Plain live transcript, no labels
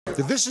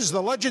This is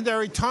the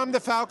legendary Tom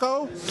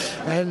DeFalco,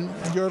 and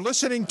you're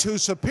listening to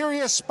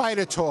Superior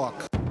Spider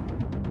Talk.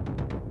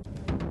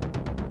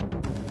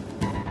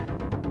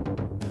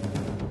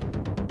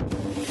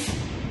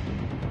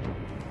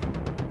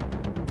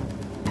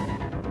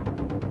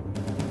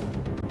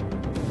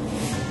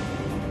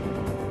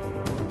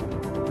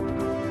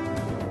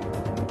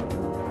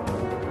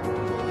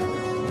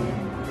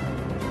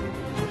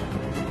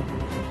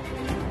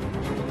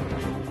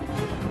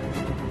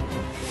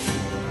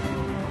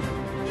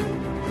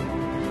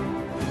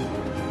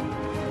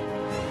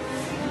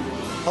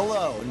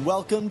 Hello, and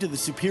welcome to the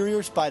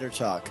Superior Spider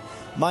Talk.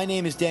 My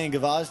name is Dan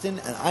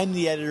Gvozden, and I'm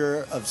the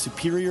editor of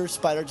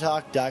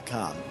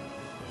SuperiorSpiderTalk.com.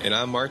 And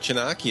I'm Mark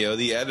Ginocchio,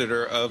 the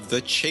editor of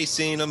the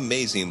Chasing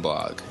Amazing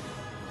blog.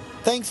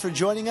 Thanks for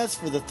joining us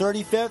for the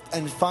 35th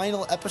and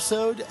final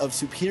episode of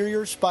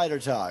Superior Spider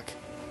Talk.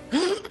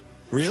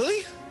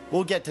 Really?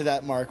 We'll get to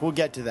that, Mark. We'll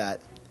get to that.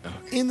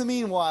 Okay. In the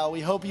meanwhile,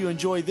 we hope you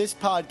enjoy this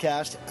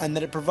podcast and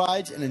that it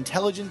provides an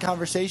intelligent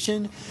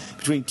conversation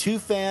between two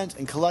fans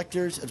and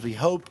collectors as we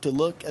hope to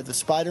look at the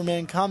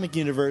Spider-Man comic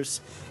universe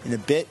in a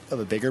bit of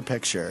a bigger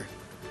picture.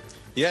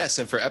 Yes,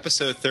 and for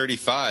episode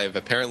 35,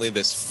 apparently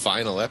this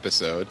final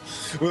episode,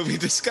 we'll be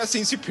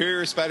discussing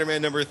Superior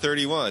Spider-Man number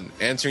 31,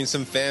 answering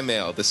some fan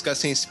mail,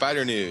 discussing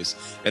Spider News,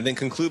 and then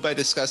conclude by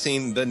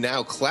discussing the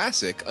now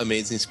classic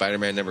Amazing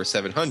Spider-Man number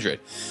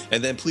 700.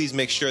 And then please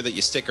make sure that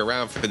you stick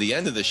around for the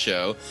end of the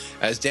show,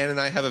 as Dan and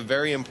I have a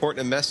very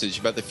important message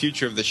about the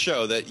future of the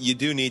show that you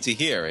do need to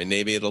hear, and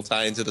maybe it'll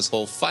tie into this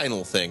whole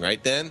final thing,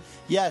 right, Dan?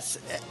 Yes,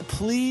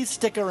 please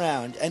stick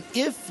around. And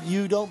if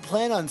you don't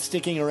plan on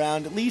sticking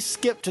around, at least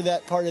skip to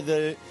that part of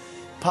the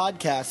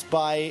podcast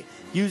by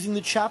using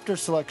the chapter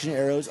selection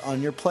arrows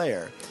on your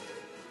player.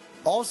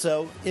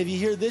 Also, if you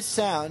hear this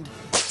sound,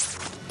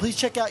 please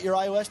check out your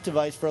iOS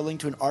device for a link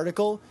to an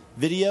article,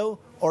 video,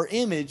 or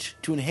image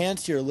to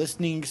enhance your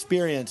listening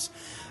experience.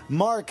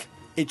 Mark,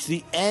 it's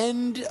the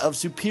end of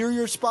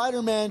Superior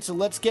Spider-Man, so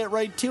let's get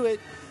right to it.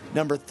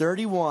 Number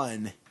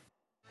 31.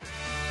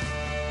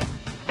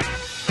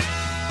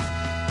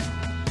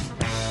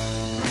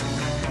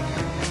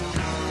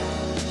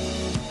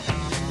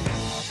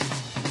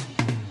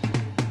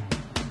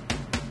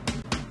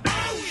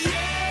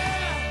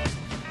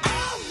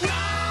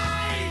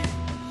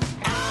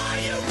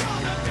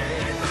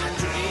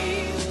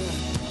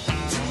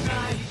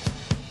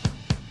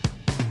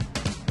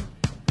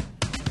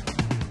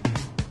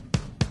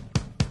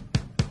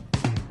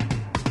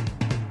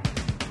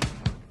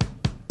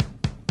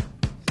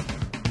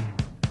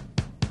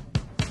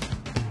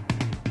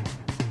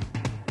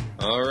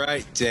 All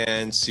right,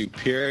 Dan,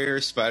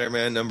 Superior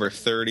Spider-Man number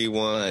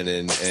 31,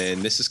 and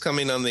this is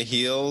coming on the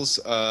heels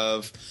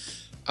of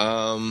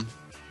the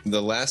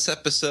last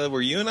episode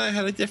where you and I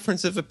had a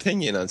difference of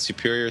opinion on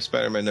Superior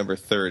Spider-Man number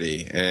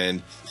 30,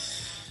 and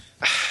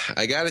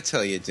I got to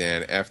tell you,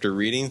 Dan, after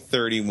reading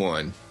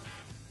 31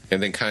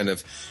 and then kind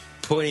of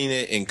putting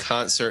it in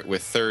concert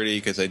with 30,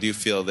 because I do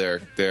feel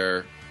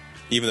they're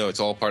even though it's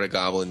all part of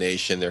Goblin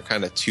Nation, they're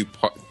kind of two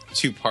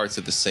parts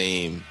of the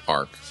same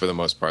arc for the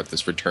most part,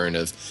 this return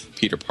of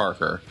Peter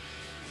Parker.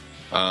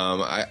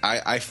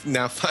 I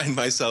now find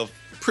myself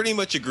pretty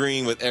much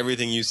agreeing with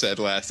everything you said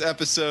last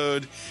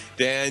episode.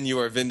 Dan, you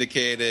are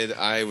vindicated.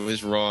 I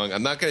was wrong.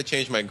 I'm not going to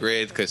change my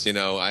grade because, you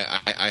know,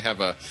 I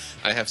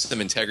have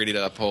some integrity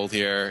to uphold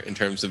here in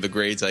terms of the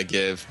grades I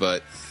give,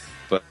 but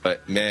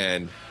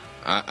man,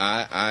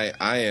 I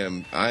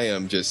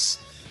am just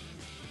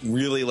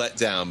really let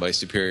down by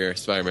Superior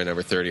Spider-Man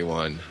number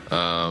 31.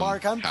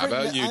 Mark, how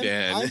about you,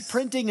 Dan? I'm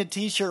printing a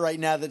T-shirt right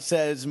now that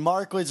says,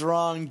 Mark was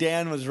wrong,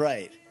 Dan was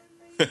right.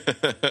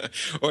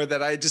 Or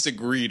that I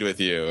disagreed with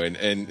you and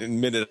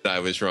admitted I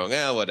was wrong.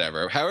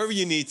 Whatever. However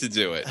you need to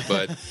do it.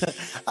 But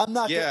I'm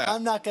not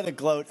going to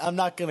gloat. I'm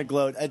not going to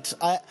gloat.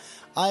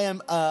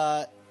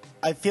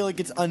 I feel like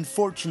it's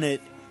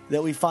unfortunate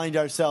that we find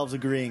ourselves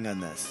agreeing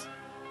on this.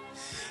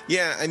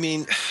 Yeah, I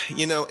mean,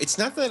 you know, it's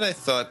not that I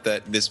thought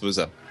that this was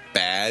a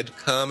bad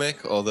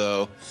comic,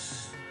 although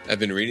I've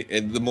been reading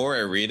it. The more I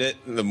read it,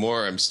 the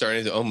more I'm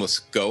starting to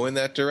almost go in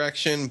that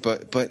direction.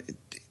 But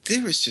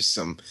there was just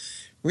some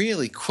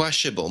really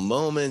questionable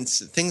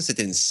moments, things that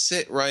didn't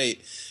sit right,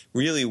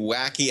 really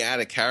wacky, out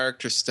of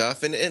character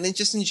stuff, and it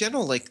just in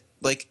general, like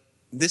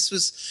this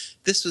was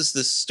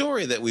the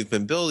story that we've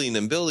been building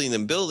and building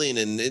and building,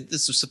 and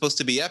this was supposed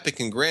to be epic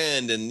and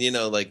grand, and you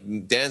know,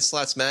 like Dan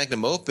Slott's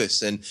magnum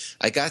opus. And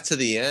I got to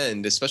the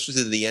end, especially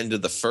to the end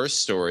of the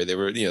first story. There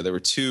were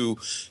two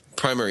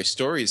primary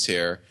stories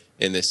here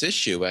in this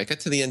issue. But I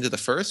got to the end of the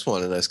first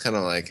one, and I was kind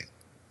of like,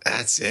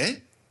 "That's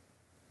it?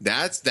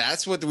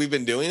 That's what we've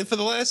been doing for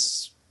the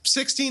last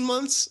 16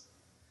 months."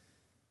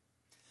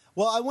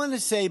 Well, I want to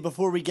say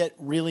before we get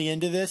really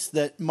into this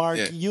that, Mark,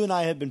 you and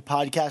I have been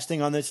podcasting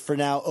on this for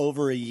now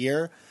over a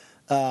year,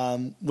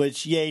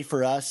 which, yay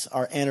for us,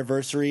 our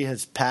anniversary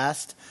has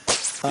passed.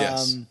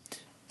 Yes.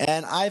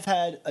 And I've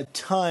had a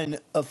ton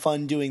of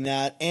fun doing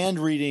that and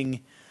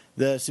reading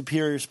the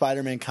Superior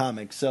Spider-Man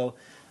comics. So,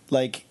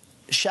 like,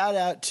 shout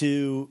out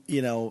to,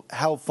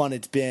 how fun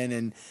it's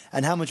been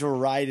and how much of a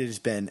ride it has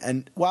been.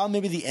 And while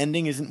maybe the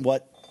ending isn't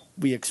what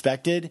we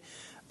expected,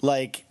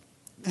 like,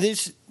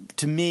 this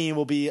to me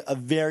will be a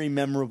very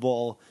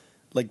memorable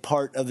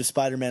part of the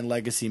Spider-Man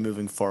legacy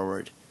moving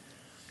forward.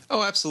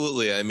 Oh,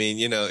 absolutely. I mean,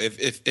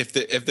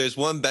 if there's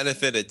one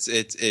benefit,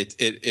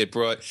 it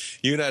brought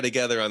you and I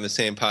together on the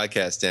same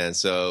podcast, Dan.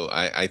 So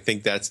I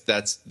think that's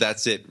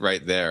it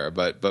right there.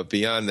 But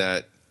beyond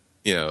that,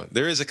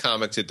 there is a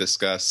comic to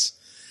discuss.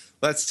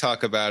 Let's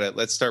talk about it.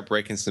 Let's start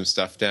breaking some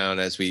stuff down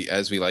as we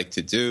like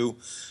to do.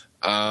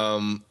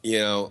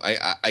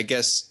 I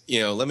guess,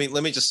 let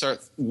me just start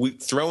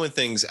throwing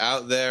things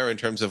out there in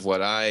terms of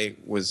what I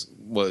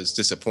was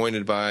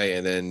disappointed by,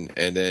 and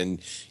then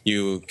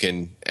you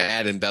can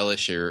add,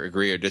 embellish, or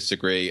agree or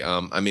disagree.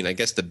 I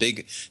guess the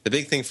big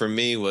thing for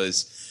me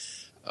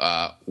was,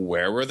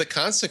 where were the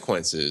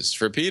consequences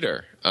for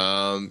Peter? We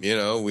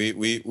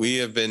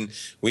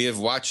have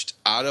watched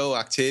Otto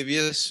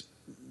Octavius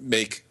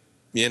make,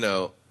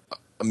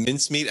 a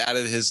mincemeat out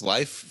of his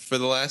life for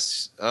the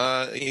last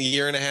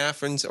year and a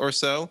half or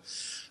so.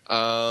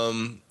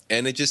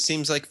 And it just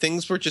seems like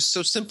things were just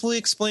so simply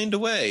explained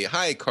away.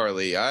 Hi,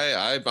 Carly.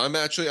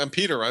 I'm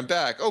Peter. I'm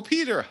back. Oh,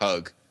 Peter,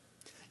 hug.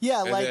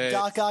 Yeah,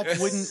 Doc Ock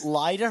wouldn't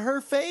lie to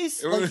her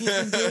face like he's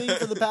been doing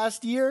for the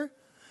past year.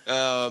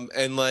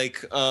 And let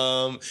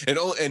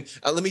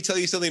me tell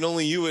you something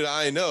only you and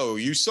I know.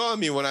 You saw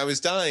me when I was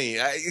dying,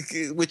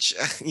 that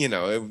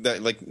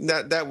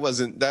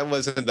wasn't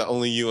the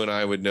only you and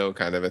I would know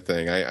kind of a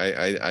thing.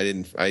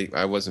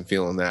 I wasn't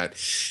feeling that.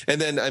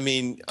 And then,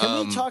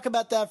 can we talk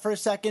about that for a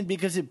second,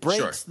 because it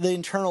breaks the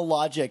internal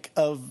logic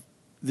of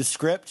the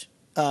script.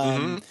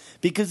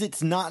 Because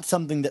it's not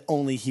something that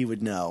only he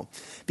would know.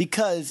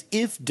 Because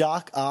if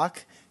Doc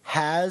Ock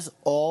has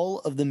all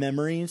of the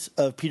memories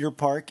of Peter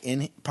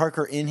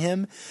Parker in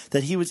him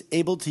that he was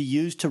able to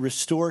use to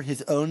restore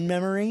his own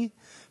memory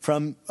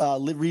from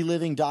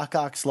reliving Doc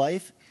Ock's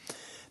life,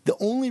 the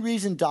only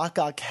reason Doc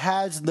Ock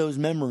has those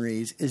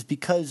memories is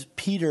because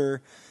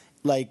Peter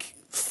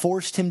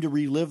forced him to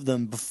relive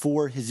them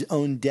before his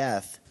own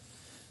death.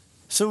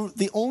 So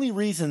the only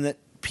reason that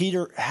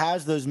Peter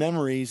has those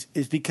memories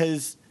is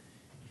because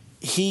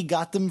he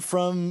got them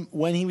from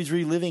when he was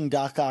reliving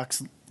Doc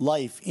Ock's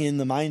life in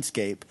the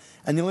Mindscape.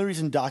 And the only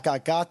reason Doc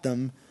Ock got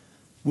them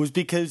was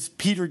because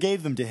Peter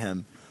gave them to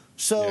him.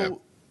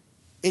 So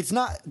It's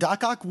not –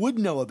 Doc Ock would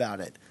know about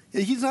it.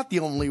 He's not the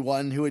only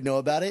one who would know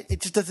about it. It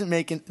just doesn't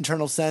make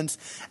internal sense.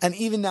 And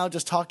even now,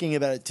 just talking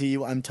about it to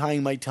you, I'm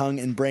tying my tongue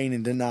and brain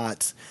into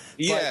knots.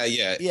 Yeah.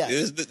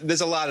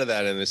 There's a lot of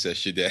that in this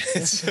issue, Dan.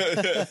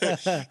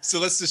 So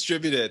let's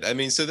distribute it.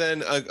 So then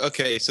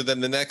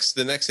the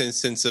next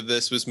instance of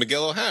this was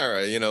Miguel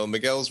O'Hara.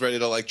 Miguel's ready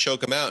to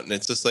choke him out, and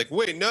it's just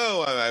wait,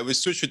 no, I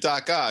was switched with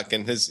Doc Ock,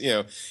 and his,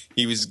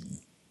 he was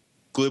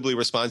glibly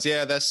responds,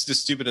 yeah, that's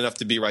just stupid enough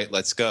to be right.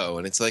 Let's go.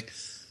 And it's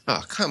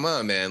oh, come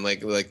on, man.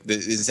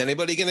 Is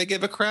anybody going to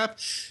give a crap?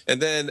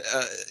 And then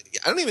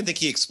I don't even think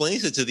he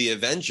explains it to the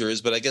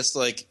Avengers, but I guess,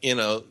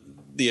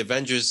 the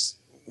Avengers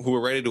who were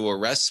ready to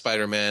arrest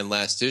Spider-Man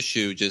last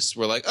issue just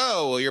were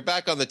oh, well, you're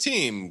back on the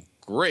team.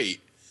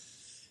 Great.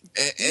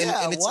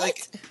 And it's what?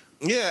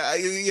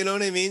 You know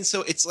what I mean?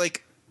 So it's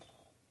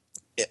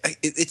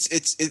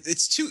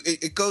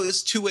it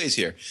goes two ways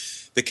here.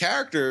 The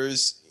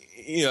characters,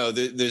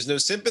 there's no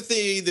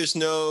sympathy, there's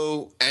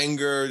no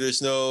anger,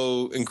 there's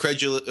no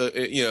incredulous,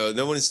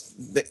 no one is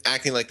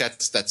acting like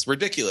that's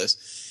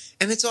ridiculous.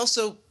 And it's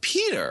also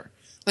Peter.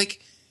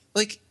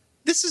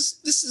 This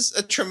is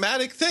a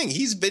traumatic thing.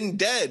 He's been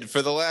dead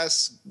for the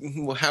last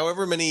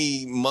however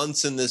many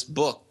months in this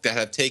book that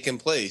have taken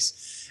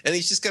place. And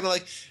he's just kind of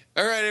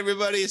all right,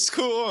 everybody, it's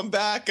cool. I'm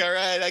back. All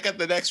right, I got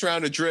the next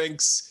round of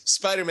drinks.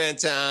 Spider-Man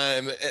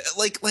time.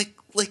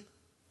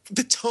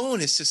 The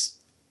tone is just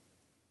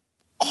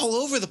all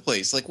over the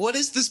place. What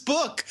is this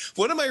book?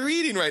 What am I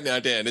reading right now,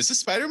 Dan? Is this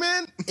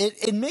Spider-Man?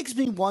 It makes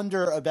me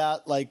wonder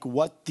about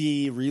what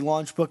the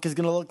relaunch book is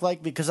going to look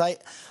like, because I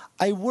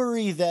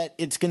worry that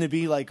it's going to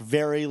be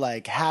very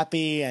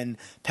happy and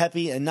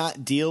peppy and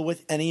not deal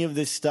with any of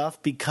this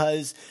stuff,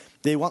 because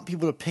they want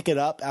people to pick it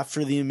up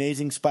after the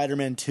Amazing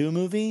Spider-Man 2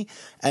 movie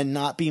and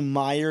not be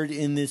mired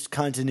in this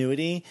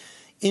continuity.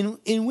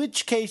 In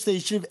which case they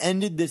should have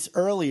ended this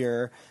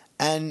earlier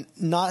and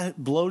not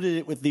bloated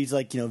it with these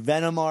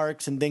Venom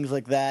arcs and things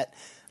like that.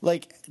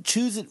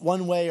 Choose it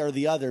one way or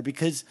the other,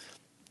 because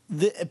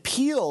the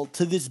appeal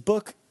to this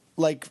book,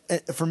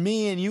 for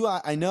me and you,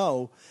 I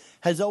know,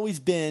 has always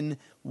been,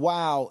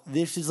 wow,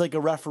 this is a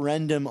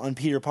referendum on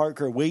Peter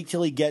Parker. Wait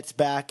till he gets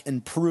back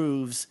and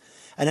proves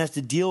and has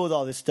to deal with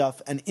all this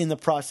stuff, and in the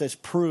process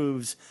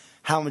proves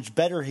how much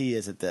better he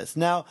is at this.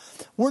 Now,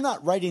 we're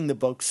not writing the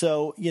book,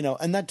 so,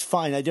 and that's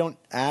fine. I don't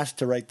ask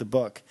to write the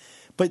book.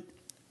 But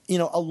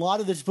a lot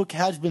of this book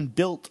has been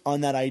built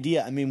on that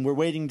idea. We're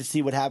waiting to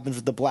see what happens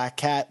with the Black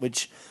Cat,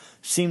 which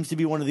seems to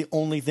be one of the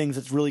only things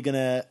that's really going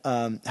to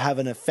have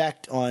an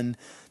effect on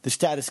the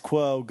status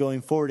quo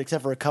going forward,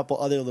 except for a couple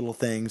other little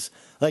things,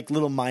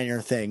 little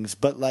minor things.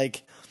 But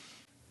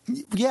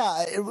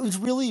Yeah, it was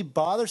really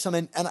bothersome,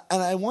 and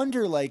I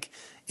wonder, like,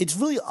 it's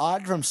really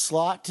odd from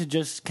Slott to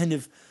just kind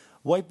of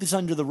wipe this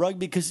under the rug,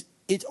 because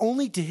it's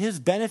only to his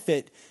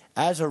benefit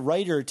as a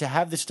writer to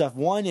have this stuff.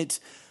 One, it's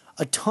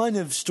a ton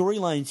of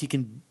storylines he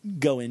can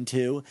go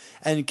into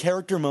and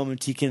character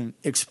moments he can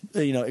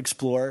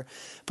explore,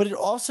 but it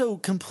also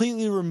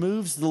completely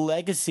removes the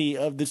legacy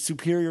of the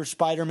Superior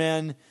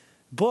Spider-Man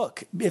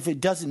book if it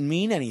doesn't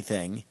mean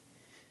anything.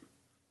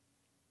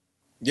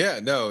 Yeah,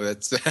 no,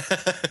 that's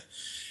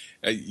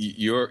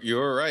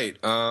you're right.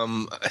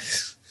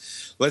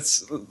 Let's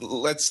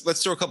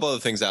throw a couple other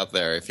things out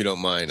there, if you don't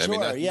mind. Sure,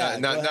 I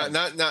mean,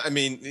 not. I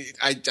mean,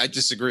 I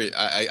disagree.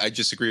 I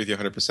disagree with you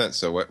 100%.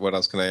 So what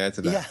else can I add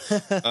to that?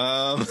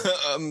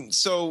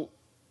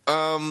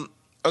 Yeah.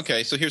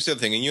 Okay. So here's the other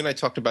thing, and you and I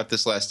talked about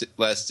this last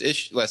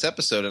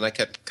episode, and I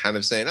kept kind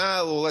of saying,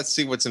 well, let's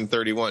see what's in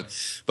 31.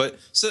 But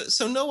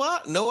so no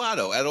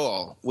Otto at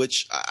all,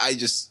 which I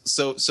just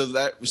so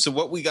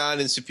what we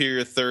got in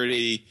Superior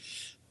 30.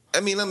 I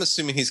mean, I'm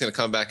assuming he's going to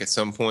come back at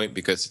some point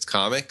because it's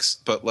comics.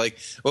 But like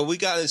what we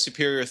got in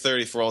Superior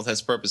 30, for all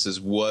intents and purposes,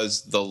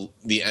 was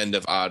the end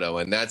of Otto,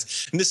 and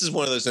this is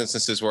one of those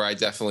instances where I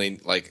definitely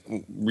like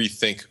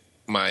rethink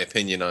my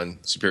opinion on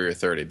Superior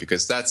 30,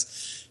 because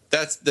that's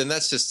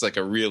just like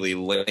a really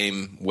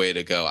lame way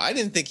to go. I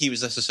didn't think he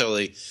was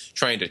necessarily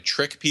trying to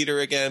trick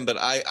Peter again, but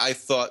I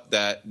thought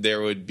that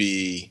there would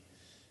be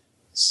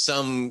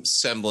some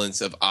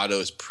semblance of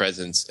Otto's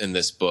presence in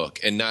this book,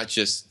 and not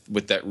just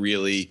with that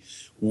really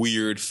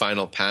weird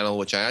final panel,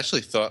 which I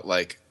actually thought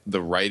like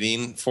the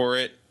writing for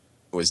it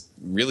was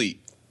really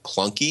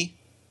clunky.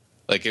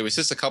 Like it was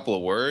just a couple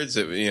of words,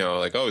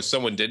 like, oh,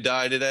 someone did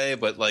die today,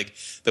 but like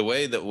the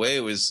way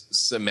it was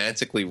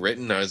semantically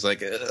written, I was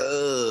like,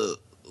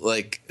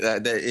 like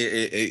that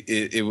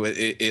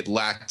it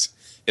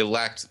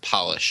lacked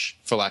polish,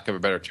 for lack of a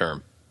better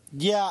term.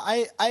 Yeah,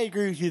 I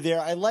agree with you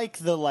there. I like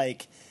the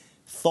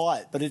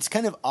thought, but it's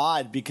kind of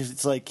odd because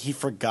it's like he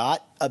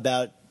forgot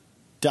about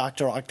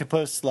Dr.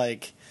 Octopus,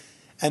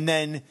 and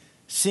then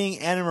seeing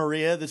Anna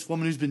Maria, this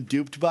woman who's been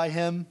duped by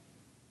him,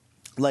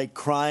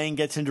 crying,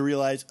 gets him to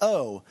realize,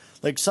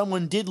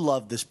 someone did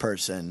love this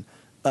person.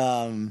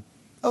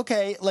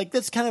 Okay,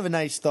 that's kind of a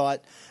nice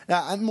thought.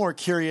 Now, I'm more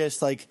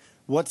curious,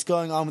 what's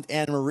going on with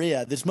Anna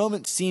Maria? This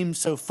moment seemed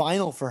so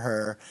final for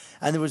her,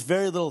 and there was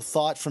very little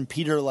thought from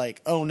Peter,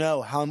 oh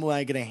no, how am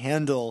I going to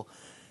handle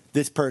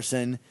this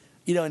person?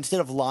 Instead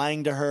of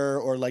lying to her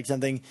or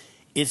something,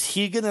 is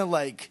he going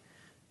to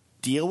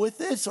deal with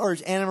this, or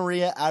is Anna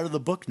Maria out of the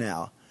book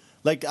now?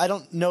 I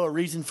don't know a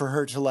reason for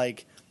her to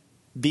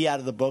be out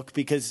of the book,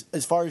 because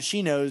as far as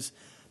she knows,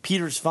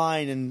 Peter's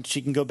fine and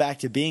she can go back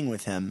to being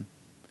with him.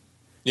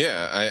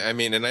 Yeah, I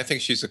mean, and I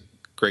think she's a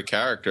great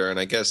character, and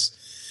I guess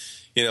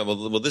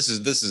well, this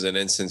is an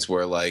instance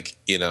where they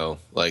got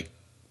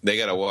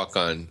to walk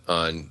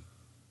on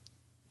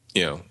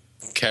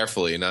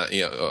carefully, not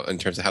in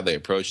terms of how they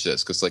approach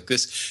this,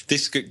 because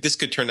this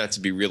could turn out to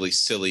be really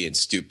silly and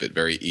stupid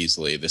very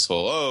easily. This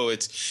whole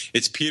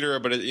it's Peter,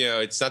 but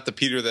it's not the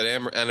Peter that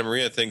Anna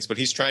Maria thinks, but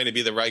he's trying to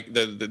be the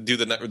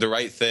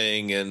right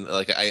thing, and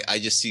I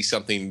just see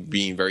something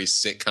being very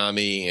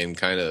sitcom-y and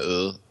kind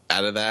of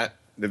out of that.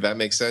 Did that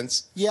make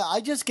sense? Yeah,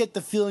 I just get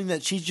the feeling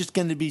that she's just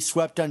going to be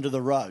swept under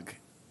the rug.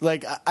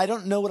 I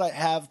don't know what I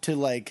have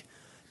to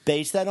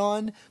base that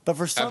on, but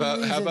for some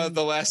reason... How about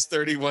the last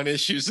 31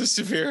 issues of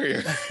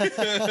Superior?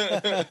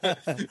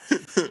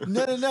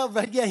 No,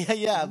 but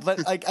yeah.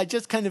 But I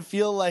just kind of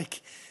feel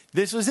like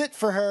this was it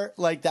for her.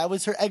 That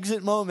was her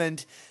exit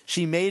moment.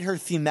 She made her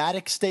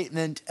thematic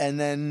statement and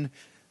then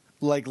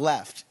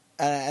left.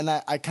 And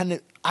I kind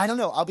of... I don't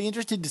know. I'll be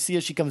interested to see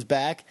if she comes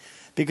back,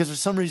 because for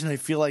some reason I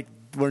feel like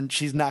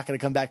she's not going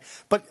to come back.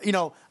 But,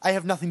 I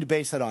have nothing to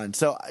base that on.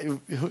 So,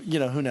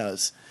 who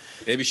knows?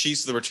 Maybe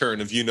she's the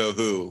return of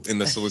who in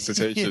the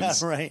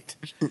solicitations. Yeah, right.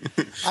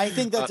 I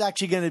think that's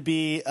actually going to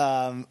be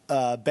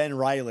Ben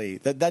Reilly.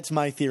 That's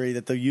my theory,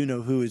 that the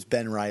who is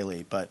Ben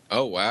Reilly. But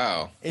oh,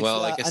 wow. It's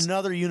I guess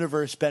another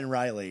universe Ben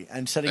Reilly,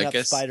 and setting up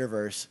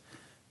Spider-Verse.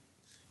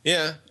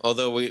 Yeah,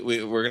 although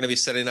we're going to be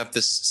setting up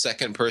this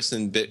second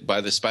person bit by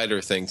the spider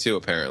thing too,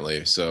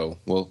 apparently. So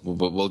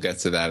we'll get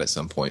to that at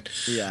some point.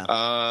 Yeah.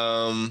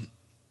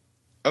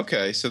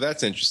 Okay, so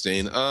that's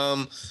interesting.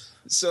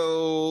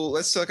 So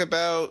let's talk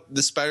about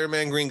the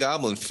Spider-Man Green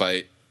Goblin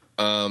fight.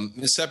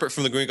 Separate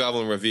from the Green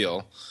Goblin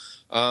reveal,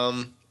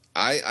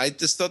 I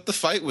just thought the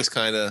fight was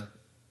kind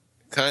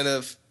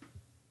of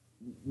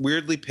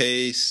weirdly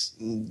paced,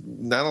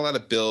 not a lot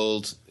of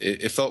build.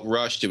 It felt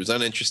rushed. It was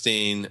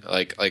uninteresting.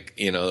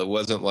 It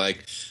wasn't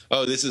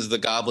oh, this is the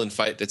Goblin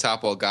fight to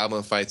top all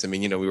Goblin fights. I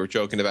mean, we were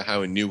joking about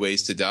how in New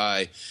Ways to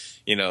Die,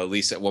 at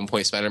least at one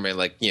point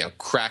Spider-Man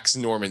cracks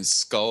Norman's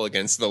skull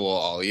against the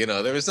wall.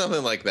 There was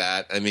nothing like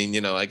that. I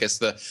mean, I guess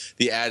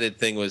the added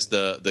thing was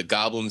the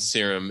Goblin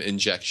serum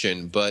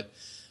injection, but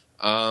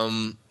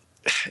the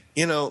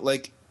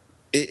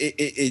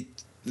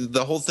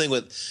whole thing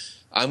with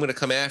I'm going to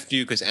come after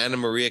you because Anna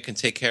Maria can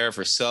take care of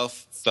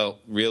herself felt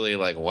really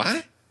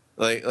what?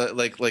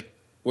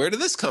 Where did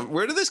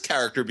this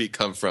character beat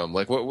come from?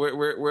 Like, where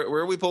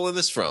are we pulling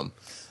this from?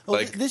 Well,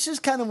 Like, this is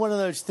kind of one of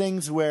those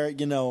things where,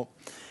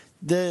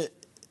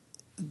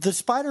 the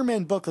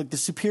Spider-Man book, like the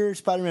Superior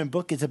Spider-Man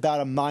book, is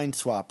about a mind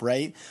swap,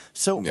 right?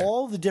 So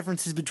all the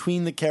differences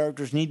between the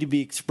characters need to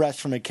be expressed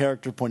from a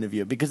character point of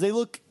view because they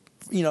look,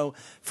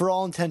 for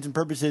all intents and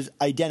purposes,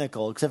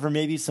 identical, except for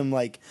maybe some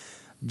like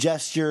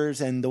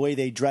gestures and the way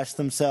they dress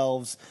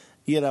themselves.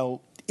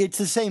 It's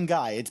the same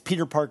guy. It's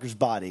Peter Parker's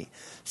body.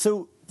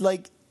 So,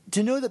 like,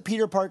 to know that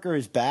Peter Parker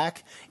is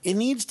back, it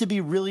needs to be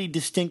really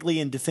distinctly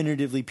and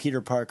definitively Peter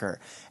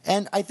Parker.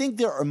 And I think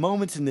there are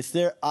moments in this.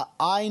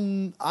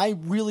 I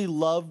really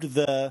loved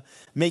the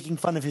making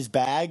fun of his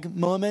bag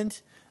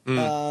moment,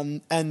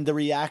 and the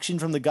reaction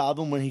from the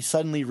Goblin when he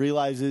suddenly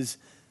realizes,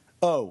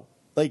 oh,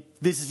 like,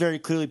 this is very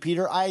clearly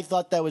Peter. I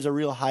thought that was a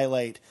real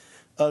highlight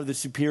of the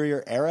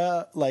Superior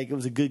era. Like, it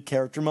was a good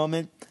character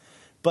moment.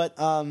 But,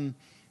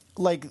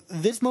 like,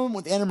 this moment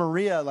with Anna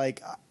Maria,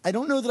 like, I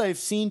don't know that I've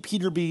seen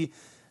Peter be...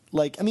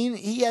 Like, I mean,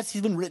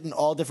 he's been written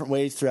all different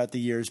ways throughout the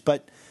years,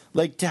 but,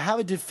 like, to have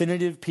a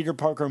definitive Peter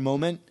Parker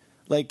moment,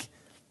 like,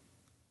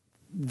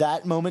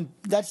 that moment,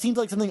 that seems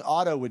like something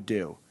Otto would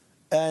do.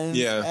 And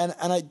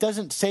it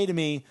doesn't say to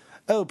me,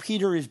 oh,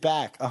 Peter is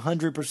back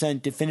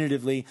 100%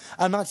 definitively.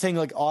 I'm not saying,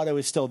 like, Otto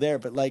is still there,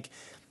 but, like,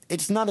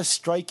 it's not a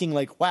striking,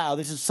 like, wow,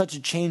 this is such a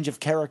change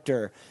of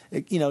character.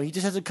 He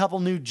just has a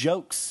couple new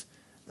jokes.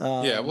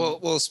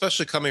 Well,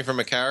 especially coming from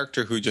a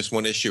character who just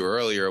one issue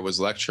earlier was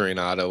lecturing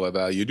Otto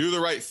about you do the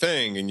right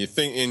thing and you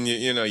think and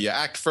you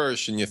act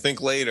first and you think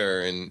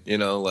later and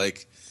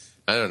like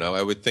I don't know,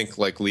 I would think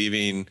like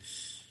leaving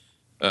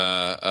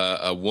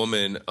a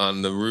woman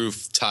on the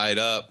roof tied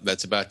up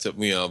that's about to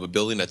of a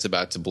building that's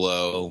about to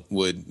blow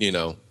would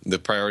the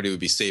priority would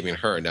be saving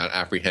her, not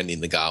apprehending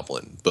the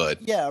Goblin.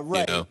 But yeah,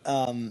 right.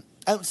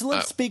 So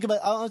let's speak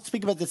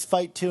about this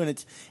fight too,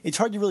 and it's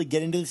hard to really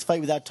get into this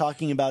fight without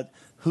talking about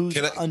who's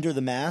under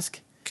the mask.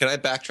 Can I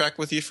backtrack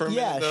with you for a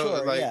minute? Though?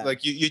 Sure.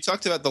 Like you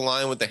talked about the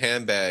line with the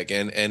handbag,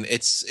 and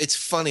it's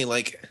funny.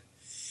 Like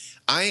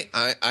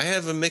I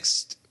have a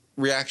mixed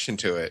reaction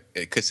to it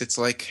because it's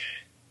like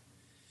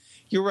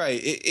you're right.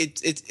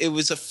 It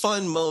was a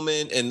fun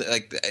moment, and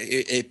like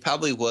it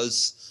probably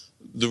was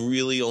the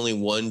really only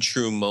one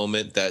true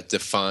moment that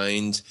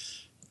defined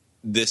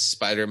this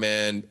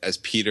Spider-Man as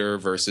Peter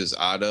versus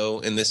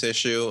Otto in this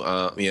issue.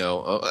 I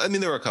mean,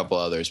 there were a couple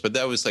others, but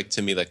that was like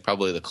to me like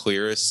probably the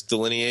clearest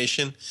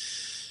delineation.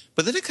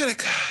 But then it kind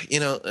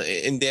of,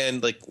 and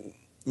then like,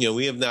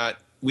 we have not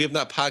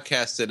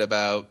podcasted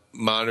about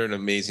modern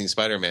Amazing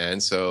Spider-Man.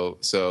 So,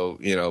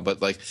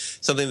 but like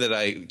something that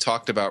I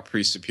talked about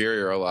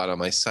pre-Superior a lot on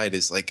my site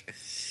is like,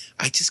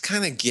 I just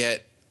kind of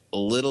get a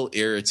little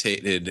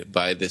irritated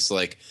by this,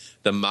 like,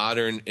 the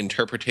modern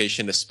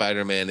interpretation of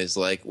Spider-Man is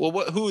like, well,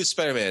 who is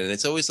Spider-Man? And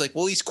it's always like,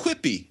 well, he's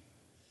quippy.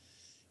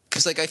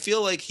 Because, like, I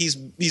feel like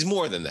he's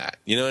more than that.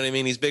 You know what I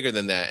mean? He's bigger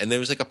than that. And there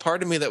was, like, a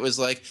part of me that was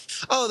like,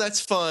 oh,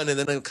 that's fun. And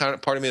then a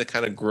part of me that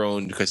kind of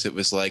groaned because it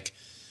was like,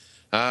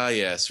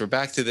 yes, we're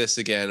back to this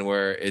again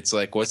where it's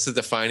like, what's the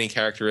defining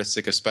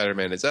characteristic of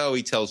Spider-Man? It's,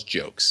 he tells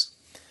jokes.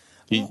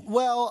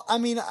 Well, I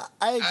mean,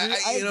 I agree.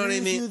 I agree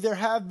with you. There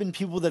have been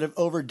people that have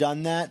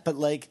overdone that, but,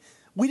 like,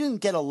 we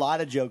didn't get a lot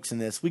of jokes in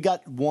this. We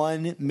got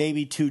one,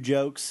 maybe two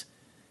jokes.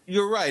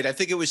 You're right. I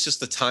think it was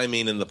just the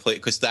timing and the play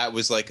because that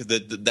was like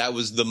that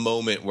was the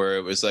moment where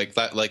it was like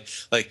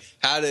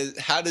how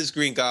does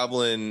Green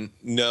Goblin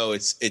know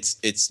it's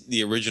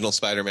the original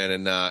Spider-Man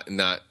and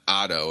not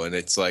Otto? And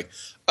it's like,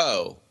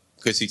 oh,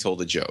 because he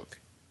told a joke.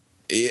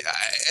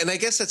 And I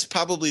guess that's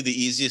probably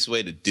the easiest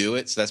way to do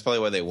it. So that's probably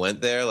why they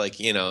went there. Like,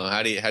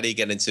 how do you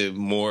get into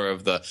more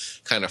of the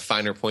kind of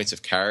finer points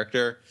of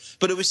character?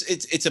 But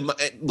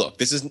look,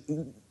 this is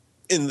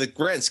in the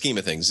grand scheme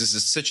of things, this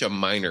is such a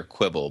minor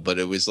quibble, but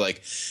it was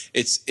like,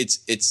 it's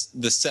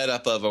the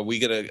setup of, are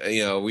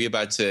we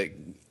about to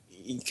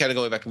kind of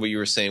going back to what you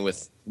were saying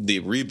with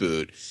the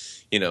reboot,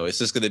 is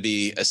this going to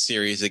be a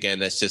series again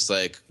that's just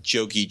like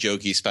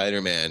jokey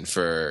Spider-Man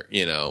for,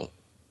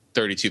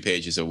 32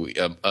 pages a week,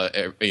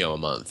 a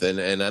month.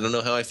 And I don't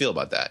know how I feel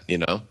about that,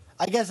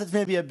 I guess that's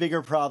maybe a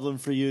bigger problem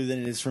for you than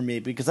it is for me,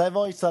 because I've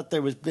always thought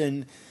there's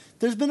been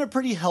a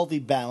pretty healthy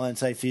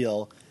balance, I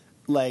feel.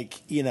 Like,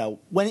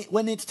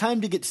 when it's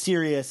time to get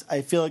serious,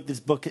 I feel like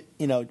this book,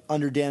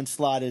 under Dan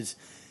Slott is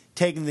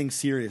taking things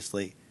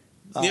seriously.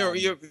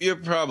 You're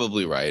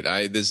probably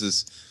right. This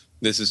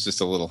is just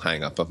a little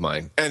hang up of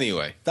mine.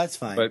 Anyway, that's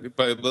fine.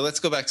 But let's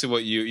go back to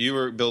what you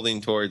were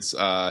building towards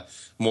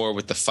more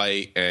with the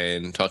fight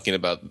and talking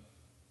about,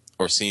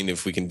 or seeing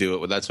if we can do it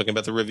without talking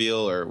about the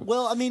reveal. Or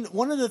well, I mean,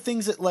 one of the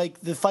things that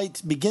like the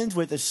fight begins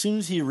with, as soon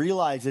as he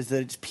realizes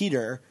that it's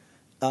Peter,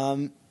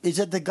 is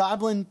that the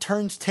Goblin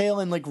turns tail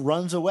and like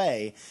runs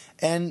away,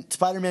 and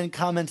Spider-Man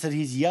comments that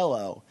he's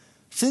yellow.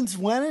 Since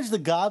when has the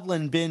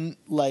Goblin been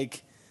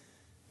like,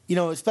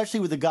 especially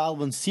with the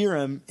Goblin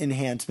serum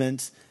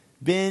enhancements,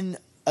 been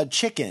a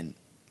chicken?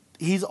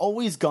 He's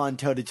always gone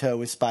toe-to-toe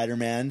with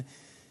Spider-Man,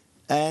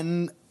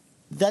 and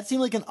that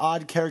seemed like an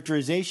odd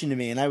characterization to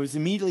me, and I was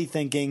immediately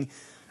thinking,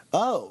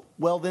 Oh,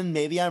 well then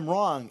maybe I'm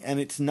wrong, and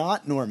it's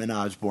not Norman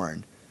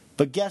Osborn.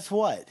 But guess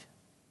what?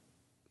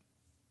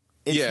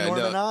 It's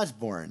Norman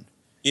Osborn.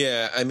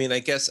 Yeah, I mean, I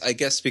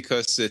guess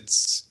because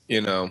it's,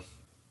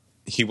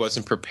 he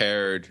wasn't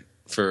prepared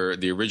for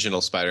the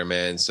original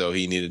Spider-Man, so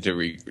he needed to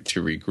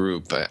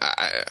regroup.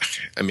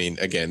 I mean,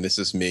 again, this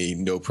is me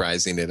no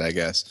prizing it, I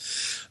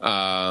guess.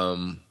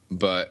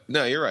 But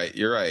no, you're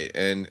right.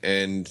 And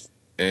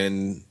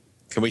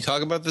can we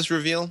talk about this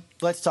reveal?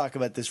 Let's talk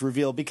about this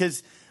reveal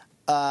because,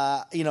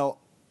 I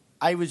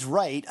was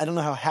right. I don't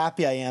know how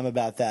happy I am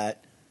about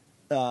that.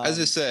 As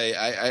I say,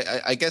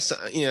 I guess,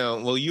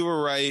 well, you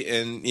were right.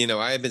 And,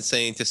 I have been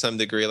saying to some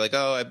degree, like,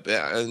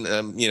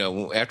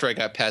 after I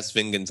got past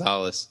Vin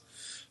Gonzalez,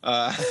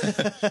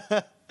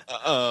 I've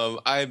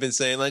been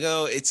saying, like,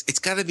 it's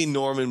got to be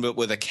Norman, but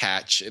with a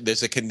catch.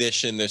 There's a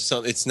condition.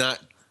 It's not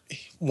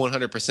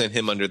 100%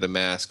 him under the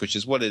mask, which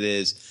is what it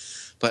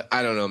is. But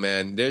I don't know,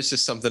 man. There's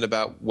just something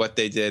about what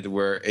they did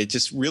where it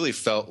just really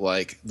felt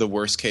like the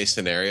worst case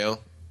scenario.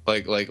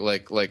 Like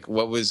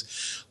what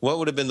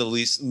would have been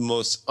the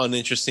most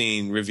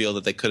uninteresting reveal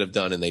that they could have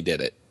done, and they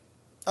did it.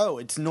 Oh,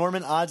 it's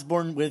Norman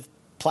Osborn with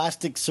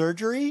plastic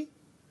surgery?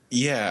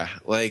 Yeah,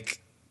 I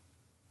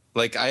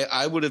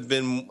would have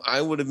been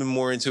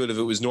more into it if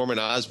it was Norman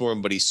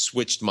Osborn, but he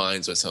switched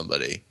minds with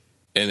somebody,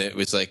 and it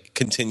was like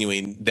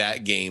continuing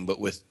that game, but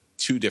with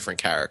two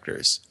different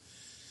characters.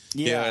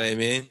 Yeah. You know what I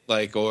mean?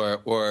 Like,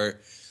 or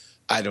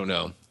I don't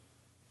know.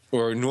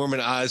 Or Norman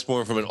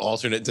Osborn from an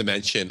alternate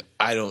dimension.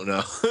 I don't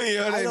know. You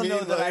know what I mean? I don't know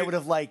that I would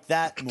have liked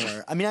that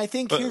more. I mean, I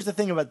think here's the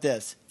thing about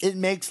this. It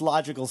makes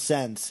logical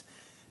sense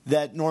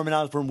that Norman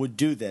Osborn would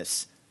do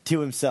this to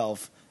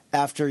himself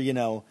after,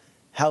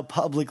 how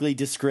publicly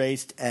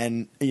disgraced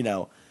and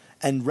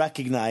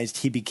recognized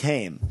he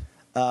became.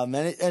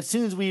 As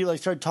soon as we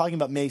started talking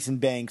about Mason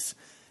Banks,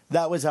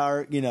 that was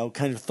our,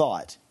 kind of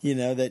thought,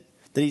 that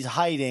he's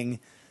hiding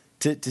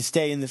to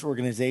stay in this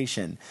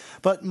organization.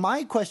 But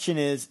my question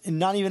is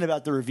not even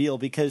about the reveal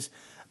because,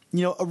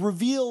 a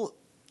reveal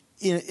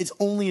is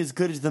only as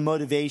good as the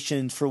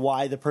motivations for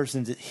why the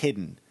person's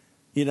hidden,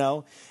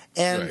 And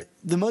right.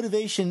 The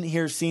motivation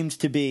here seems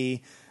to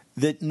be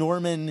that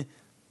Norman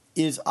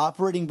is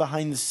operating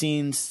behind the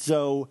scenes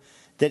so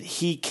that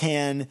he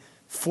can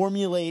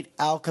formulate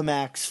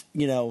Alchemax,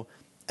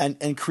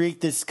 and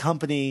create this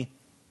company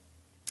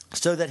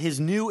so that his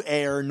new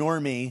heir,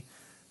 Normie,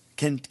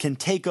 can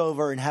take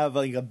over and have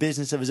a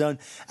business of his own.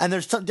 And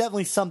there's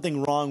definitely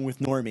something wrong with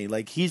Normie.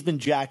 Like, he's been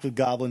jacked with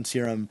goblin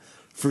serum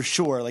for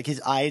sure. Like,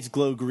 his eyes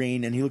glow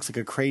green and he looks like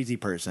a crazy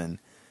person.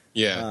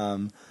 Yeah.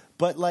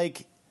 But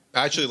like,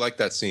 I actually like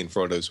that scene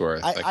for what it was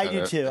worth. I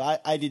do too.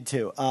 I did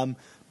too.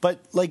 But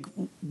like,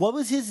 what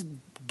was his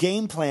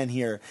game plan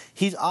here?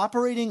 He's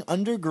operating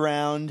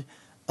underground,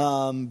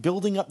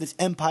 building up this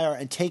empire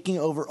and taking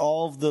over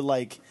all of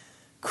the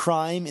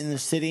crime in the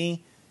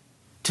city.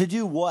 To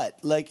do what?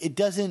 Like, it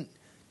doesn't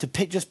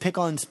just pick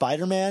on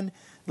Spider-Man.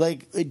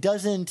 Like, it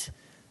doesn't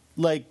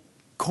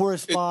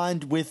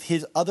correspond with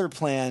his other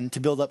plan to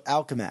build up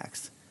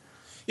Alchemax.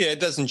 Yeah, it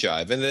doesn't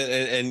jive. And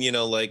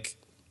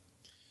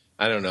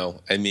I don't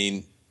know. I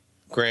mean,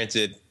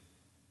 granted,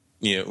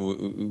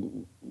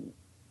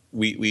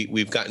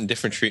 we've gotten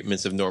different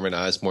treatments of Norman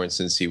Osborn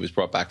since he was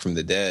brought back from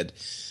the dead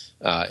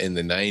in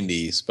the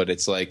 90s, but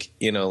it's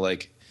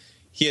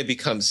he had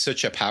become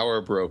such a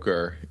power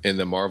broker in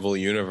the Marvel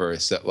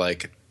universe that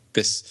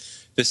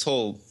this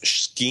whole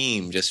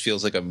scheme just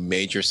feels like a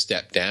major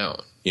step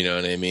down. You know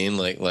what I mean?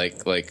 Why?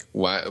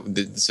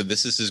 So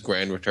this is his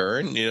grand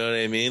return. You know what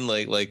I mean?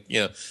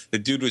 The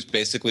dude was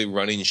basically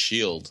running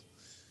S.H.I.E.L.D.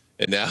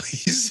 and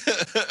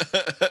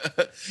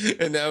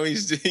now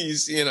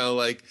he's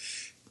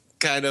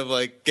kind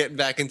of getting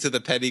back into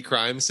the petty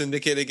crime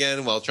syndicate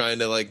again while trying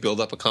to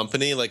build up a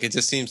company. It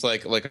just seems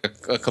like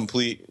a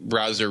complete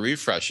browser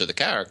refresh of the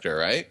character,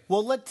 right?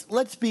 Well,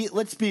 let's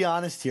be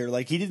honest here.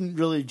 He didn't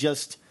really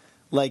just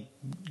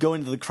go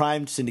into the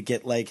crime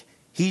syndicate.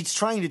 He's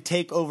trying to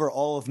take over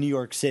all of New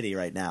York City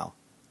right now.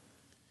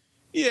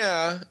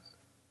 Yeah,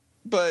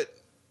 but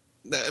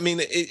I mean,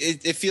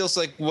 it feels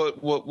like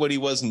what he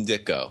was in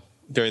Ditko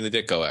during the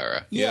Ditko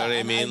era. You know what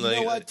I mean? You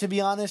know what? To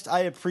be honest, I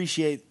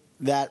appreciate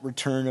that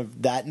return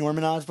of that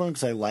Norman Osborn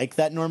because I like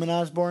that Norman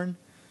Osborn.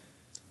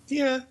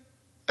 Yeah,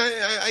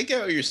 I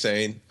get what you're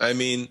saying. I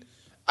mean,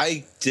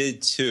 I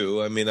did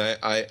too. I mean,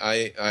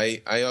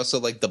 I also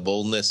like the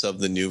boldness of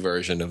the new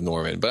version of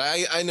Norman. But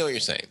I know what you're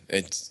saying.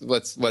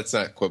 Let's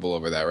not quibble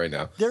over that right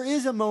now. There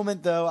is a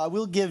moment, though. I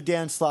will give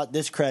Dan Slott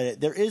this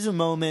credit. There is a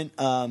moment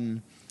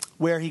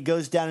where he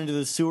goes down into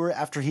the sewer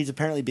after he's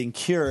apparently been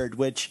cured,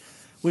 which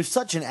was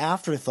such an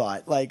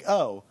afterthought.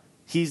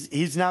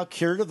 He's now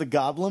cured of the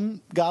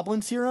goblin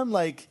serum.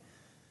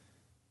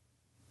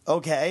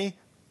 Okay,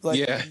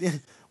 yeah.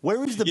 Where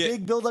was the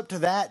big build up to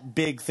that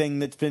big thing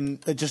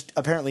that just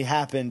apparently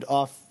happened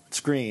off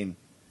screen?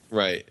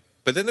 Right,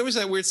 but then there was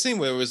that weird scene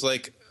where it was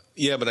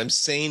but I'm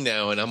sane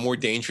now and I'm more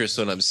dangerous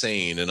when I'm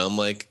sane, and I'm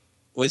like,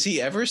 Was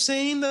he ever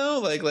sane though?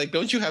 Like,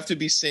 don't you have to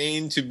be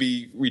sane to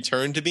be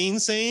returned to being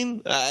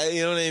sane?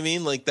 You know what I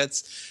mean? Like,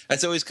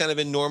 that's always kind of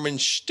been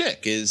Norman's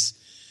shtick. Is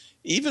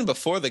even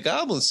before the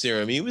Goblin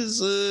Serum, he was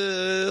a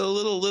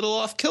little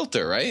off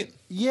kilter, right?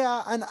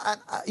 Yeah, and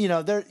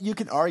there you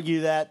can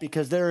argue that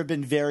because there have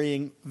been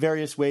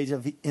various ways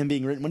of him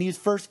being written. When he was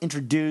first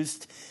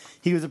introduced,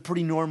 he was a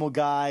pretty normal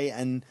guy,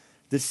 and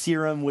the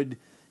serum would,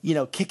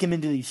 kick him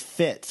into these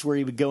fits where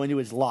he would go into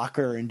his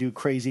locker and do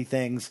crazy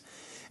things.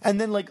 And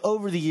then, like,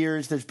 over the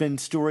years, there's been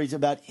stories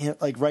about him,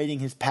 like, writing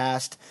his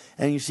past,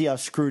 and you see how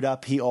screwed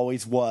up he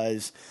always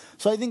was.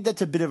 So I think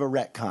that's a bit of a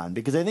retcon,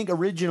 because I think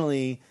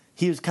originally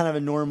he was kind of a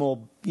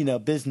normal,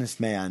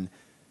 businessman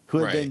who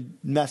had been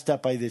messed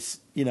up by this,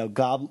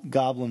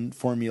 goblin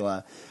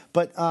formula.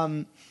 But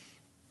I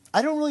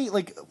don't really,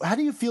 like, how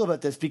do you feel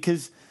about this?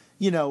 Because,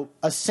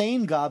 a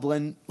sane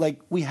goblin,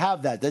 like, we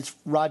have that. That's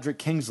Roderick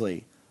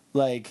Kingsley.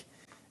 Like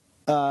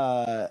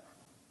how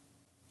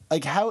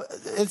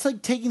it's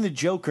like taking the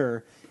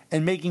Joker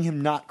and making him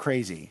not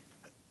crazy.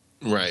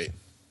 Right.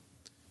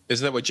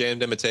 Isn't that what J.M.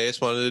 DeMatteis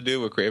wanted to do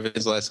with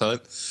Kraven's Last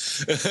Hunt?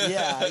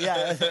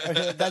 Yeah.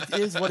 That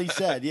is what he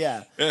said,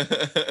 yeah.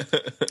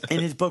 In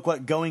his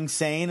book, Going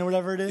Sane or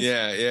whatever it is?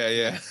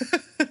 Yeah.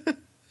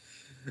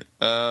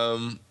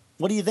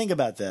 What do you think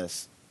about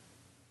this?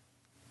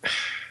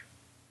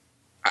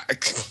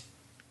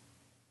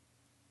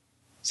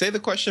 Say the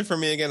question for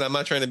me again. I'm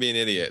not trying to be an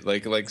idiot.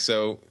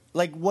 So.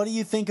 Like, what do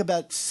you think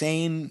about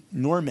sane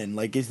Norman?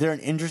 Like, is there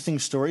an interesting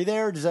story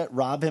there, or does that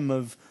rob him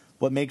of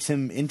what makes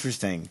him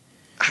interesting?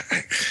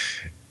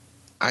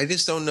 I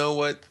just don't know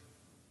what.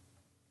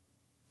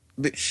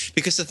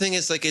 Because the thing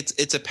is, like,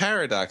 it's a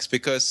paradox,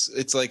 because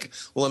it's like,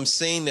 well, I'm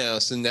sane now,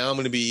 so now I'm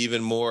going to be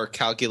even more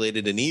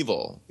calculated and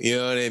evil. You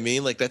know what I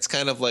mean? Like, that's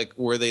kind of like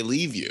where they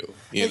leave you.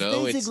 It's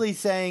basically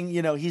saying,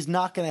 he's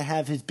not going to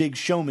have his big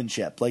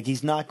showmanship. Like,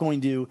 he's not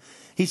going to.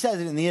 He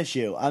says it in the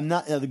issue. I'm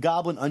not the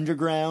Goblin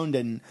Underground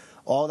and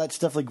all that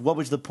stuff. Like, what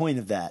was the point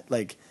of that?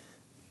 Like,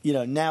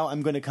 now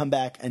I'm going to come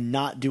back and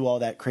not do all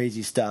that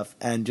crazy stuff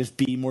and just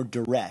be more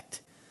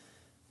direct.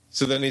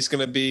 So then he's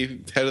going to be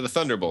head of the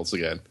Thunderbolts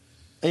again.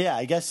 Yeah,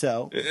 I guess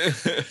so.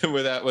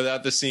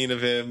 without the scene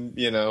of him,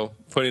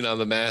 putting on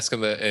the mask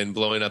and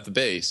blowing up the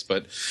base,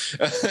 but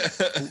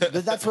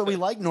that's what we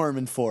like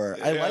Norman for.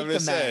 I like the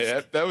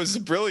mask. That was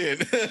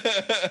brilliant.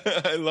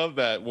 I love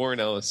that. Warren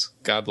Ellis,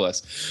 God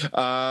bless.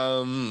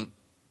 What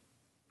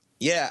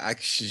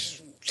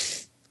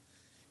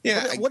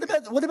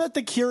about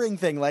the curing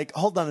thing? Like,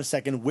 hold on a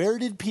second. Where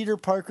did Peter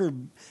Parker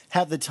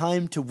have the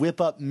time to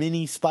whip up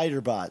mini spider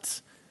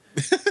bots?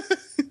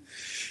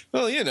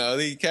 Well,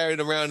 he carried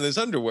them around in his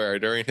underwear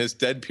during his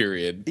dead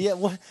period. Yeah.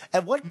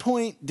 At what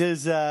point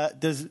does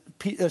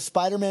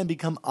Spider-Man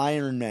become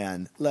Iron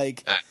Man?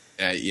 Like,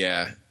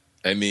 yeah.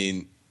 I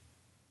mean,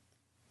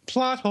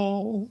 plot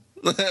hole.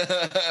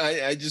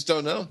 I just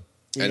don't know.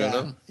 I don't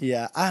know.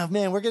 Yeah. Oh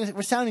man,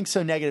 we're sounding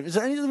so negative. Is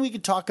there anything we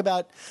could talk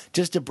about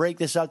just to break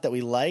this up that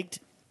we liked?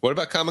 What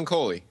about Common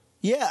Coley?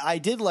 Yeah, I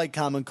did like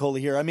Common Coley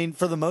here. I mean,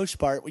 for the most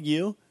part,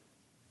 you?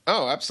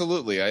 Oh,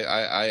 absolutely.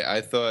 I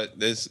thought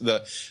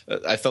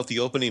I felt the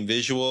opening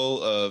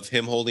visual of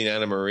him holding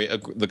Anna Maria,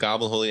 the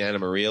Goblin holding Anna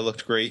Maria,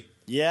 looked great.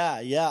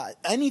 Yeah.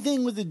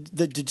 Anything with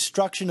the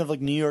destruction of,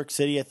 like, New York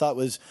City, I thought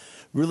was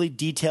really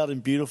detailed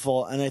and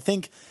beautiful, and I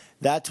think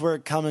that's where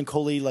Common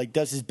Coley, like,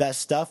 does his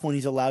best stuff, when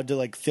he's allowed to,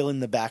 like, fill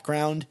in the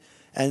background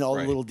and all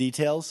the little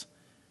details.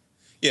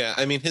 Yeah,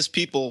 I mean, his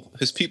people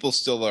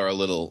still are a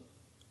little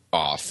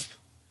off.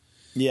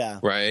 Yeah.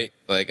 Right.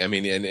 Like, I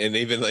mean, and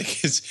even like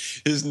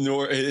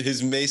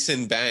his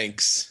Mason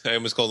Banks. I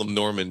almost call him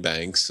Norman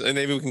Banks, and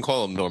maybe we can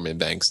call him Norman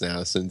Banks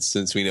now,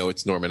 since we know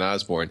it's Norman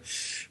Osborn.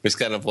 It's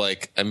kind of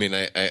like, I mean,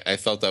 I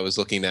felt I was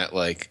looking at,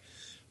 like,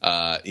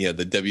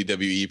 the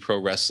WWE pro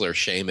wrestler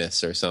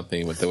Sheamus or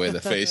something, with the way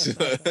the face.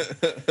 I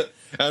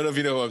don't know if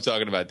you know who I'm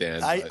talking about,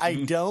 Dan.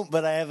 I don't,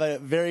 but I have a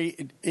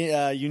very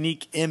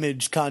unique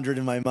image conjured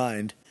in my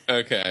mind.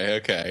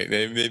 Okay.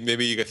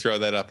 Maybe you could throw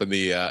that up in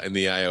the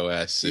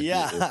iOS.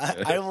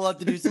 I will have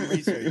to do some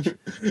research.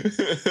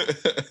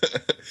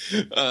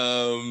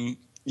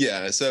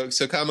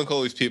 So Common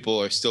Coley's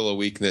people are still a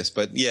weakness,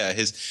 but yeah,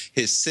 his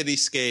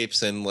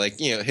cityscapes and, like,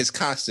 his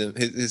costume,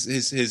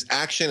 his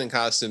action and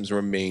costumes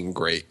remain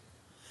great.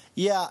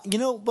 Yeah,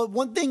 but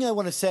one thing I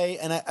want to say,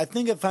 and I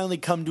think I've finally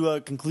come to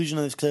a conclusion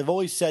on this, because I've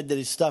always said that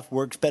his stuff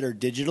works better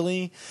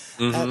digitally.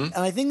 Mm-hmm. And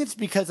I think it's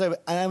because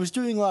I was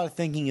doing a lot of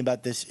thinking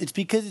about this. It's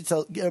because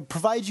it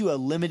provides you a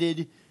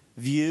limited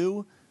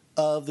view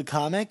of the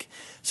comic,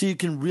 so you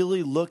can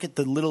really look at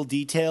the little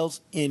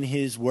details in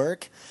his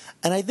work.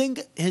 And I think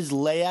his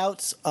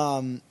layouts,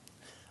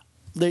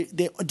 they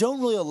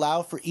don't really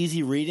allow for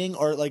easy reading,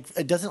 or, like,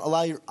 it doesn't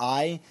allow your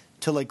eye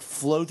to, like,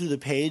 flow through the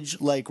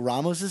page like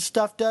Ramos's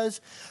stuff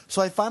does.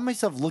 So I find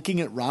myself looking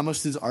at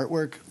Ramos's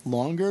artwork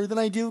longer than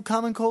I do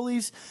Common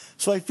Coley's.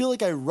 So I feel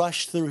like I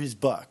rush through his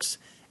books,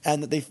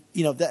 and that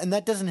and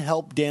that doesn't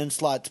help Dan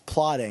Slott's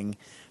plotting,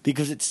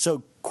 because it's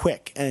so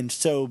quick and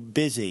so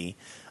busy.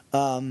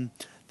 The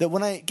that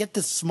when I get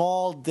the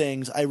small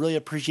things, I really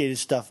appreciate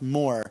his stuff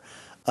more.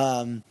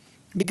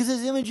 Because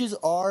his images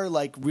are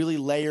like really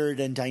layered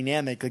and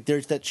dynamic. Like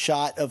there's that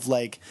shot of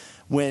like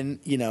when,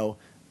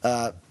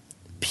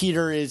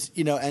 Peter is,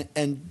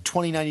 and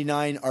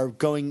 2099 are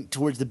going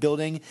towards the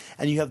building,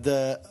 and you have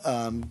the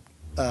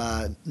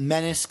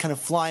Menace kind of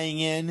flying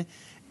in,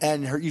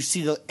 and you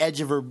see the edge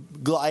of her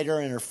glider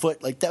and her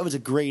foot. Like that was a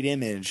great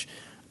image.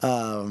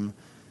 But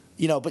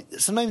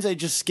sometimes I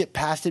just skip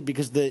past it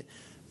because the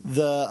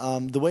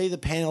way the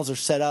panels are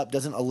set up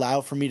doesn't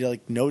allow for me to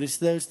like notice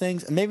those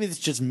things. And maybe it's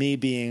just me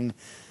being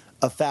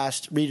a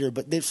fast reader,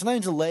 but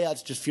sometimes the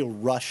layouts just feel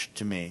rushed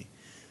to me.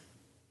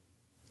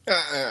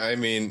 I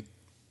mean,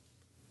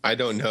 I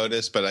don't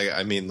notice, but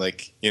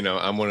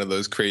I'm one of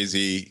those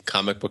crazy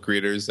comic book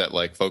readers that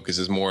like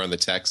focuses more on the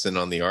text than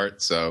on the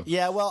art. So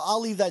yeah, well, I'll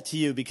leave that to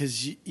you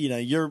because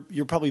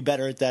you're probably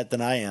better at that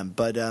than I am.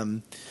 But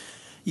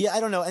yeah,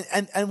 I don't know.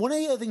 And one of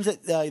the other things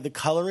that the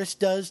colorist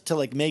does to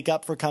like make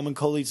up for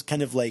Kamankole's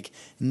kind of like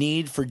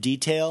need for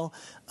detail,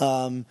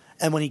 and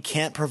when he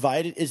can't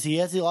provide it, is he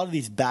has a lot of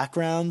these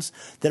backgrounds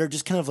that are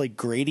just kind of like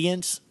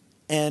gradients,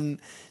 and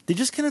they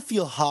just kind of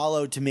feel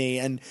hollow to me.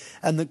 And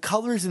the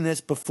colors in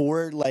this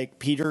before like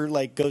Peter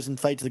like goes and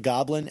fights the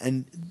goblin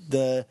and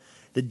the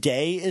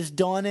day is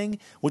dawning,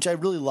 which I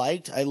really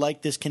liked. I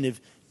liked this kind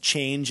of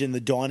change in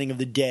the dawning of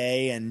the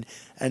day, and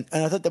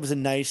I thought that was a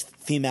nice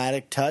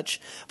thematic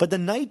touch. But the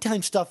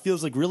nighttime stuff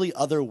feels like really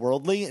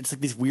otherworldly. It's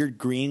like these weird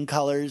green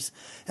colors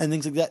and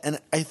things like that. And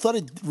I thought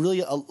it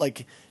really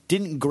like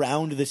didn't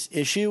ground this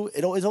issue.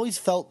 It always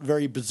felt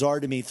very bizarre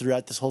to me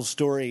throughout this whole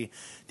story,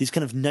 these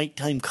kind of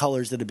nighttime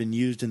colors that have been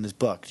used in this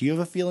book. Do you have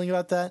a feeling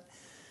about that?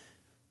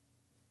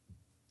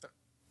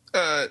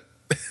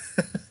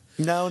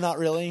 No, not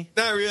really.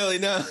 Not really,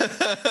 no.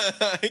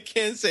 I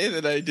can't say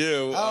that I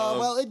do.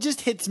 Well, it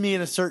just hits me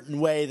in a certain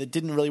way that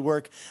didn't really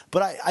work.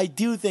 But I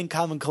do think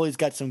Kamankole's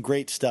got some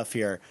great stuff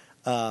here.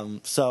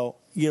 So,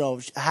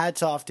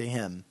 hats off to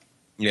him.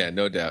 Yeah,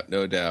 no doubt,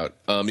 no doubt.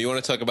 You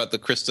want to talk about the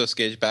Christos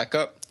Gage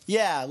backup?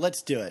 Yeah,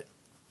 let's do it.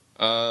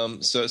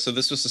 So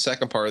this was the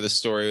second part of the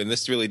story, and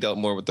this really dealt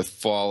more with the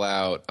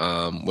fallout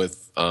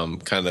with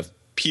kind of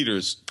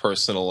Peter's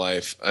personal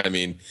life. I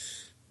mean,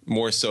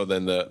 more so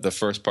than the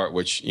first part,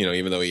 which,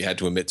 even though he had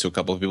to admit to a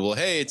couple of people,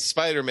 hey, it's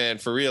Spider-Man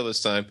for real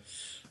this time.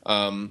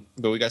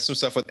 But we got some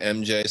stuff with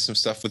MJ, some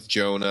stuff with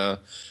Jonah,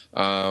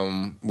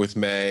 with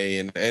May,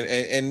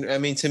 and I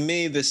mean, to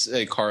me, this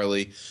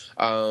Carly,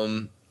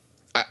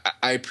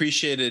 I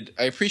appreciated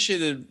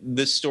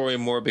this story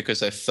more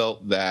because I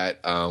felt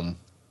that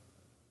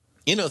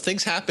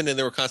things happened and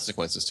there were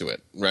consequences to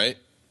it, right?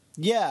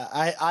 Yeah,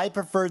 I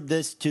preferred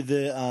this to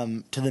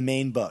the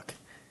main book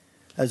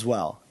as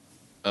well.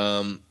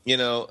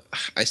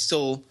 I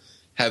still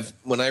have,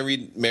 when I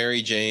read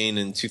Mary Jane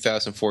in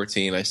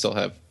 2014, I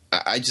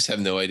just have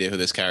no idea who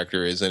this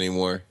character is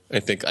anymore. I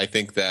think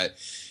that,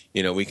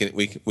 we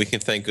can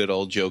thank good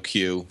old Joe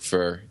Q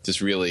for just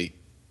really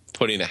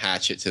putting a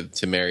hatchet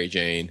to Mary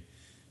Jane.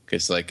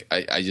 Cause like,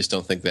 I just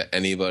don't think that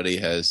anybody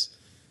has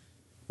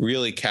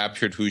really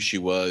captured who she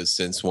was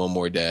since One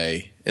More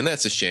Day. And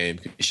that's a shame.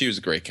 She was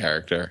a great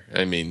character.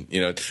 I mean,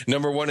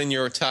 number one in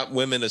your top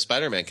women of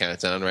Spider-Man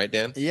countdown, right,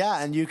 Dan?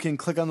 Yeah, and you can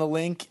click on the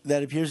link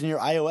that appears in your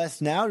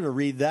iOS now to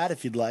read that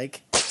if you'd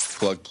like.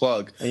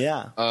 Plug.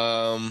 Yeah.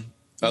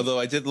 Although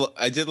I did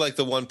like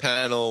the one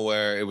panel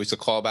where it was a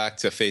callback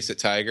to Face It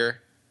Tiger.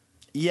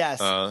 Yes.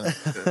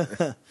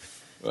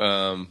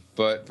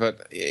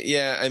 But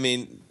yeah, I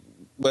mean,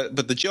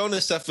 but the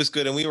Jonah stuff was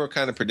good, and we were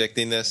kind of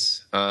predicting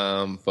this.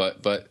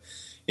 But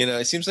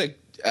it seems like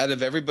out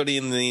of everybody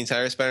in the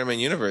entire Spider-Man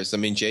universe, I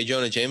mean, J.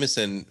 Jonah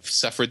Jameson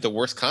suffered the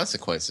worst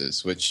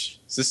consequences, which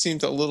this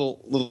seems a little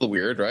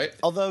weird, right?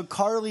 Although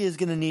Carly is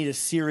going to need a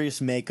serious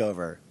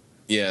makeover.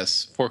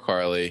 Yes, poor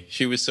Carly.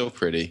 She was so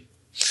pretty.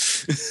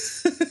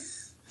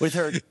 With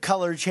her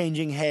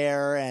color-changing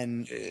hair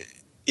and...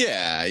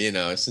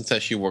 Yeah, since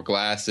she wore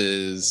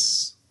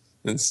glasses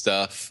and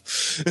stuff.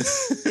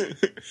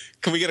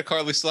 Can we get a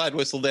Carly slide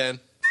whistle, Dan?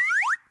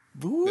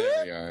 There we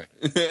are.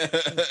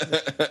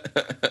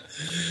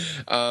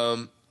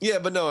 Yeah,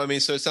 but no, I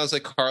mean, so it sounds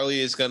like Carly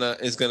is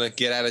gonna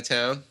get out of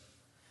town.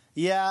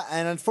 Yeah,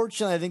 and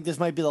unfortunately, I think this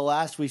might be the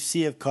last we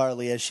see of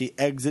Carly as she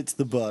exits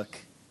the book.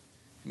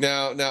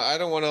 Now, I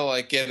don't want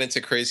to get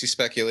into crazy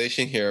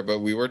speculation here, but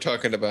we were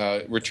talking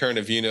about Return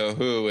of You Know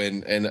Who,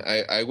 and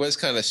I was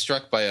kind of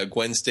struck by a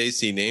Gwen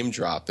Stacy name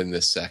drop in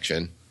this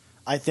section.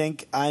 I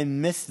think I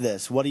missed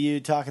this. What are you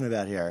talking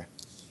about here?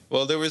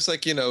 Well, there was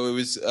it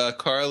was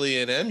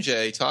Carly and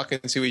MJ talking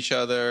to each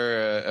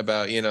other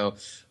about,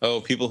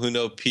 people who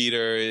know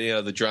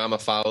Peter, the drama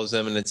follows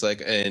them, and it's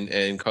like,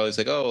 and Carly's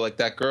like, oh, like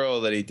that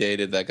girl that he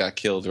dated that got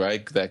killed,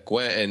 right? That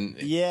Gwen.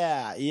 And,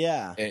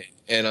 yeah.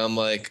 And I'm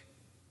like,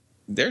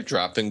 they're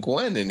dropping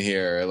Gwen in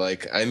here.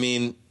 Like, I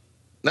mean,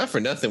 not for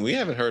nothing, we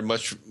haven't heard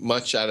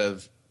much out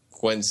of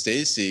Gwen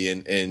Stacy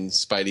in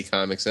Spidey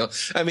comics.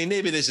 I mean,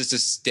 maybe this is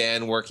just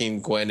Stan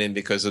working Gwen in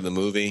because of the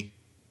movie.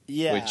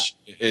 Yeah. which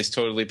is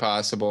totally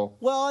possible.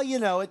 Well,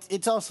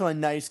 it's also a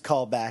nice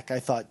callback, I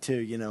thought,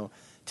 too,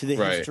 to the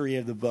Right. history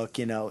of the book.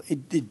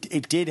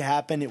 It did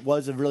happen. It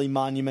was a really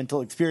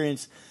monumental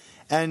experience.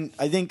 And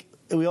I think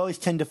we always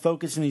tend to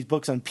focus in these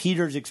books on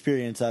Peter's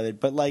experience of it.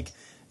 But, like,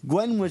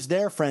 Gwen was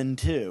their friend,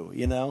 too,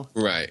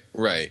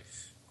 Right.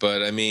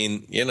 But, I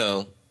mean,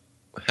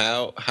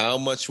 how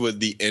much would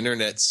the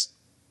internet's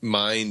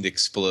mind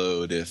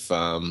explode if,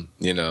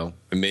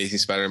 Amazing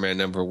Spider-Man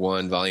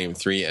 #1, Volume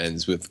 3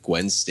 ends with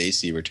Gwen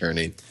Stacy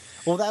returning?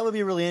 Well, that would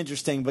be really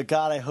interesting, but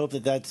God, I hope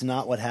that that's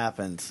not what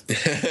happens.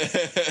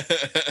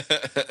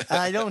 And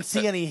I don't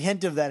see any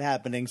hint of that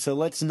happening, so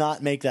let's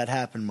not make that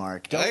happen,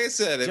 Mark. Like I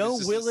said,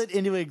 Don't will it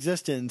into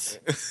existence.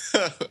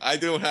 I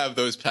don't have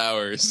those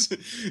powers.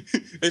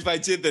 If I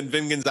did, then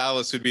Vin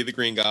Gonzalez would be the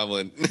Green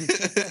Goblin.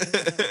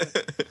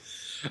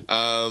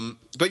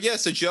 But yeah,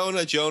 so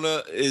Jonah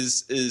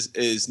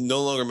is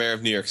no longer mayor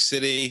of New York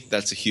City.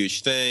 That's a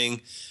huge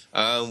thing.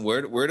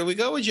 Where do we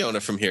go with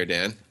Jonah from here,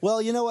 Dan?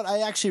 Well, you know what?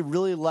 I actually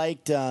really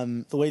liked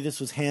the way this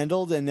was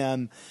handled,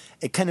 and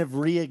it kind of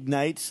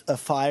reignites a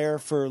fire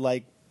for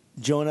like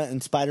Jonah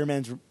and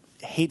Spider-Man's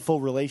hateful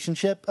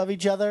relationship of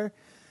each other.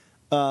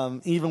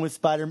 Even with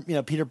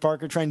Peter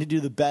Parker trying to do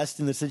the best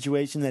in the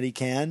situation that he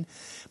can,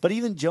 but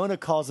even Jonah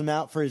calls him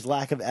out for his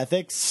lack of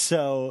ethics.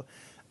 So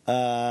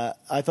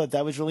I thought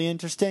that was really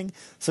interesting.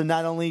 So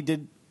not only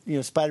did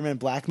Spider-Man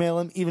blackmail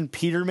him, even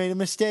Peter made a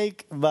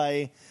mistake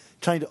by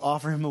trying to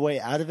offer him a way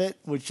out of it,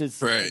 which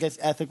is, right. I guess,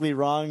 ethically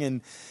wrong.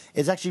 And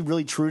it's actually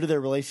really true to their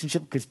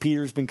relationship because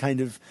Peter's been kind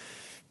of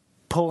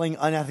pulling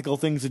unethical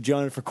things with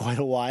Jonah for quite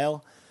a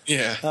while.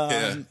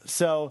 Yeah.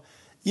 So,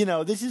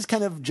 this is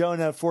kind of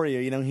Jonah for you.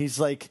 He's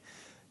like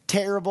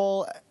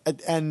terrible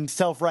and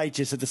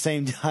self-righteous at the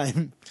same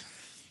time.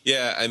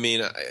 Yeah, I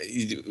mean,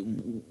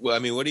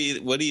 what do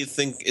you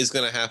think is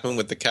going to happen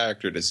with the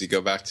character? Does he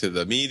go back to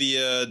the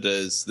media?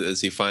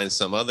 Does he find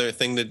some other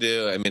thing to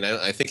do? I mean,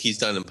 I think he's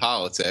done in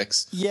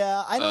politics.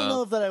 Yeah, I don't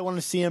know if that I want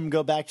to see him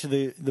go back to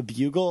the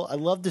Bugle. I'd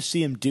love to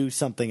see him do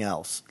something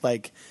else.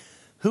 Like,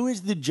 who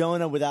is the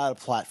Jonah without a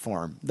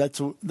platform? That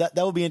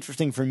would be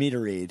interesting for me to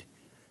read.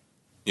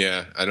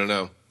 Yeah, I don't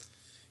know.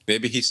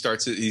 Maybe he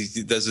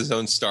does his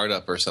own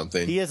startup or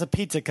something. He has a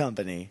pizza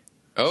company.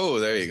 Oh,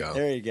 there you go.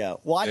 There you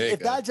go. Well,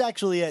 if that's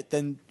actually it,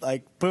 then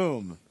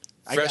boom.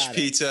 Fresh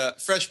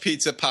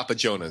pizza, Papa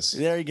Jonas.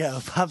 There you go,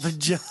 Papa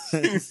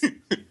Jonas.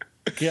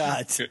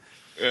 God.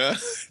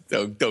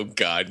 Don't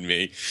God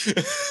me.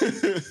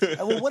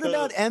 Well, what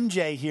about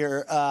MJ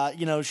here?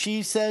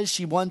 She says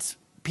she wants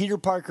Peter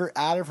Parker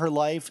out of her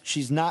life.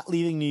 She's not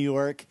leaving New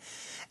York.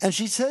 And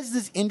she says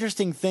this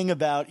interesting thing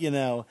about,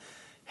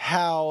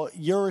 how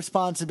your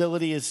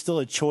responsibility is still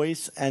a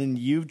choice and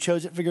you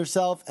chose it for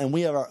yourself and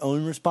we have our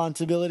own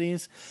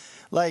responsibilities.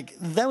 Like,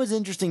 that was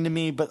interesting to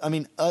me, but I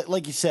mean,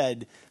 like you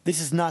said, this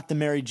is not the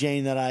Mary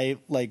Jane that I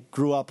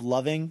grew up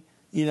loving.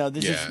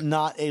 This is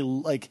not a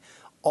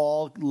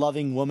all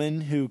loving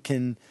woman who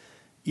can,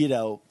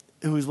 who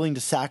is willing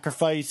to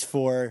sacrifice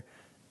for,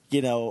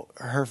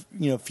 her,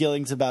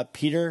 feelings about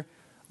Peter.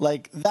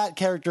 Like, that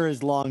character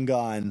is long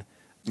gone.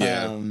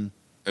 Yeah.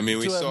 I mean,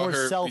 we to a saw more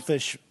her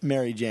selfish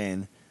Mary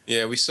Jane.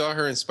 Yeah, we saw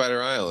her in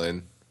Spider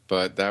Island,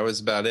 but that was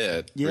about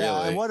it. Yeah,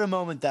 really. And what a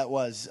moment that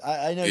was.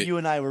 I know you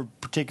and I were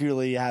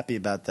particularly happy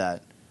about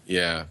that.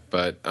 Yeah,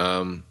 but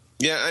I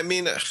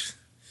mean,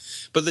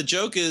 but the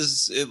joke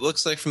is, it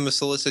looks like from the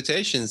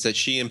solicitations that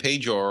she and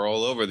Pedro are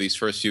all over these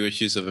first few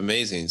issues of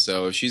Amazing.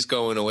 So if she's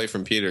going away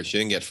from Peter, she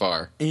didn't get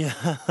far. Yeah.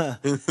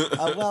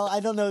 Well,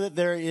 I don't know that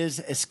there is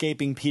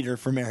escaping Peter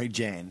for Mary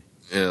Jane.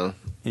 Yeah.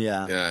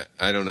 Yeah.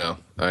 I don't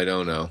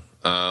know.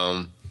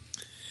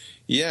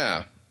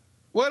 Yeah.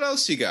 What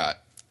else you got?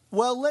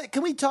 Well,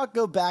 can we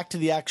go back to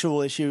the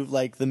actual issue,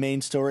 like the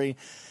main story?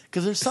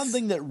 Because there's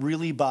something that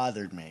really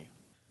bothered me.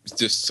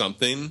 Just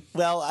something?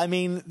 Well, I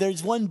mean,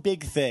 there's one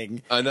big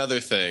thing. Another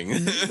thing.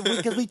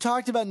 Because we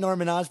talked about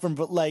Norman Osborn,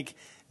 but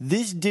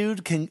this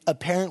dude can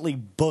apparently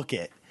book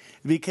it.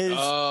 Because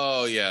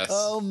oh, yes.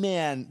 Oh,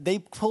 man. They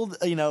pulled,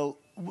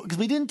 because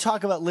we didn't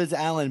talk about Liz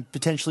Allen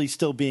potentially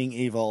still being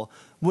evil,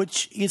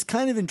 which is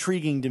kind of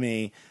intriguing to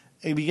me.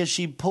 Because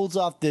she pulls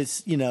off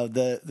this,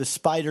 the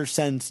spider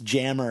sense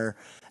jammer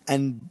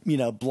and,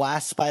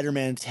 blasts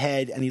Spider-Man's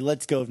head and he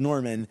lets go of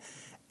Norman.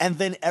 And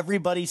then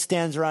everybody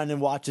stands around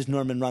and watches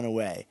Norman run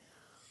away.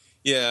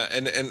 Yeah,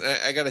 and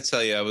I got to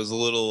tell you, I was a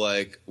little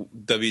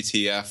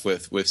WTF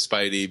with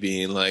Spidey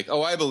being like,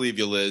 oh, I believe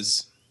you,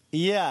 Liz.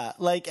 Yeah,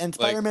 and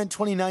Spider-Man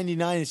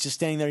 2099 is just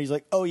standing there. He's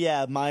like, oh,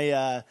 yeah,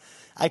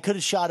 I could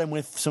have shot him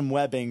with some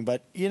webbing,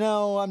 but,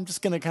 I'm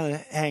just going to kind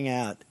of hang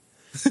out.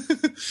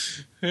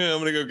 Yeah, I'm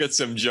gonna go get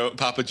some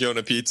Papa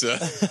Jonah pizza.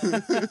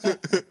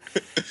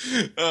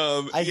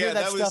 I hear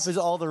that stuff is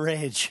all the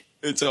rage.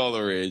 It's all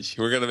the rage.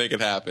 We're gonna make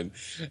it happen.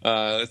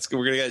 We're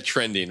gonna get it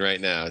trending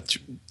right now.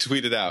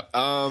 Tweet it out.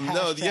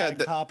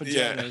 Papa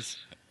Jonas.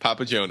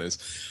 Papa Jonas.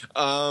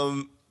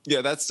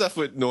 Yeah, that stuff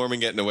with Norman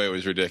getting away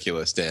was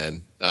ridiculous,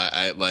 Dan.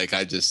 I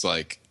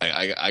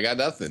got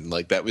nothing.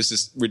 That was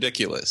just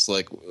ridiculous.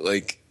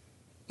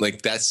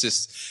 Like that's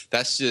just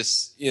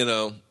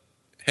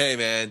hey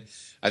man,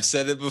 I've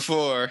said it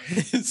before.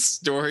 It's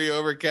story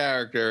over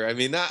character. I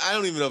mean, I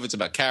don't even know if it's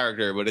about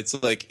character, but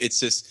it's like it's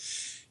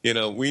just.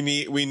 We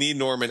need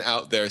Norman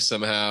out there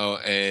somehow,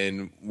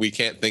 and we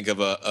can't think of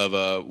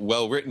a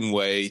well written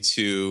way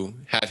to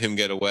have him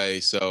get away.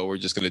 So we're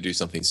just going to do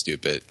something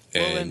stupid.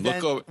 And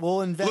look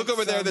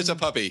over there. There's a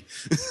puppy.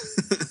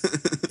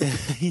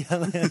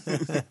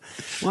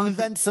 We'll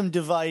invent some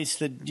device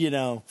that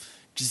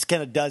just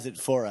kind of does it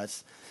for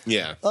us.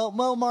 Yeah.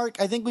 Well,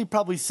 Mark, I think we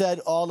probably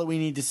said all that we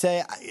need to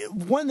say.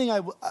 One thing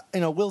I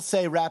will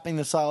say, wrapping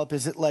this all up,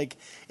 is that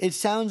it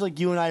sounds like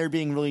you and I are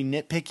being really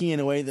nitpicky in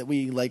a way that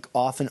we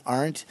often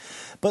aren't.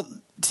 But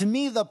to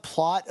me, the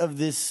plot of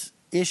this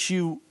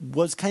issue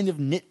was kind of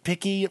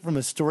nitpicky from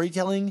a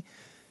storytelling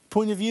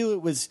point of view.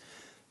 It was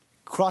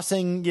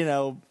crossing,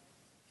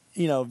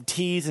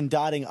 T's and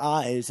dotting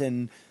I's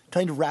and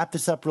trying to wrap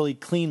this up really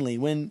cleanly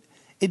when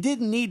it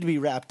didn't need to be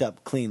wrapped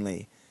up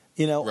cleanly.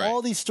 Right.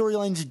 All these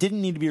storylines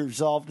didn't need to be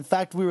resolved. In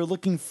fact, we were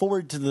looking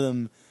forward to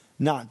them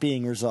not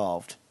being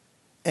resolved.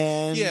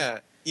 And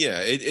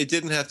it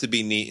didn't have to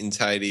be neat and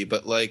tidy,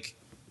 but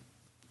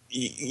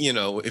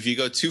if you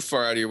go too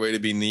far out of your way to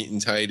be neat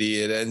and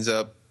tidy, it ends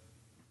up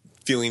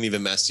feeling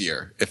even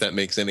messier, if that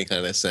makes any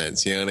kind of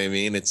sense. You know what I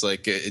mean? It's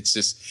it's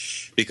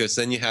just because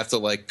then you have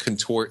to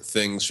contort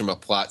things from a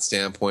plot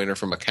standpoint or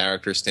from a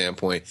character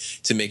standpoint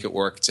to make it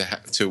work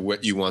to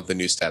what you want the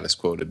new status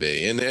quo to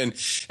be. And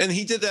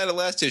he did that at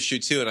last issue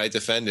too, and I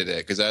defended it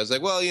because I was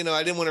like, well,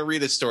 I didn't want to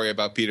read a story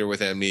about Peter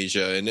with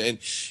amnesia, and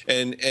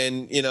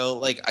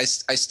I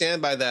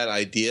stand by that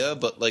idea,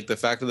 but the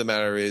fact of the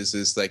matter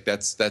is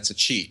that's a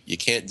cheat. You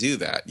can't do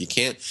that. You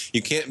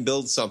can't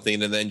build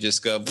something and then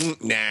just go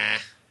nah.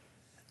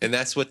 And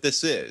that's what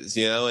this is,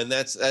 and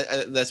that's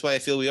why I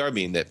feel we are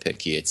being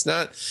nitpicky. It's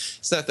not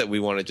that we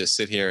want to just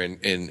sit here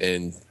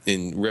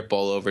and rip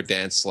all over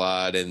Dan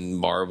Slott and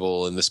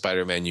Marvel and the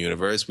Spider-Man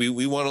universe.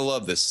 We want to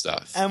love this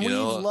stuff. And we've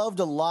loved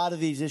a lot of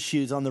these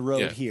issues on the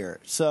road here.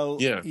 So,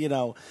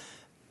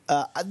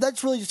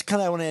 that's really just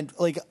kind of I want to end.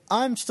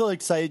 I'm still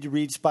excited to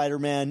read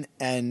Spider-Man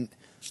and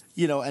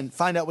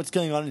find out what's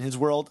going on in his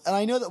world. And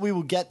I know that we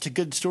will get to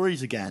good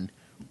stories again.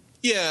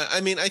 Yeah, I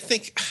mean, I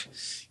think,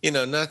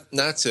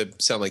 not to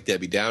sound like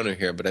Debbie Downer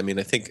here, but I mean,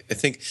 I think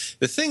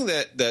the thing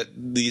that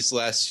these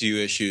last few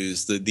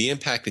issues, the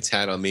impact it's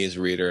had on me as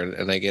a reader,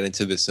 and I get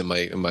into this in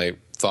my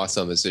thoughts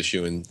on this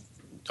issue and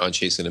on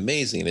Chasing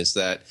Amazing, is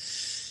that,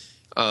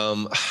 I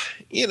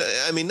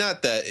mean,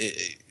 not that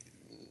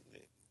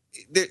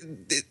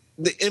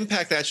the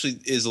impact actually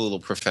is a little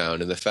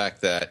profound in the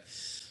fact that,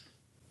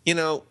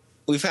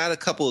 we've had a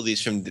couple of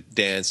these from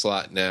Dan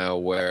Slott now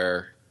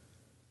where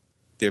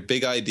they're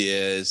big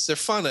ideas. They're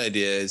fun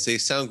ideas. They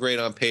sound great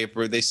on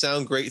paper. They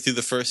sound great through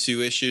the first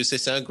few issues. They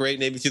sound great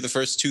maybe through the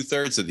first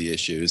 2/3 of the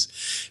issues,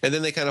 and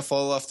then they kind of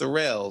fall off the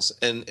rails.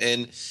 And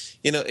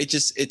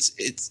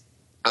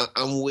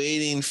I'm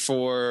waiting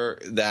for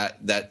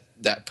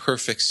that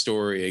perfect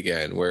story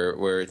again,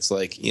 where it's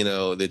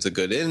there's a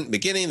good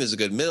beginning, there's a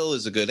good middle,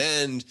 there's a good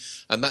end.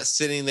 I'm not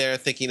sitting there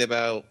thinking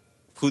about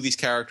who these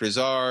characters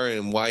are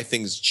and why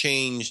things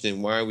changed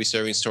and why are we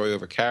serving story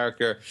over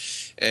character,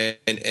 and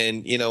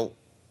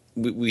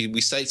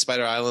We cite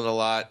Spider Island a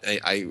lot.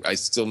 I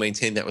still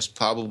maintain that was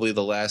probably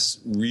the last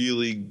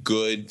really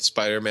good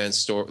Spider-Man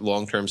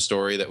long-term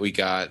story that we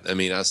got. I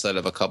mean, outside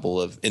of a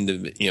couple of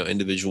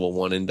individual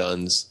one and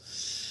dones,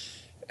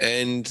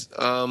 and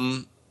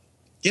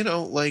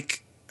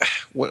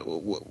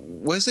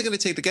what is it going to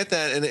take to get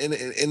that?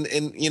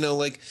 And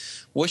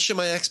what should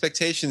my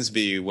expectations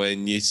be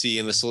when you see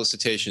in the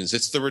solicitations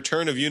it's the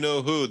return of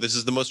who? This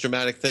is the most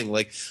dramatic thing.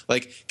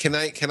 Can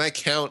I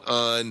count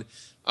on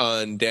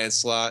Dan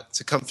Slott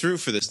to come through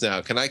for this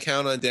now? Can I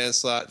count on Dan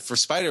Slott for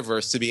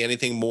Spider-Verse to be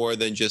anything more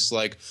than just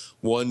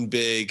one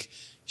big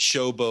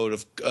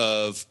showboat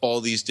of all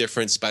these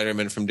different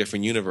Spider-Men from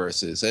different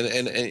universes?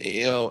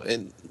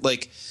 And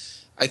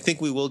I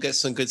think we will get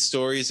some good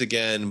stories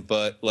again,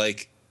 but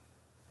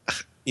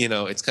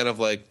it's kind of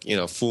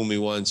fool me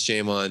once,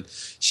 shame on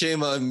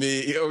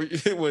me. Or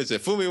what is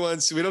it? Fool me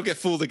once, we don't get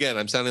fooled again.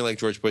 I'm sounding like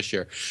George Bush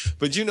here,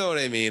 but you know what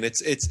I mean.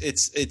 It's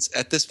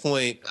at this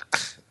point,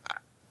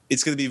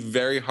 it's going to be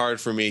very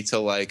hard for me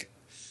to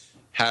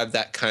have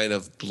that kind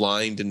of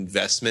blind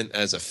investment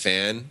as a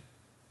fan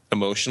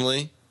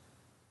emotionally.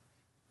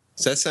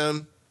 Does that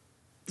sound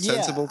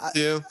sensible to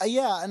you?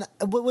 Yeah, and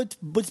what's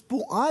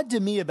odd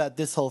to me about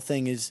this whole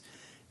thing is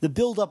the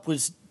build-up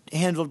was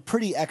handled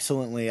pretty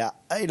excellently. At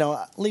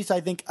least I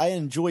think I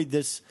enjoyed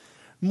this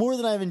more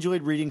than I've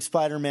enjoyed reading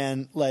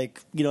Spider-Man,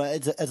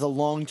 as a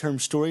long-term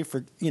story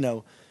for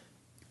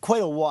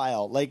quite a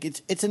while.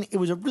 It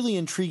was a really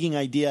intriguing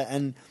idea,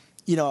 and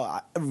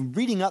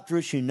reading up through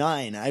issue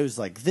 9, I was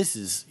like, this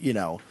is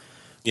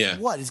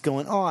what is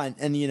going on?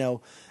 And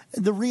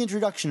the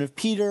reintroduction of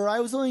Peter, I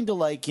was willing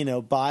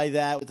to buy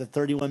that with the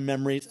 31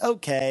 memories.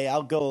 Okay,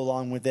 I'll go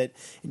along with it.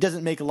 It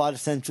doesn't make a lot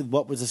of sense with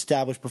what was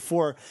established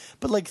before,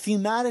 but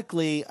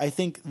thematically, I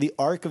think the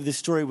arc of this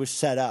story was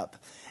set up,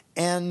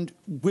 and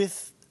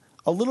with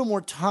a little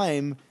more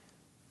time,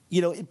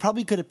 it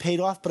probably could have paid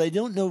off, but I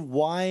don't know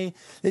why.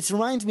 It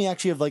reminds me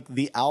actually of like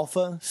the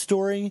Alpha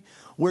story,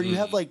 where you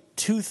have like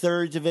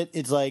 2/3 of it.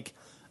 It's like,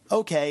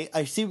 okay,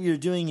 I see what you're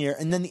doing here,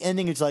 and then the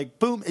ending is like,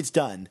 boom, it's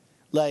done.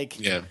 Like,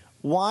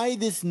 why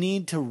this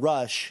need to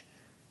rush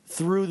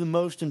through the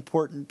most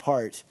important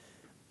part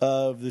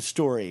of the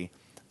story?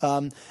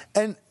 And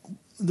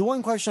the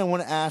one question I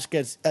want to ask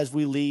as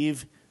we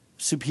leave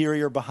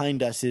Superior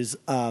behind us is,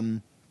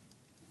 I'm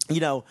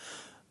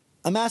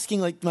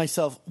asking like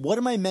myself, what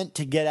am I meant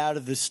to get out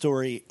of this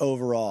story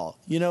overall?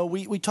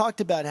 We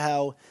talked about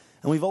how,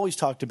 and we've always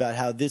talked about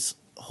how this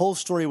whole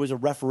story was a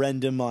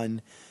referendum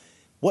on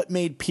what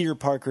made Peter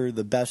Parker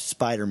the best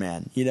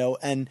Spider-Man,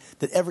 and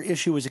that every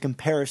issue was a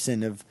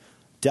comparison of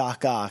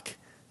Doc Ock,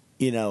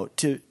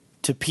 to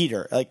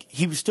Peter. Like,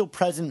 he was still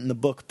present in the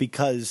book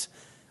because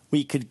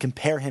we could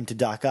compare him to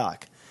Doc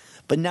Ock.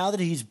 But now that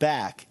he's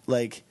back,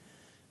 like,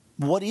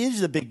 what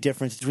is the big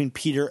difference between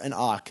Peter and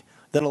Ock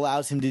that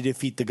allows him to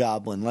defeat the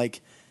Goblin?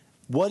 Like,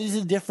 what is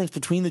the difference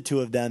between the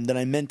two of them that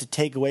I meant to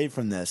take away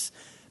from this?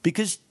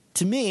 Because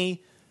to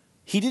me,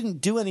 he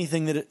didn't do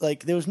anything that,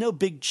 like, there was no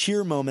big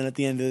cheer moment at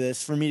the end of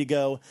this for me to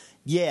go,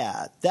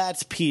 yeah,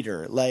 that's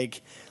Peter.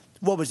 Like,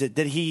 what was it?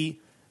 Doc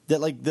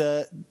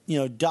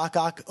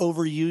Ock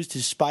overused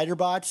his spider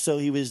bots, so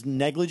he was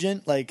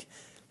negligent? Like,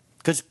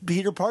 because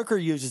Peter Parker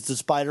uses the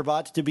spider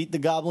bots to beat the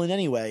Goblin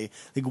anyway.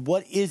 Like,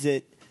 what is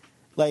it,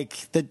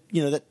 like, that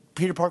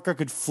Peter Parker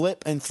could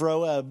flip and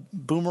throw a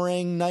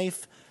boomerang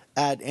knife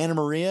at Anna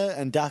Maria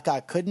and Doc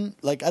Ock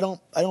couldn't? Like, I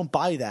don't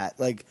buy that.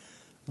 Like,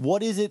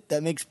 what is it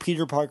that makes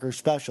Peter Parker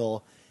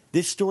special?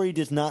 This story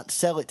does not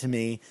sell it to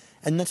me,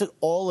 and that's what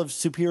all of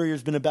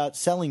Superior's been about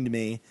selling to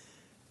me.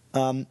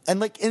 And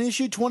like in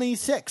issue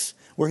 26,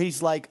 where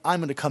he's like, I'm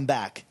going to come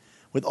back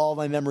with all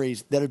my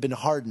memories that have been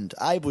hardened.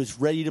 I was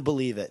ready to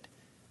believe it.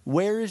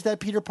 Where is that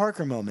Peter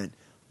Parker moment?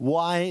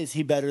 Why is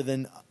he better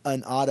than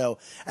an Otto?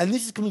 And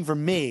this is coming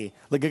from me,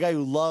 like a guy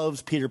who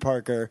loves Peter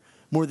Parker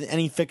more than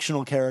any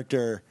fictional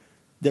character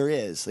there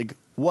is. Like,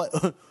 what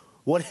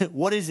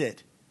is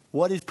it?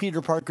 What is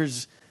Peter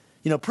Parker's,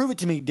 prove it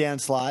to me, Dan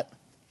Slott.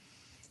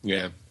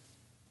 Yeah.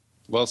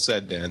 Well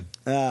said, Dan.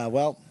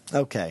 Well,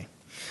 okay.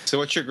 So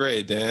what's your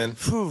grade, Dan?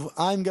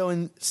 I'm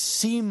going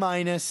C-,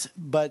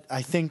 but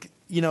I think,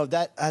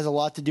 that has a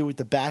lot to do with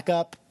the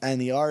backup and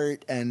the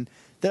art, and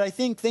that I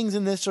think things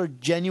in this are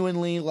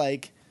genuinely,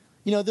 like,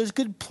 there's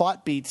good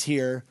plot beats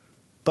here,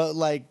 but,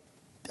 like,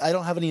 I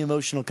don't have any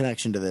emotional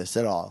connection to this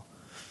at all.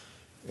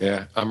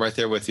 Yeah, I'm right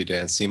there with you,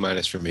 Dan. C-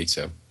 for me,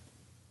 too.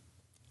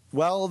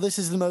 Well, this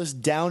is the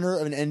most downer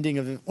of an ending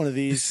of one of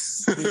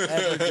these we've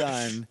ever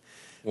done.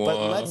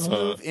 But let's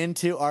move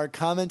into our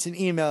comments and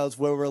emails,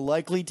 where we're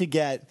likely to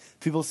get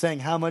people saying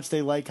how much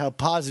they like how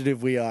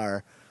positive we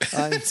are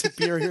on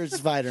Superior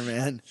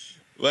Spider-Man.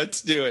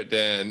 Let's do it,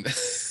 Dan.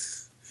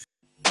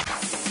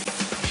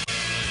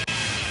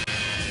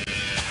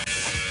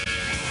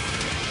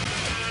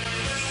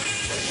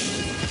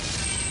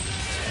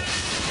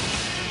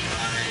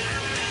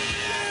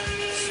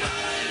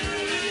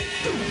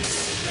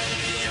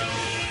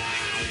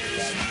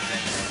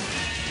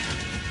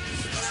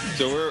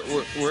 So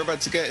we're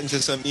about to get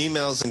into some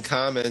emails and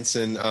comments,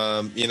 and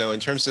in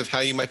terms of how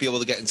you might be able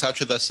to get in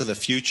touch with us in the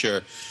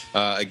future.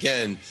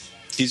 Again,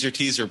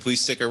 teaser, please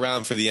stick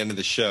around for the end of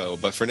the show.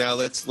 But for now,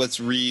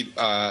 let's read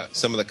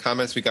some of the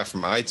comments we got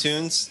from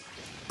iTunes.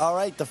 All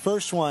right, the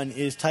first one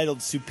is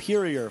titled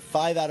Superior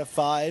 5 out of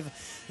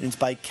 5, and it's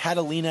by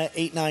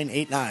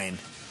Catalina8989.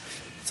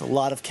 It's a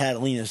lot of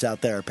Catalinas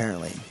out there,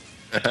 apparently.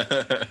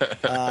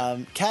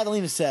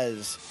 Catalina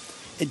says,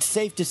 it's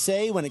safe to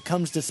say when it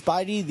comes to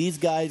Spidey, these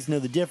guys know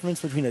the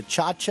difference between a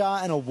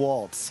cha-cha and a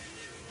waltz.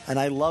 And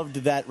I loved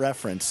that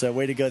reference, so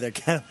way to go there,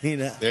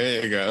 Catalina.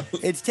 There you go.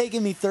 It's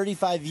taken me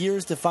 35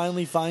 years to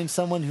finally find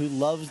someone who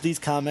loves these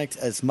comics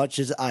as much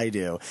as I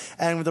do.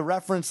 And with a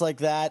reference like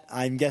that,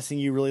 I'm guessing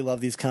you really love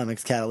these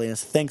comics, Catalina.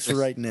 Thanks for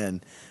writing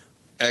in.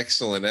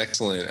 Excellent.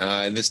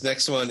 And this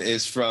next one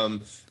is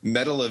from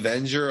Metal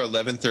Avenger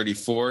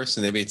 1134. So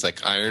maybe it's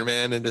like Iron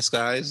Man in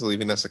disguise,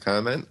 leaving us a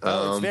comment.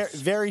 It's very,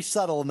 very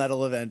subtle,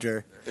 Metal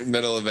Avenger.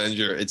 Metal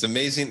Avenger. It's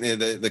amazing.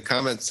 The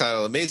comment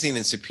title, Amazing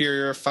and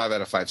Superior, 5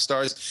 out of 5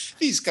 stars.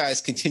 These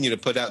guys continue to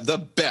put out the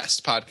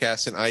best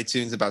podcast in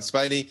iTunes about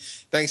Spidey.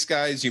 Thanks,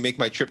 guys. You make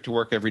my trip to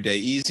work every day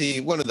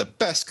easy. One of the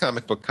best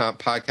comic book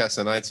podcasts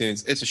on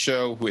iTunes. It's a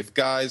show with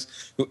guys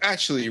who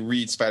actually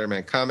read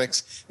Spider-Man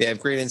comics. They have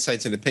great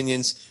insights and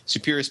opinions.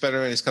 Superior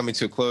Spider-Man is coming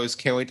to a close.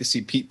 Can't wait to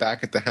see Pete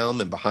back at the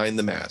helm and behind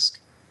the mask.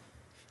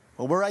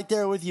 Well, we're right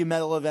there with you,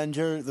 Metal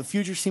Avenger. The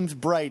future seems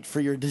bright for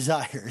your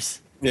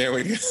desires. Yeah,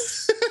 we go.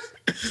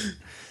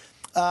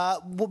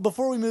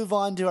 Before we move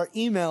on to our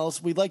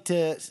emails, we'd like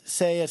to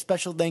say a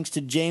special thanks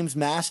to James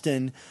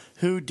Maston,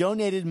 who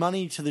donated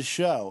money to the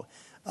show.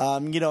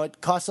 It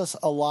costs us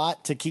a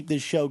lot to keep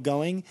this show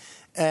going,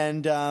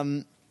 and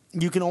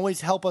you can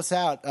always help us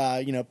out.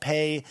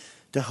 Pay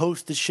to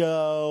host the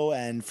show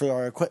and for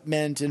our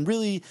equipment, and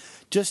really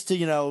just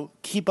to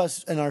keep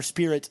us and our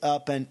spirits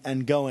up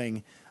and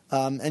going.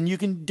 And you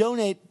can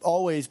donate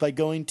always by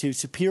going to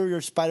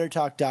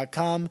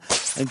SuperiorSpiderTalk.com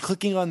and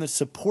clicking on the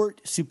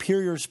Support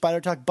Superior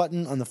Spider Talk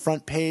button on the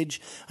front page,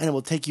 and it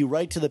will take you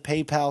right to the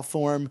PayPal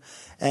form.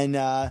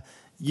 And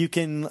you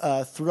can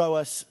throw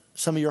us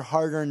some of your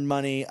hard-earned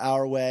money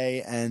our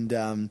way,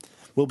 and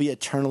we'll be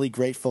eternally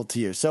grateful to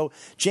you. So,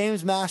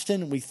 James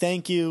Maston, we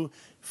thank you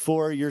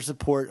for your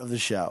support of the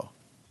show.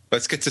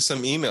 Let's get to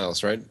some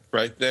emails,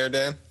 right there,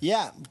 Dan?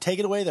 Yeah, take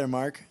it away there,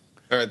 Mark.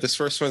 All right, this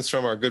first one's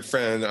from our good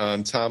friend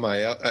Tom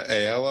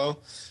Aiello,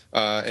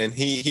 and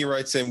he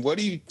writes in, what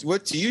do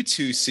you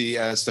two see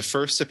as the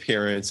first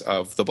appearance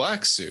of the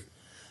Black Suit?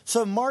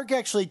 So Mark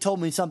actually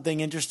told me something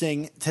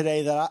interesting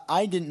today that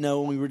I didn't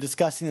know when we were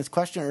discussing this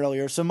question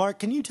earlier. So Mark,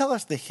 can you tell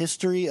us the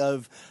history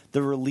of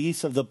the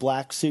release of the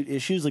Black Suit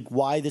issues, like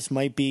why this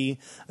might be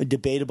a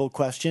debatable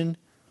question?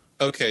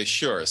 Okay,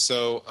 sure.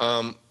 So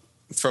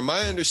from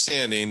my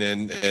understanding,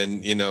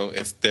 and you know,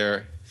 if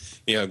they're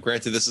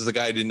granted, this is a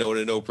guy who didn't know what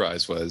a No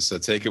Prize was, so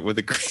take it with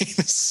a grain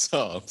of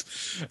salt.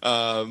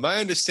 My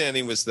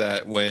understanding was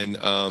that when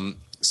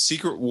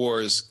Secret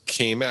Wars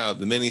came out,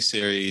 the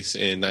miniseries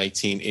in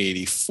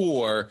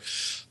 1984,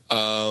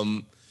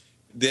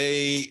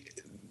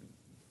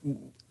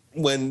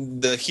 when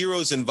the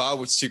heroes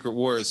involved with Secret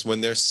Wars, when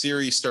their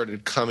series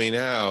started coming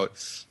out,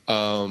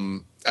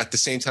 at the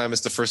same time as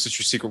the first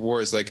issue of Secret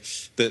Wars, like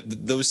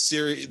the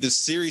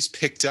series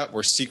picked up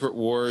where Secret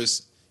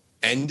Wars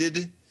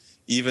ended.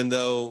 Even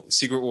though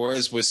Secret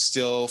Wars was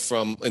still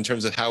in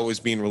terms of how it was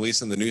being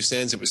released on the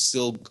newsstands, it was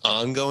still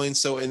ongoing.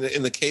 So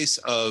in the case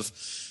of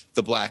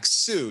the Black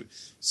Suit,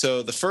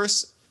 so the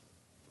first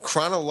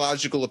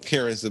chronological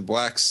appearance of the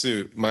Black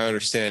Suit, my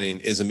understanding,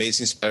 is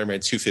Amazing Spider-Man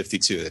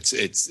 252.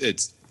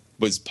 It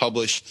was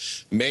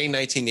published May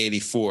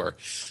 1984,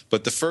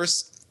 but the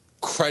first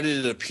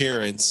credited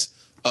appearance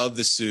of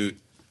the suit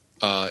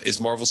is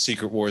Marvel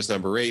Secret Wars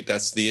number 8.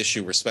 That's the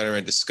issue where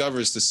Spider-Man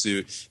discovers the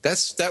suit.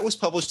 That was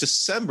published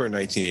December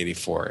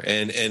 1984.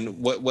 And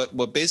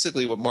what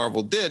basically what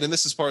Marvel did, and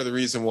this is part of the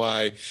reason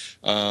why,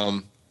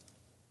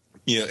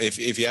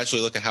 if you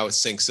actually look at how it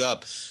syncs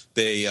up,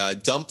 they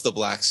dumped the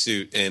Black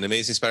Suit in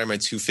Amazing Spider-Man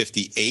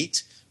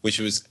 258, which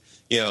was,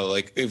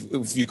 like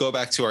if you go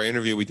back to our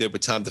interview we did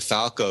with Tom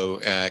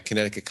DeFalco at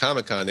Connecticut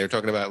Comic-Con, they were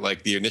talking about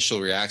like the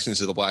initial reactions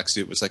to the Black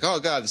Suit was like, oh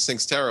God, this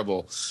thing's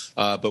terrible.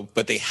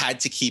 But they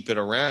had to keep it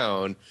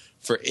around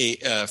for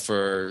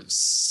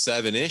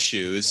 7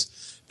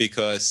 issues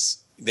because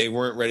they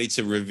weren't ready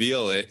to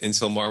reveal it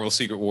until Marvel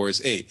Secret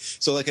Wars 8.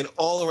 So like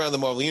all around the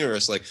Marvel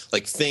universe, like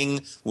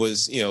Thing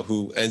was,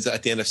 who ends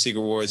at the end of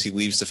Secret Wars, he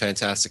leaves the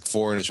Fantastic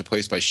Four and is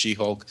replaced by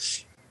She-Hulk.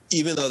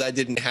 Even though that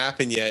didn't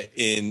happen yet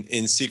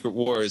in Secret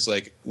Wars,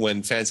 like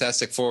when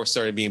Fantastic Four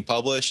started being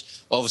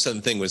published, all of a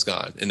sudden Thing was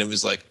gone, and it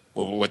was like,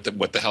 well, what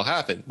the hell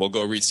happened? We'll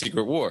go read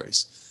Secret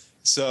Wars.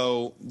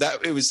 So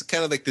that it was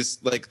kind of like this,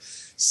 like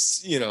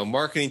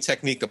marketing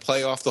technique to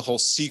play off the whole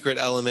secret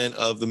element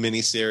of the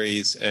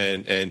miniseries,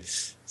 and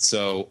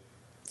so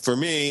for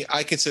me,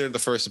 I consider the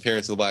first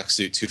appearance of the Black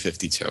Suit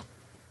 252.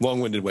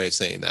 Long-winded way of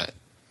saying that.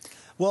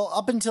 Well,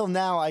 up until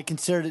now, I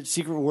considered it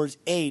Secret Wars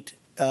 8,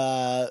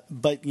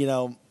 but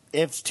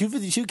if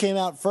 252 came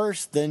out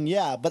first, then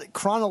yeah. But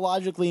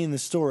chronologically in the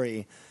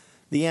story,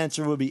 the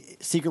answer would be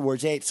Secret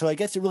Wars 8. So I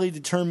guess it really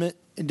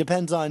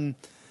depends on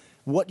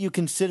what you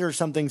consider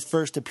something's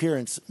first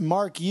appearance.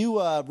 Mark, you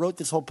wrote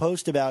this whole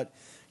post about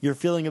your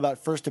feeling about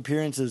first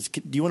appearances.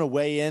 Do you want to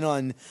weigh in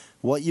on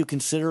what you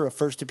consider a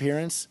first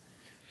appearance?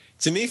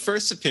 To me,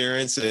 first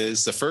appearance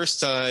is the first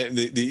time,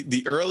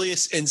 the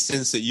earliest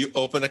instance that you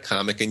open a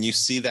comic and you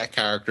see that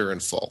character in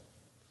full.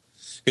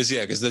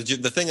 Because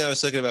the thing I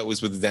was thinking about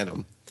was with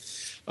Venom.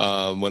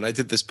 When I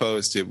did this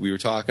post, we were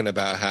talking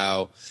about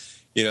how,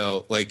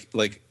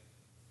 like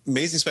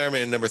Amazing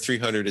Spider-Man number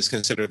 300 is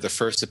considered the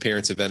first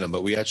appearance of Venom,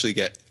 but we actually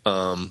get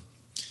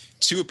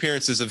 2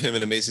 appearances of him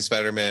in Amazing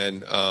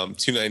Spider-Man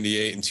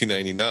 298 and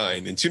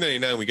 299. In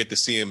 299, we get to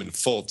see him in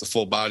full, the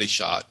full body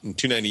shot. In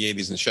 298,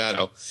 he's in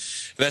shadow.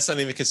 And that's not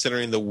even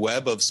considering the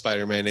Web of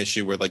Spider-Man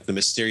issue where like the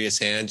mysterious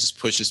hand just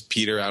pushes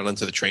Peter out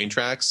onto the train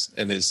tracks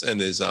and his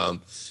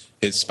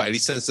Spidey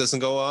sense doesn't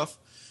go off.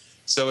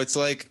 So it's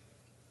like,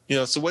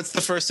 so what's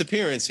the first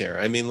appearance here?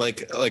 I mean,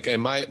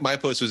 and my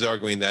post was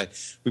arguing that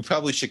we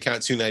probably should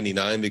count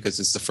 299 because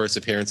it's the first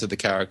appearance of the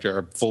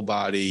character, full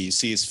body, you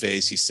see his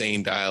face, he's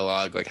saying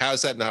dialogue. Like, how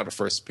is that not a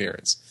first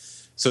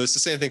appearance? So it's the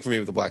same thing for me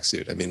with the Black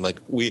Suit. I mean, like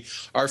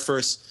our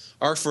first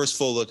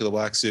full look at the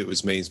Black Suit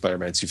was Amazing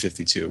Spider-Man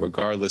 252,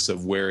 regardless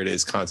of where it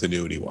is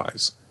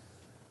continuity-wise.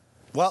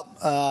 Well,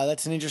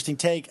 that's an interesting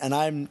take, and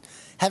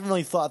haven't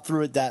really thought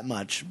through it that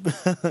much.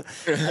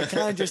 I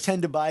kind of just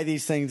tend to buy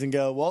these things and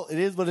go, well, it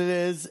is what it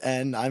is,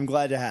 and I'm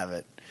glad to have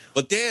it.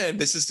 Well, Dan,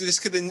 this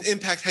could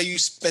impact how you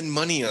spend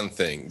money on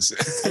things.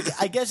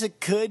 I guess it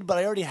could, but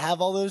I already have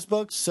all those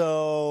books,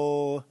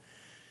 so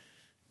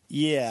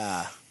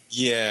yeah.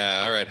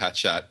 Yeah, all right,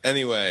 hotshot.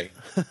 Anyway,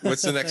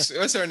 what's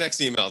our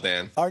next email,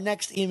 Dan? Our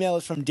next email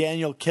is from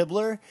Daniel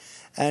Kibler,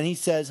 and he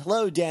says,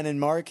 hello, Dan and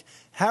Mark.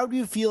 how do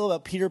you feel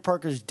about Peter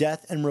Parker's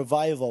death and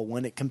revival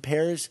when it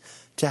compares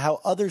to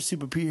how other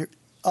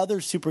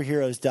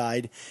superheroes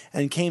died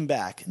and came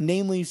back,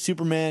 namely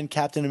Superman,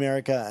 Captain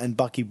America, and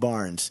Bucky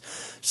Barnes?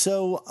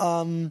 So,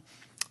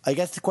 I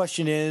guess the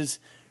question is,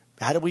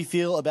 how do we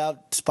feel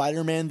about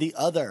Spider-Man the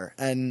Other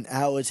and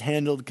how it's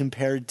handled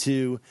compared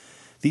to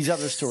these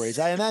other stories?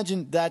 I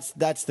imagine that's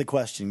the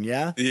question,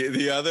 yeah?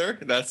 The other?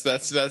 That's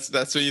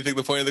what you think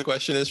the point of the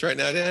question is right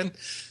now, Dan?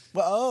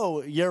 Well,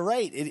 oh, you're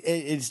right.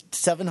 It's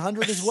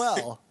 700 as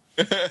well.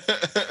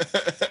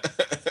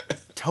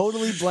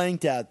 Totally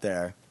blanked out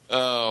there.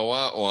 Oh,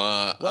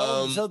 wah.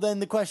 Well, so then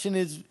the question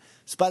is,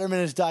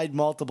 Spider-Man has died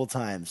multiple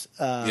times.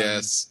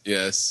 Yes.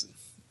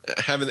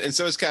 And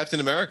so is Captain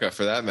America,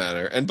 for that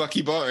matter, and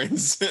Bucky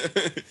Barnes.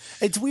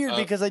 It's weird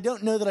because I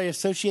don't know that I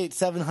associate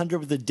 700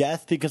 with the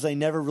death because I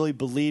never really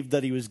believed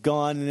that he was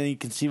gone in any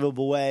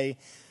conceivable way,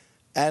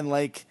 and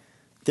like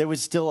there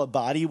was still a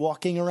body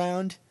walking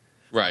around.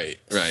 Right.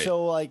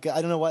 So like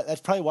I don't know what.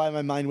 That's probably why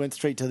my mind went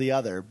straight to the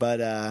other.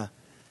 But I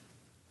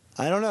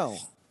don't know.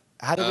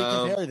 How do we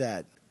compare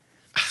that?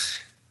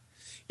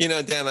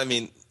 Dan, I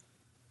mean,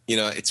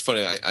 it's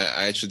funny.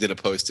 I actually did a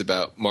post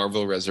about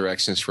Marvel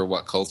Resurrections for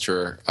What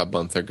Culture a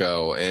month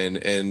ago,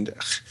 and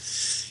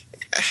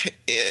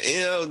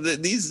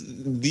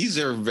these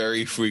are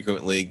very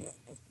frequently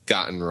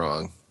gotten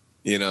wrong.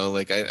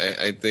 Like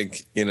I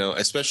think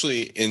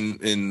especially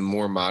in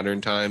more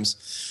modern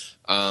times,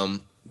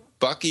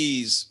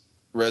 Bucky's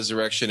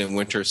resurrection in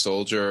Winter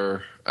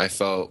Soldier, I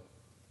felt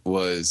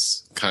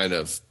was kind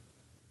of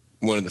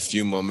one of the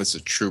few moments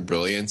of true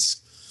brilliance.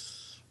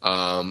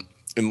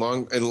 In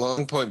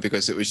Long Point,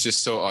 because it was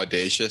just so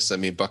audacious. I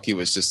mean, Bucky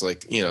was just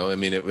like,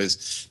 it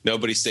was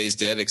nobody stays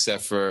dead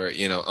except for,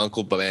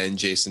 Uncle Ben,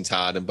 Jason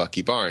Todd, and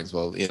Bucky Barnes.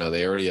 Well,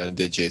 they already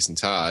undid Jason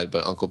Todd,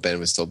 but Uncle Ben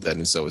was still dead,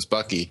 and so was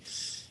Bucky.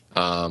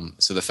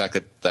 So the fact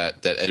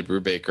that Ed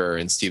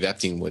Brubaker and Steve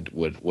Epting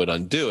would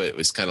undo it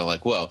was kind of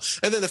like, whoa.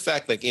 And then the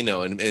fact, like,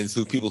 and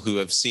through people who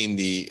have seen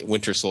the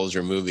Winter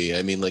Soldier movie,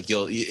 I mean, like,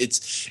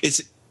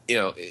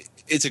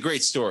 it's a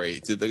great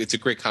story. It's a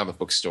great comic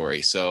book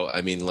story. So,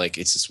 I mean, like,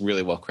 it's just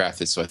really well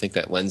crafted. So I think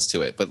that lends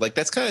to it. But, like,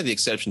 that's kind of the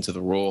exception to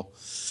the rule.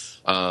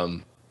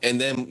 And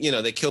then,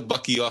 they killed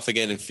Bucky off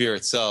again in Fear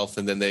Itself,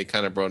 and then they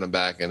kind of brought him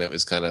back, and it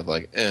was kind of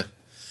like, eh.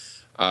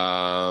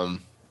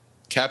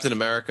 Captain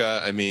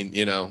America, I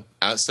mean,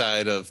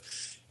 outside of...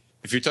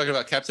 If you're talking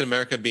about Captain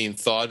America being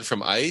thawed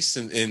from ice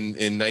in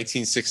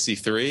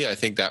 1963, I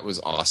think that was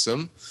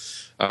awesome.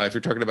 If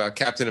you're talking about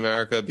Captain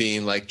America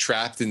being like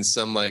trapped in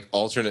some like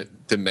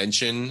alternate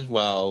dimension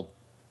while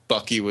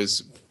Bucky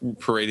was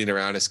parading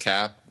around his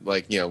Cap,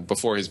 like,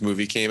 before his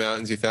movie came out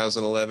in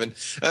 2011,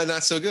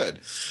 not so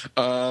good.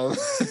 The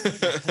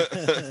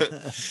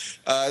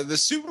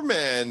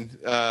Superman,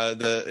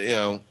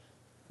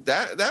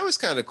 that was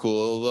kind of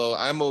cool. Although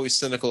I'm always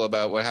cynical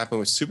about what happened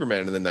with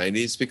Superman in the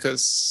 90s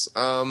because,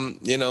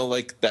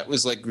 like that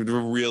was like the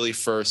really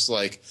first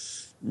like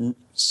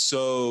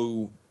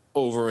so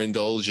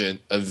overindulgent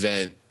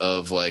event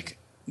of like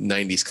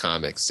 90s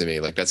comics to me.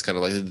 Like that's kind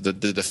of like the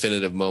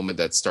definitive moment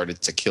that started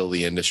to kill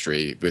the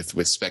industry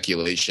with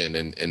speculation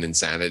and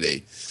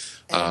insanity.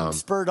 And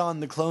spurred on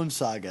the Clone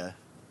Saga.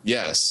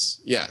 Yes.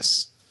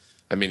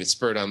 I mean, it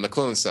spurred on the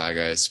Clone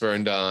Saga. It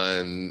spurred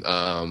on,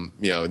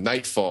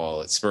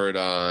 Nightfall. It spurred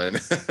on,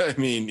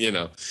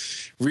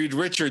 Reed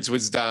Richards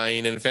was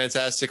dying in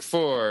Fantastic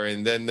Four,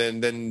 and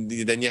then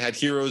you had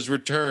Heroes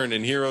Return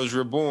and Heroes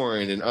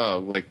Reborn, and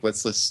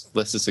let's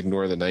just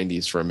ignore the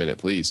 90s for a minute,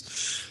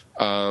 please.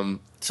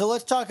 So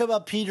let's talk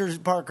about Peter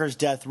Parker's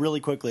death really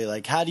quickly.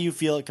 Like, how do you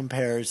feel it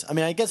compares? I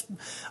mean, I guess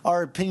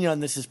our opinion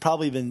on this has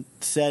probably been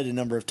said a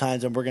number of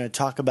times, and we're going to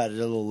talk about it a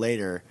little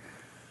later.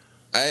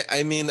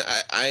 I mean,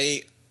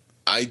 I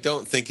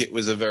don't think it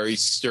was a very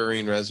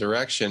stirring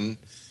resurrection,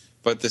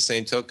 but the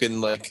same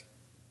token, like,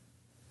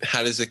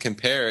 how does it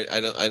compare?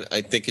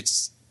 I think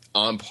it's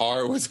on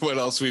par with what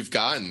else we've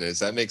gotten. Does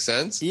that make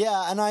sense?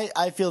 Yeah, and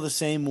I feel the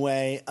same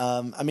way.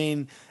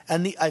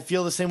 I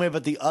feel the same way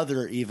about the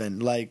other even.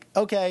 Like,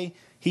 okay,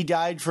 he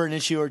died for an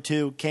issue or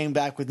two, came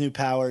back with new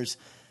powers.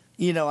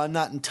 I'm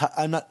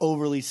not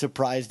overly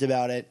surprised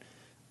about it.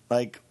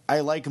 Like, I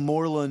like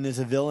Moreland as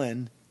a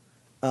villain,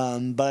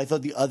 but I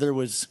thought the other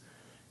was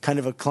kind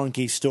of a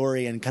clunky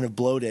story and kind of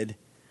bloated.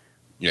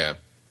 Yeah,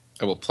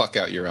 I will pluck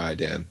out your eye,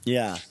 Dan.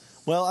 Yeah.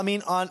 Well, I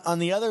mean, on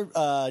the other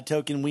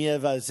token, we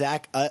have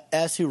Zach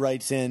S. who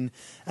writes in,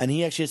 and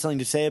he actually has something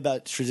to say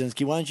about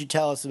Straczynski. Why don't you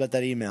tell us about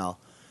that email?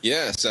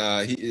 Yes,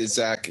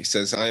 Zach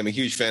says, I am a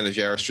huge fan of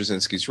J.R.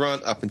 Straczynski's run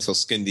up until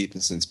Skin Deep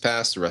and Since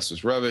Past. The rest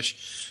was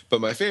rubbish.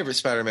 But my favorite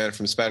Spider-Man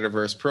from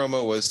Spider-Verse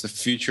promo was the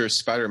future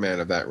Spider-Man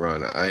of that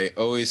run. I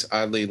always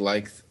oddly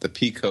liked the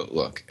peacoat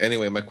look.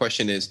 Anyway, my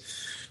question is,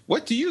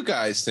 what do you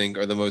guys think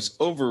are the most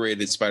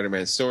overrated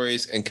Spider-Man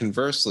stories? And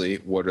conversely,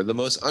 what are the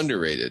most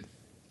underrated?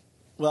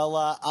 Well,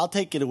 I'll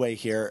take it away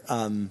here.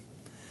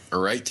 All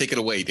right, take it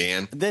away,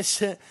 Dan.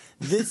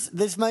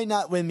 This might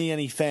not win me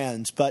any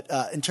fans, but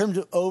in terms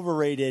of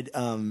overrated,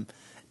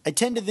 I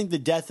tend to think the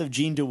death of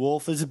Jean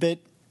DeWolf is a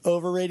bit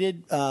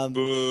overrated.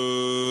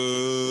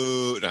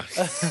 Boo. No.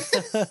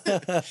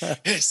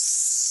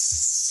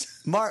 Yes.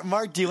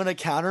 Mark, do you want to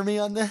counter me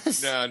on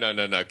this? No.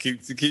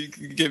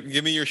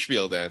 Give me your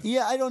spiel, Dan.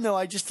 Yeah, I don't know.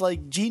 I just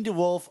like Jean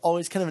DeWolf,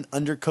 always kind of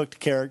an undercooked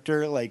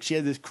character. Like, she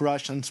had this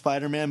crush on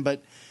Spider-Man,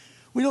 but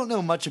we don't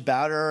know much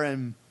about her.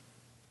 And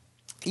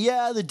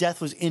yeah, the death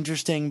was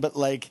interesting, but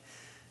like,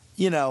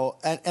 you know,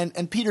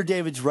 and Peter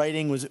David's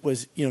writing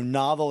was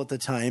novel at the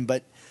time,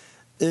 but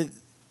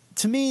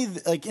to me,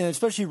 like, and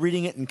especially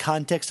reading it in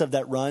context of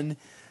that run,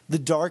 the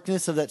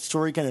darkness of that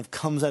story kind of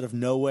comes out of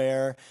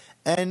nowhere.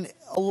 And,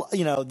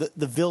 you know,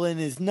 the villain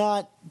is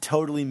not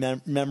totally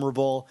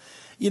memorable.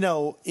 You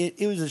know,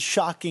 it was a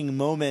shocking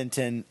moment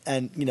and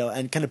you know,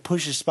 and kind of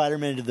pushes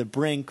Spider-Man to the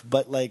brink.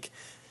 But, like,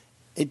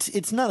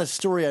 it's not a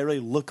story I really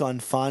look on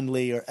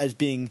fondly or as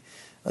being,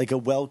 like, a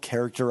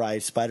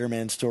well-characterized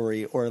Spider-Man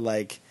story or,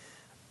 like,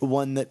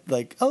 one that,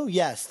 like, oh,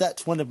 yes,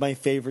 that's one of my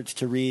favorites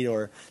to read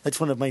or that's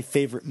one of my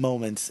favorite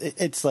moments.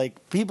 It's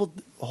like people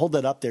hold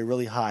that up there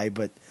really high,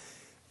 but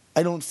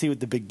I don't see what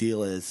the big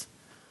deal is.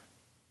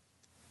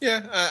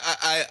 Yeah,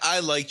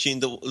 I like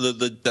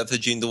the Death of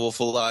Jean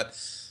DeWolf a lot.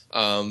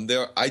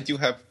 I do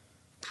have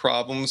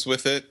problems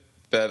with it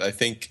that I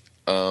think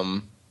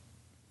the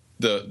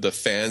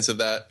fans of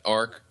that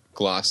arc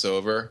gloss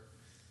over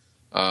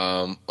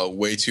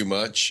way too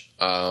much.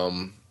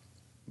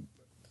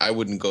 I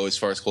wouldn't go as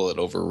far as call it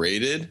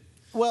overrated.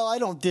 Well, I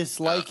don't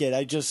dislike it.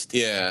 I just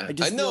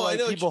feel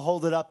like people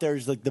hold it up there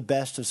as like the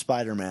best of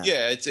Spider-Man.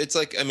 Yeah, it's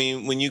like, I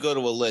mean, when you go to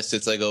a list,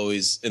 it's like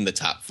always in the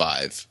top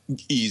 5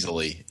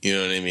 easily. You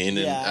know what I mean?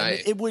 Yeah, and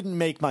it wouldn't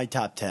make my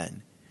top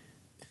 10.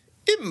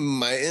 It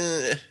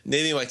might,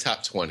 maybe my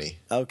top 20.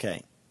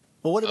 Okay.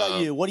 Well, what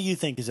about you? What do you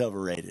think is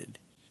overrated?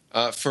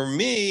 For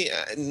me,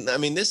 I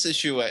mean, this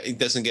issue it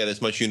doesn't get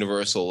as much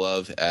universal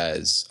love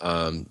as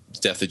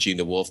Death of Jean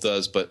DeWolf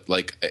does, but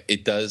like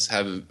it does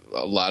have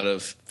a lot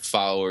of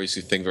followers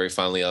who think very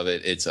fondly of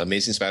it. It's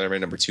Amazing Spider-Man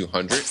number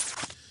 200.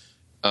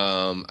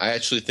 I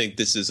actually think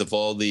this is, of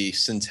all the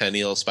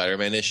Centennial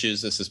Spider-Man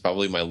issues, this is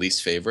probably my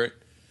least favorite.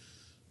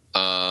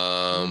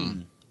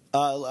 You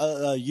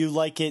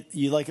like it?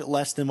 You like it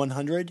less than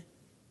 100?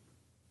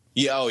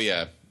 Yeah. Oh,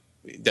 yeah.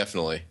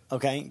 Definitely.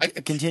 Okay.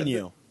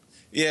 Continue.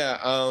 Yeah.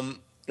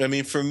 I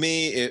mean, for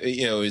me,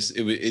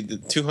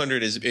 the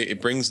 200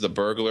 it brings the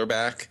burglar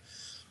back.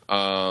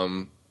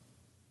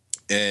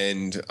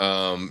 And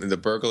the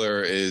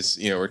burglar is,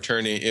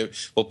 returning.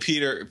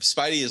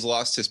 Spidey has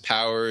lost his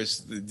powers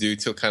due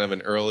to kind of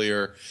an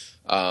earlier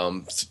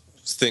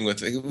thing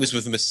with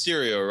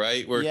Mysterio,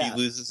 right, where he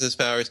loses his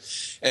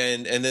powers,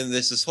 and then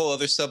there's this whole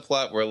other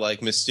subplot where like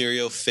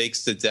Mysterio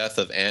fakes the death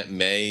of Aunt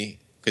May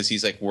because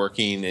he's like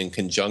working in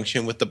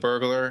conjunction with the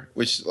burglar,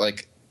 which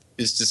like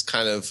is just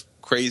kind of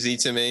crazy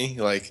to me.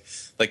 Like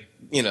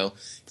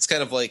it's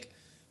kind of like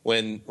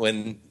when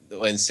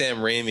Sam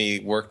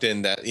Raimi worked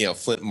in that,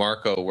 Flint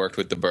Marko worked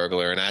with the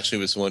burglar and actually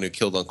was the one who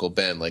killed Uncle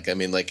Ben. Like, I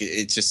mean, like,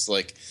 it's just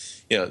like,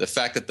 the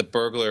fact that the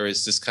burglar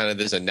is just kind of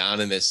this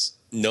anonymous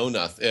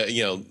nothing, but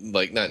you know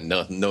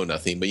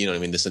what I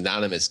mean? This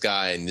anonymous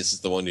guy, and this is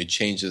the one who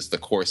changes the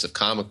course of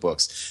comic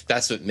books.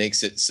 That's what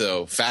makes it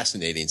so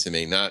fascinating to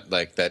me. Not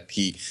like that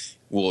he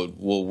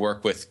will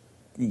work with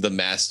the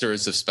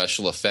masters of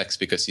special effects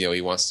because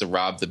he wants to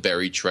rob the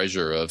buried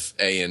treasure of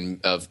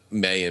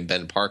May and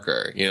Ben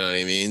Parker. You know what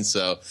I mean?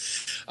 So,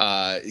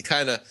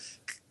 kind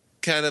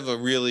of a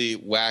really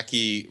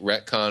wacky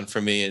retcon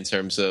for me in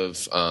terms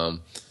of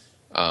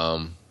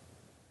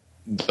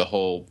the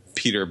whole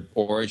Peter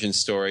origin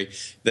story.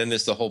 Then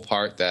there's the whole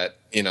part that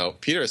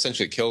Peter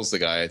essentially kills the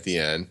guy at the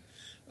end.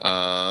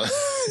 Yeah,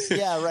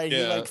 right. Yeah.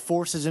 He like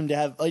forces him to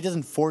have. He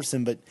doesn't force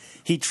him, but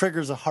he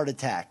triggers a heart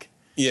attack.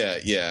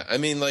 Yeah. I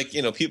mean, like,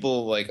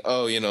 people like,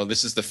 oh,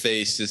 this is the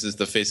face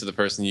of the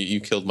person you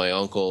killed my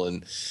uncle,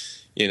 and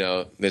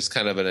there's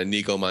kind of an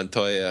Inigo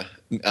Montoya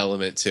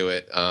element to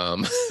it,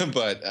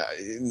 but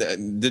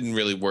it didn't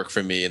really work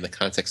for me in the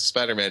context of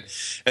Spider-Man.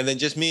 And then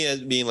just me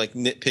as being like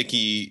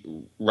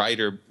nitpicky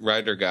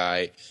writer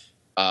guy,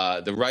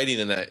 the writing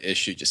in that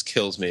issue just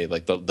kills me.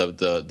 Like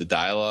the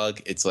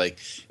dialogue, it's like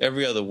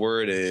every other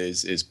word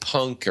is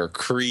punk or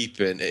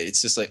creep, and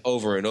it's just like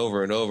over and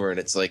over and over, and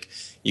it's like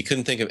you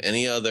couldn't think of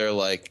any other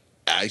like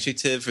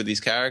adjective for these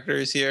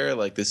characters here.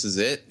 Like, this is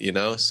it,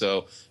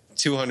 So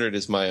 200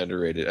 is my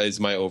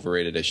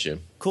overrated issue.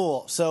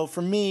 Cool. So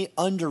for me,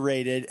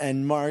 underrated,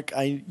 and Mark,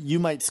 you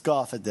might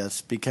scoff at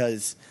this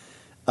because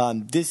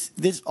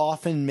this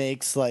often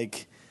makes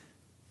like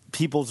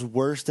people's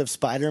worst of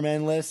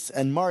Spider-Man lists.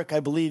 And Mark,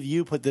 I believe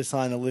you put this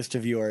on a list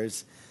of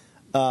yours.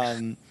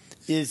 I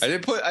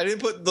didn't put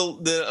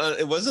the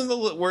it wasn't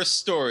the worst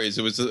stories.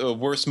 It was a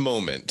worst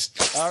moment.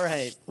 All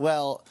right.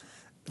 Well,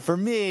 for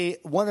me,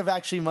 one of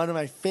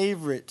my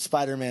favorite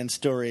Spider-Man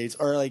stories,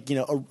 or like,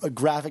 a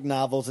graphic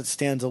novels that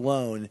stands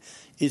alone,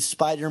 is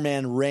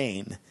Spider-Man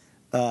Reign.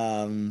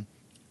 The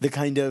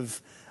kind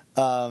of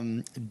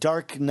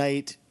Dark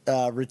Knight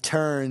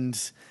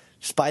Returns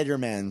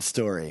Spider-Man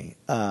story.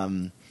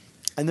 And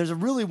there's a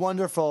really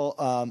wonderful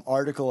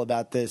article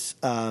about this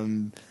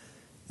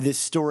this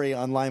story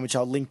online, which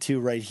I'll link to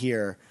right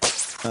here.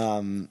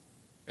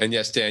 And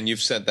yes, Dan,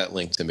 you've sent that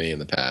link to me in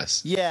the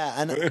past. Yeah,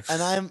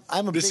 and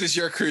I'm a. This is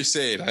your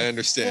crusade. I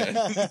understand.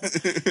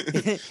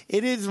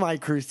 It is my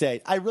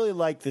crusade. I really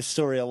like this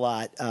story a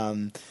lot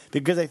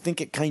because I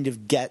think it kind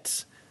of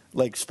gets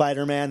like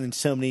Spider-Man in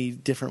so many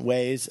different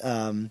ways,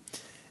 and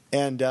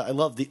I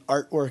love the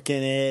artwork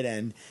in it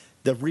and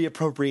the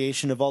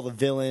reappropriation of all the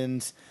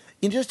villains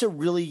in just a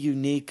really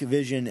unique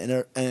vision and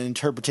an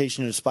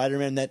interpretation of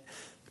Spider-Man that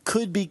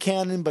could be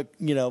canon, but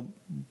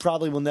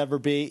probably will never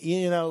be.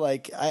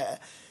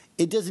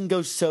 It doesn't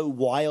go so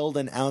wild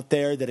and out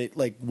there that it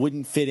like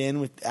wouldn't fit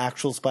in with the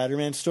actual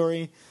Spider-Man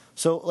story.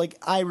 So like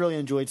I really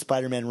enjoyed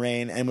Spider-Man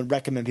Reign and would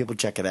recommend people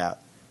check it out.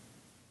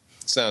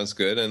 Sounds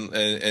good.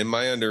 And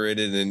my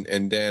underrated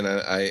and Dan,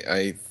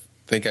 I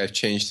think I've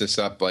changed this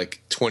up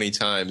like 20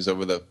 times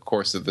over the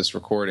course of this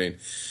recording.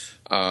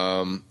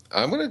 I'm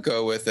going to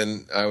go with,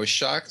 and I was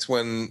shocked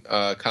when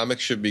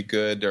Comics Should Be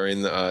Good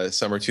during the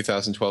summer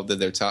 2012 did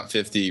their top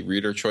 50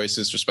 reader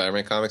choices for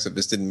Spider-Man comics, that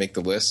this didn't make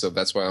the list, so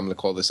that's why I'm going to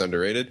call this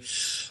underrated.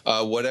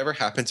 Whatever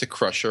Happened to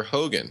Crusher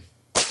Hogan?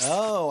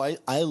 Oh,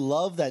 I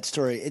love that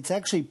story. It's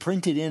actually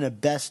printed in a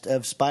Best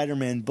of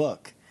Spider-Man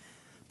book,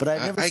 but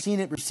I've never seen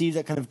it receive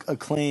that kind of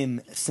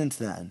acclaim since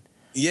then.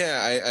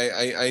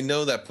 Yeah, I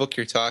know that book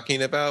you're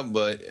talking about,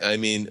 but I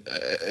mean,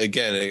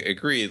 again, I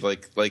agree.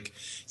 Like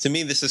to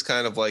me, this is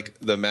kind of like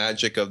the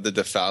magic of the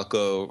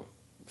DeFalco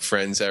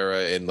Friends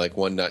era in like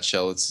one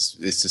nutshell. It's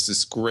just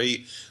this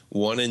great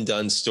one and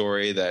done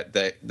story that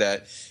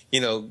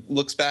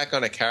looks back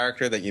on a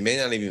character that you may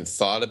not even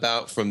thought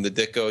about from the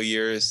Ditko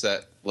years.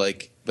 That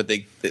like. But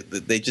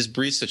they just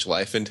breathe such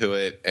life into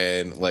it,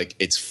 and like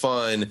it's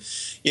fun.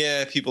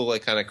 Yeah, people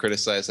like kind of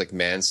criticize like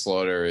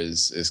Manslaughter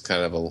is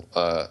kind of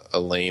a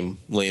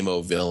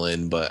lame-o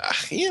villain, but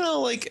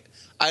like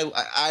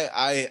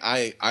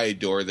I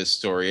adore this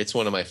story. It's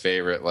one of my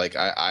favorite. Like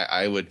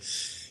I would,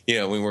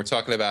 when we're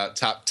talking about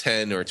top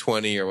 10 or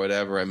 20 or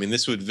whatever, I mean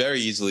this would very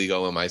easily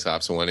go in my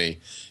top 20.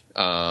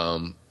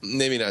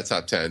 Maybe not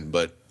top 10,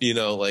 but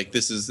like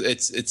this is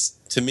it's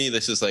to me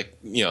this is like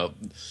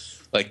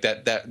like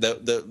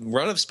the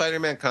run of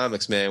Spider-Man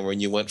comics, man, when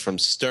you went from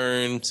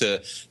Stern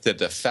to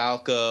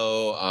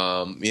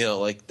DeFalco,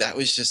 like that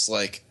was just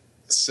like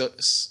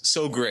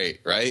so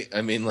great, right?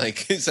 I mean,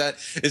 like, is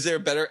there a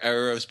better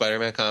era of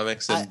Spider-Man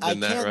comics than that? I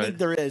can't think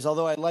there is,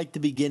 although I like the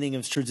beginning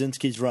of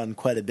Straczynski's run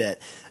quite a bit.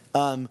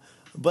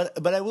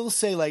 But I will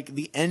say, like,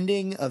 the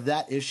ending of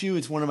that issue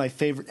is one of my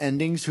favorite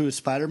endings to a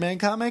Spider-Man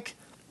comic.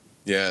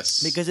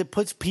 Yes, because it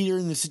puts Peter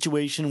in the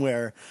situation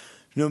where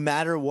no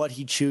matter what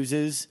he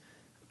chooses,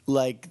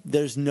 like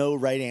there's no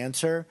right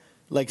answer.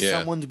 Like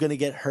someone's going to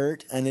get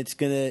hurt and it's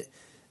going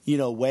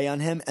to, weigh on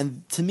him.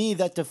 And to me,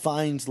 that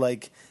defines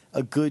like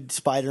a good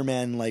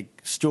Spider-Man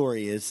like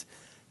story is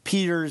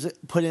Peter's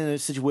put in a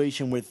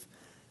situation with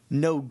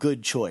no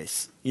good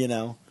choice,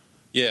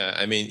 Yeah,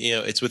 I mean,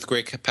 it's with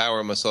great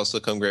power must also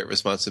come great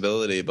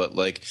responsibility, but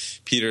like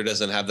Peter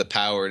doesn't have the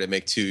power to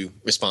make two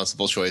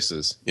responsible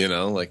choices,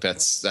 like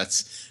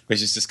that's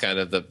which is just kind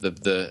of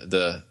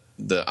the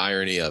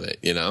irony of it,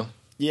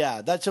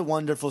 Yeah, that's a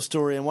wonderful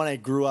story and one I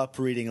grew up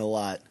reading a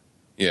lot.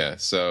 Yeah,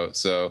 so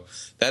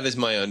that is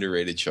my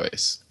underrated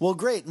choice. Well,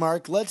 great,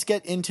 Mark. Let's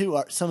get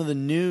into some of the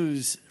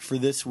news for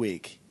this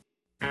week.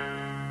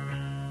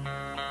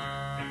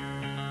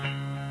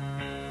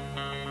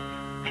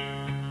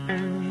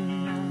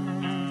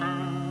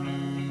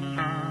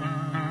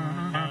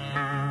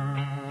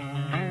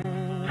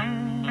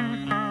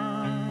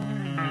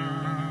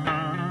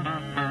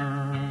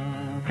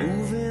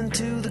 Moving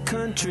to the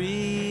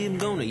country, I'm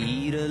gonna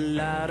eat a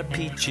lot of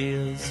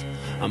peaches.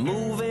 I'm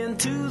moving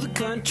to the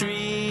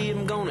country,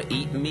 I'm gonna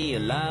eat me a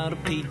lot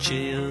of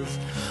peaches.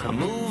 I'm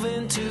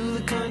moving to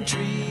the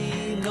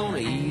country, I'm gonna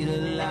eat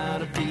a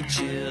lot of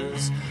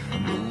peaches.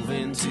 I'm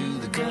moving to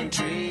the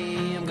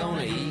country, I'm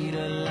gonna eat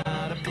a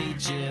lot of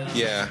peaches.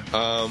 Yeah,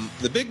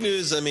 the big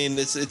news, I mean,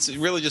 it's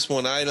really just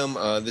one item.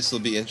 This will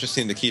be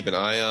interesting to keep an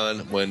eye on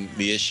when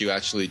the issue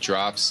actually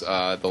drops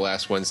the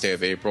last Wednesday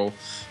of April.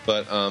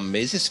 But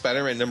Amazing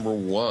Spider-Man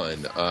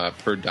 #1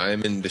 per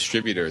Diamond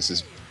Distributors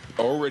has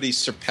already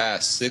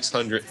surpassed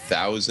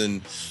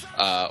 600,000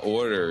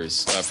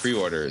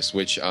 pre-orders,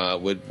 which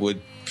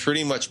would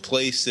pretty much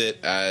place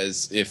it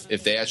as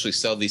if they actually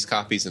sell these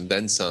copies and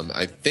then some.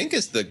 I think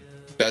it's the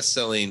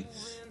best-selling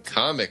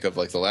comic of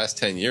like the last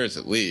 10 years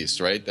at least,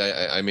 right?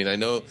 I mean, I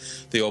know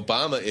the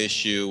Obama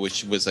issue,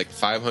 which was like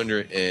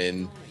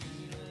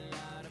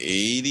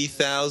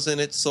 580,000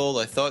 it sold.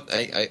 I thought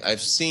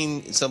I've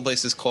seen some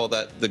places call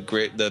that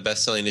the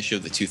best-selling issue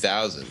of the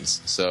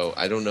 2000s. So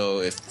I don't know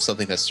if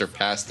something has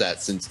surpassed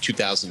that since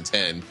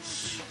 2010.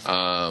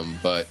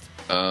 But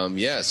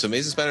Yeah, so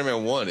Amazing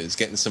Spider-Man 1 is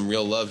getting some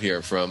real love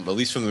here from, at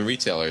least from the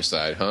retailer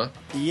side, huh?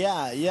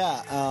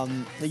 Yeah.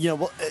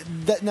 Well,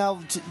 that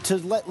now to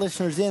let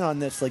listeners in on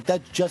this, like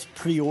that's just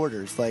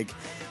pre-orders, like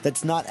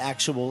that's not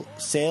actual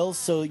sales.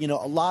 So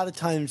a lot of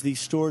times these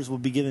stores will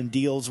be given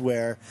deals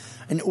where,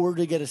 in order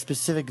to get a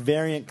specific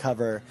variant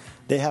cover,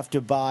 they have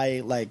to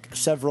buy like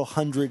several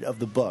hundred of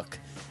the book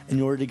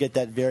in order to get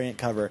that variant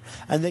cover,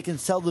 and they can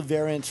sell the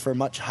variants for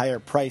much higher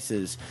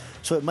prices.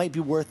 So it might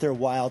be worth their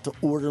while to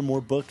order more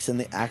books than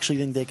they actually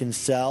think they can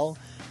sell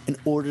in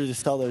order to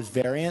sell those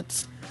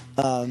variants.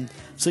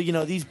 So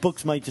these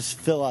books might just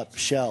fill up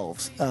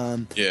shelves.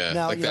 Now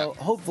like that.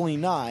 hopefully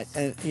not,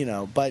 and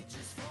but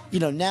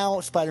now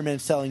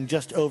Spider-Man's selling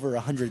just over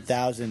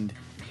 100,000,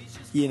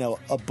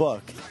 a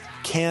book.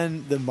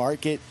 Can the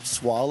market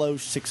swallow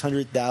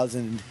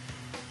 600,000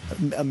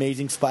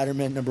 Amazing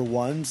Spider-Man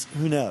 #1s?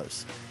 Who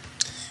knows?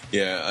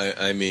 Yeah,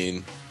 I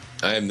mean,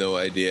 I have no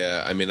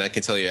idea. I mean, I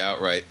can tell you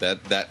outright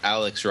that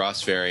Alex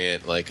Ross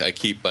variant, like I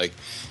keep like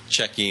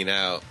checking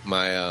out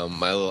my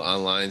my little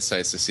online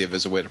sites to see if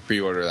there's a way to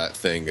pre-order that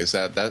thing. Is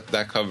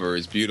that cover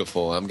is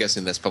beautiful. I'm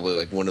guessing that's probably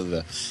like one of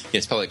the.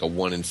 It's probably like a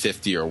 1 in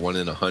 50 or 1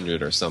 in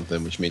 100 or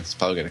something, which means it's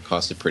probably going to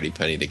cost a pretty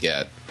penny to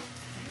get.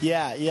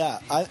 Yeah.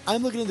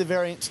 I'm looking at the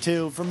variants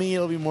too. For me,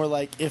 it'll be more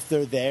like if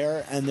they're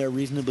there and they're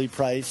reasonably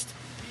priced,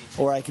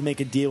 or I can make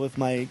a deal with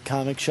my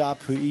comic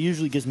shop, who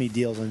usually gives me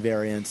deals on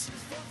variants,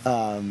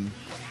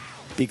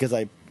 because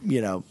I,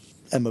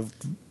 am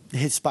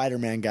his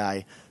Spider-Man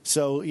guy.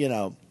 So,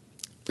 I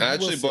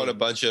actually bought a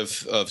bunch of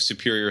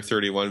Superior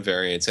 31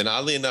 variants, and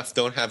oddly enough,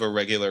 don't have a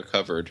regular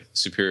covered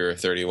Superior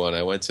 31.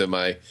 I went to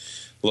my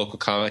local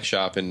comic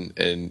shop and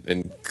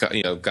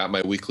got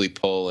my weekly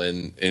pull,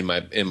 and in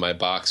my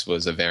box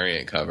was a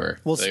variant cover.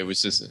 Well, it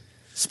was just.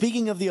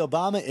 Speaking of the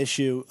Obama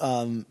issue,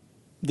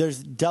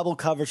 there's double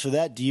covers for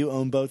that. Do you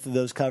own both of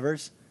those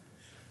covers?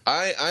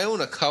 I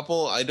own a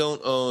couple. I don't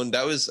own.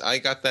 I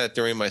got that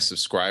during my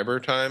subscriber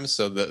time.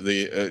 So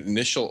the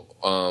initial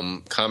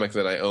comic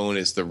that I own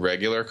is the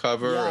regular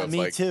cover. Yeah, of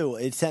me too.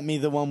 It sent me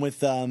the one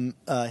with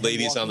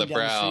Ladies on the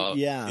Prowl.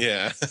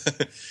 Yeah.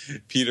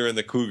 Peter and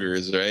the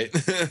Cougars, right?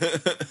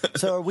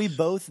 So are we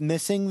both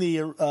missing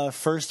the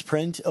first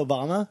print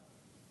Obama?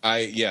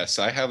 Yes,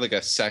 I have like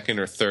a second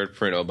or third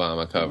print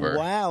Obama cover.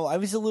 Wow, I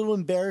was a little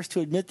embarrassed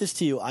to admit this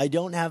to you. I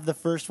don't have the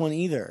first one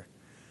either.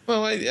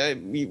 Well,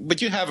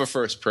 but you have a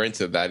first print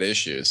of that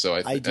issue, so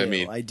I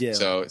do.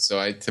 So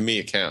to me,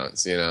 it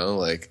counts.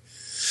 Like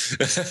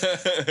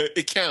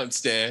it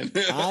counts, Dan.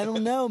 I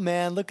don't know,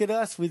 man. Look at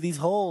us with these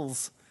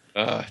holes.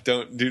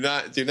 Do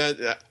not.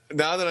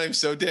 Now that I'm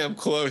so damn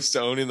close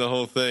to owning the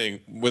whole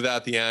thing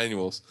without the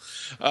annuals,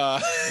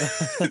 don't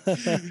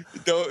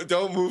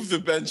move the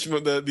bench,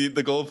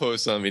 the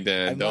goalposts on me,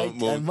 Dan. Don't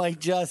move. I might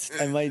just.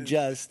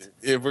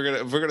 If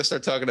we're gonna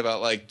start talking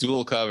about like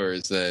dual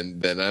covers,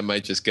 then I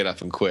might just get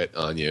up and quit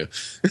on you.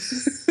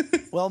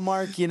 Well,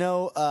 Mark,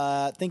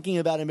 thinking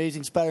about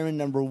Amazing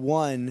Spider-Man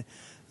 #1,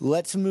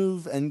 let's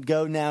move and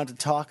go now to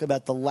talk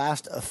about the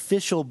last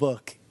official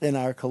book in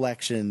our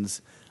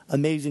collections.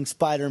 Amazing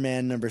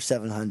Spider-Man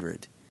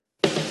 #700.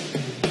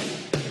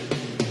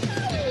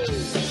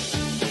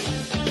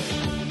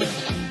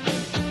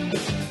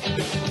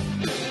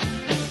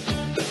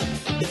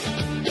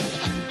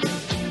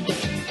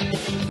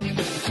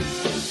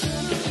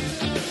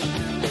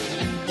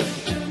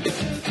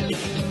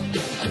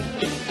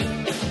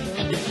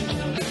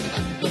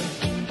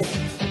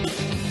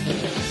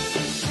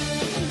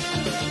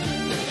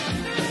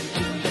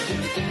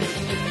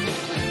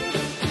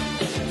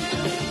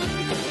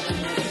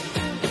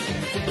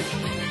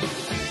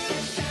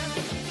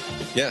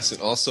 Yes,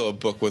 and also a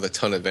book with a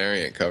ton of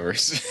variant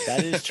covers.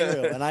 That is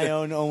true, and I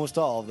own almost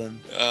all of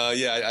them.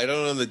 I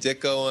don't own the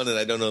Ditko one, and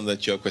I don't own the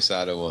Joe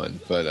Quesada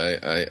one, but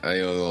I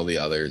own all the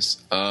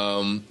others.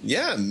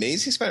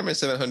 Amazing Spider-Man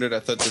 700. I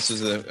thought this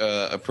was an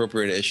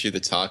appropriate issue to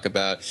talk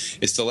about.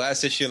 It's the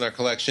last issue in our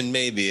collection,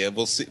 maybe.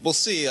 We'll see. We'll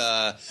see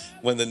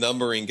when the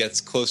numbering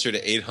gets closer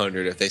to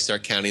 800 if they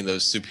start counting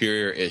those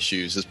Superior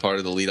issues as part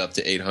of the lead up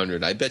to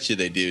 800. I bet you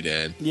they do,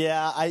 Dan.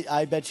 Yeah,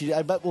 I bet you.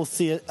 I bet we'll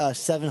see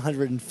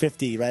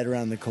 750 right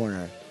around the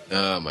corner.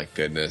 Oh my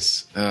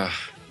goodness!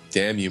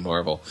 Damn you,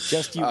 Marvel!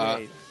 Just you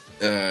wait.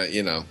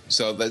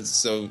 So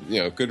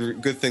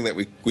good thing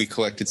that we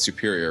collected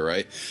Superior,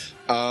 right?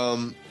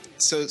 So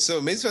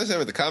Amazing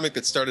Spider-Man, the comic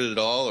that started it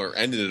all or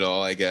ended it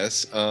all, I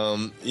guess.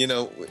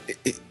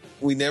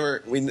 We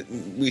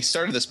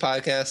started this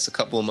podcast a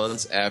couple of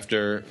months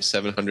after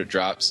 700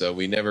 dropped, so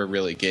we never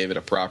really gave it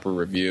a proper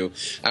review.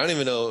 I don't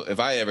even know if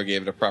I ever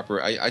gave it a proper.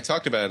 I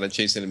talked about it on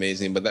Chasing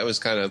Amazing, but that was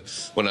kind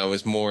of when I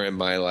was more in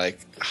my like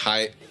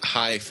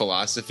high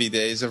philosophy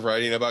days of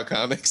writing about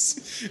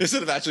comics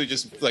instead of actually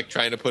just like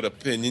trying to put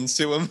opinions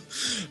to them.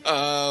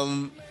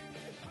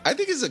 I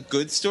think it's a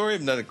good story,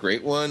 but not a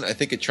great one. I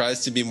think it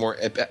tries to be more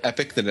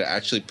epic than it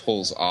actually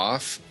pulls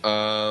off.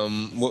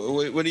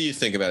 What do you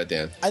think about it,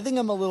 Dan? I think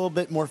I'm a little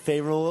bit more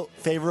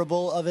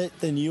favorable of it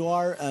than you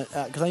are,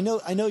 because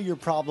I know your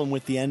problem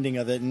with the ending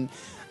of it, and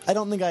I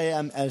don't think I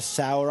am as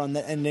sour on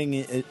the ending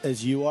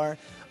as you are.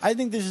 I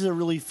think this is a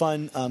really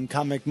fun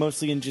comic,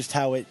 mostly in just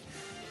how it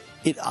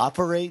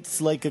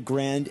operates like a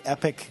grand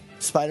epic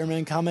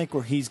Spider-Man comic,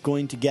 where he's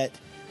going to get,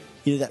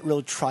 you know, that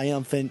real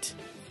triumphant,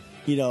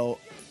 you know,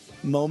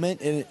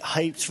 moment, and it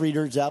hypes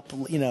readers up,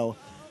 you know,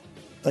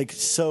 like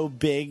so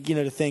big, you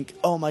know, to think,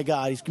 oh my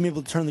God, he's gonna be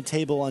able to turn the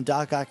table on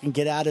Doc Ock and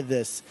get out of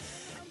this.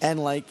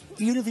 And like,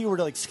 even if you were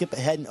to like skip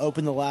ahead and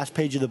open the last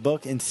page of the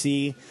book and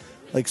see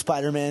like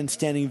Spider-Man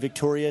standing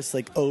victorious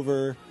like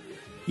over,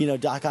 you know,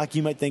 Doc Ock,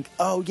 you might think,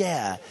 oh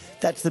yeah,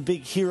 that's the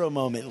big hero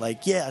moment.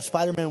 Like, yeah,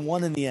 Spider-Man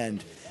won in the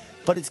end.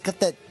 But it's got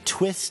that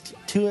twist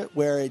to it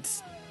where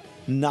it's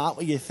not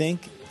what you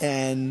think,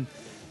 and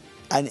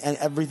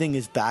everything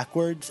is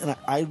backwards. And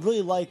I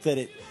really like that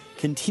it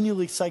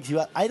continually psychs you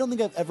out. I don't think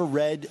I've ever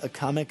read a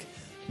comic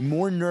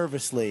more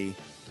nervously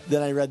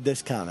than I read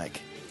this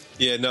comic.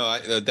 Yeah, no,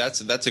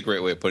 that's a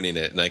great way of putting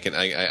it. And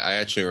I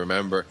actually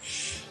remember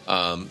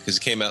because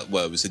it came out.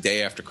 Well, it was the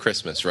day after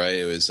Christmas, right?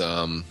 It was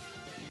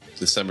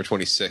December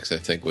 26th, I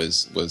think,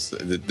 was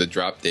the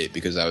drop date,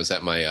 because I was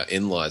at my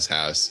in-laws'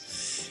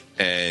 house,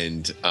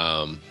 and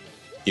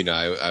you know,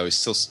 I was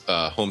still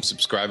home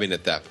subscribing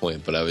at that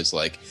point, but I was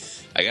like,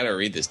 I got to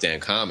read this damn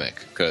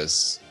comic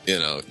because, you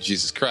know,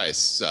 Jesus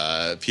Christ,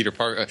 Peter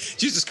Parker,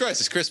 Jesus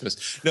Christ, it's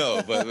Christmas.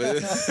 No, but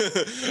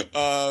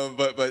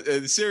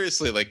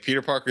seriously, like,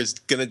 Peter Parker's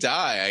gonna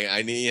die.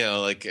 I need, you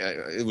know, like,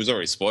 it was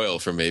already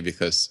spoiled for me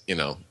because, you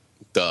know,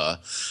 duh.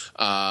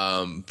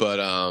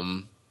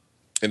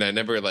 And I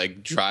remember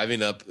like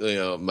driving up, you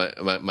know,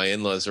 my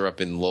in-laws are up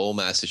in Lowell,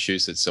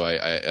 Massachusetts. So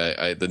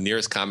I the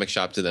nearest comic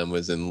shop to them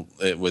was in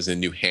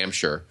New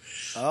Hampshire.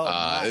 Oh,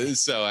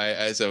 nice. So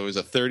it was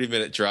a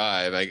 30-minute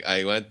drive.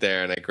 I went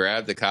there and I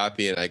grabbed a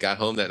copy, and I got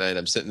home that night.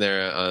 I'm sitting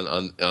there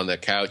on the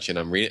couch and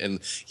I'm reading, and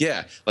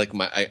yeah, like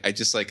I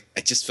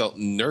just felt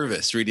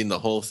nervous reading the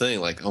whole thing.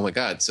 Like, oh my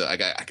God. So I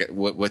got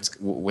what's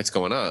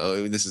going on?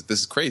 Oh, this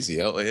is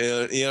crazy. Oh,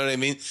 you know what I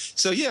mean?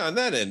 So yeah, on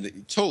that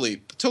end,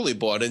 totally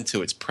bought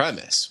into its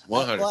premise. 100%.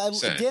 Well,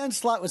 Dan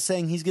Slott was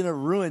saying he's going to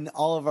ruin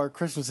all of our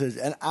Christmases,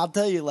 and I'll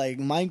tell you, like,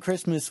 my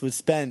Christmas was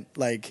spent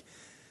like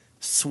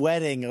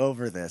sweating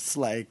over this.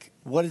 Like,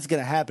 what is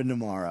going to happen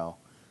tomorrow?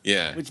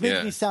 Yeah, which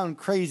makes me sound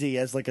crazy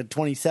as like a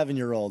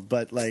 27-year-old,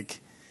 but like,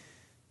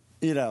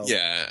 you know.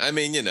 Yeah, I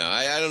mean, you know,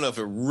 I don't know if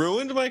it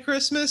ruined my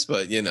Christmas,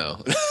 but you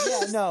know.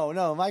 Yeah,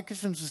 no, my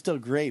Christmas was still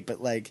great,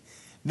 but like,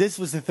 this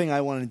was the thing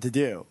I wanted to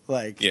do.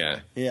 Like,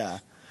 yeah.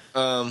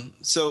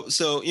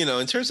 So you know,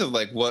 in terms of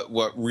like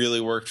what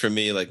really worked for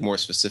me, like more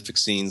specific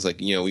scenes,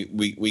 like, you know,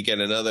 we get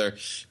another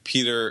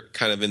Peter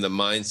kind of in the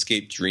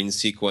Mindscape dream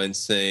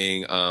sequence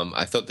thing.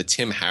 I thought the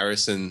Tim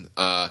Harrison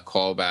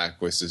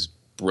callback was just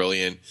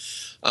brilliant.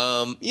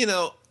 You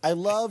know, I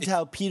loved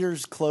how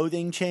Peter's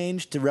clothing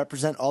changed to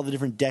represent all the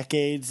different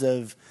decades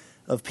of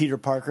Peter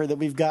Parker that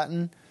we've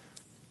gotten.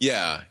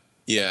 Yeah.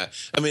 I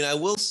mean, I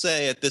will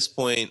say at this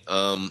point,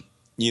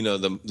 you know,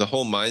 the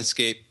whole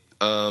Mindscape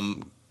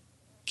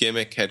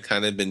gimmick had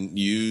kind of been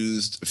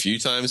used a few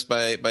times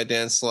by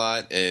Dan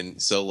Slott, and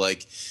so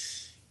like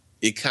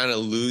it kind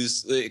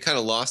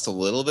of lost a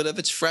little bit of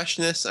its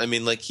freshness. I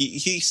mean, like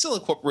he still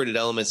incorporated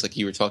elements like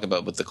you were talking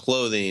about with the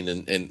clothing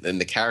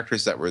and the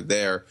characters that were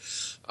there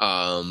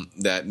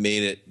that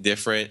made it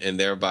different, and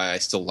thereby I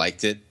still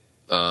liked it.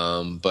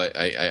 But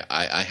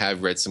I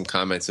have read some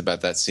comments about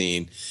that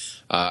scene.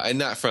 And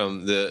not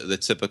from the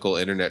typical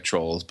internet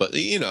trolls, but,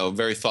 you know,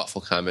 very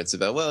thoughtful comments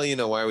about, well, you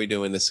know, why are we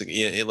doing this?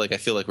 Like, I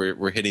feel like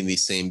we're hitting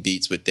these same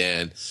beats with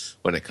Dan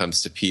when it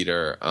comes to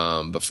Peter.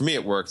 But for me,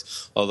 it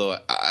worked. Although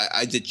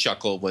I did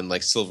chuckle when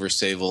like Silver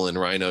Sable and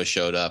Rhino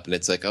showed up, and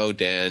it's like, oh,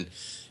 Dan,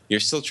 you're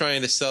still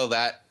trying to sell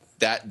that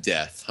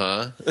death,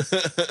 huh?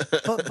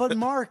 but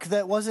Mark,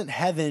 that wasn't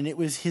heaven; it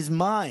was his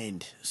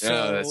mind. So,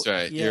 oh, that's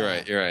right.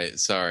 Yeah. You're right.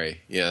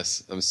 Sorry.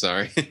 Yes, I'm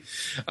sorry.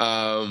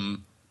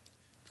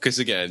 Because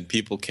again,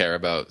 people care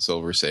about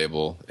Silver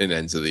Sable and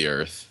Ends of the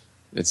Earth.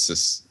 It's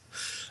just,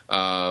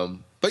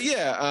 but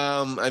yeah.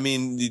 I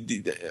mean,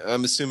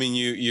 I'm assuming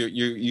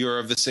you're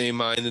of the same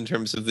mind in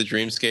terms of the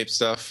Dreamscape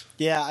stuff.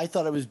 Yeah, I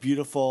thought it was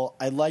beautiful.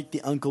 I liked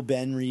the Uncle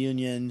Ben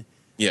reunion.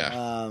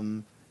 Yeah.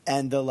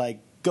 And the like,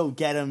 go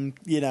get him.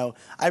 You know,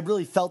 I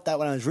really felt that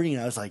when I was reading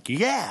it. I was like,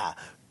 yeah,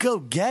 go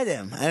get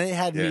him, and it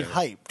had me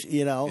hyped.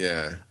 You know.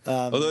 Yeah.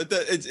 Although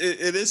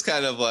it is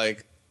kind of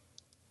like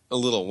a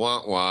little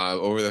wah-wah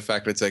over the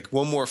fact that it's like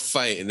one more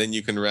fight and then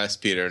you can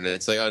rest Peter, and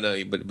it's like, oh no,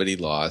 but he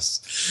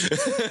lost.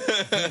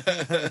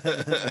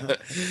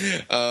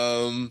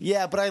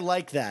 Yeah, but I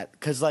like that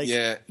because, like,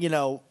 you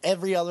know,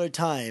 every other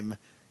time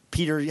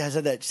Peter has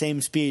had that same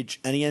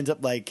speech and he ends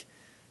up like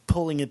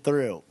pulling it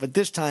through, but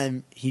this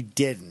time he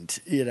didn't.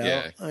 You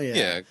know,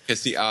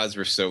 because the odds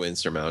were so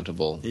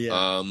insurmountable.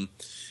 Yeah.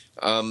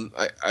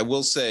 I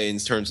will say, in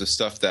terms of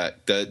stuff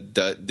that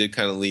did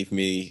kind of leave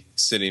me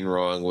sitting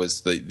wrong,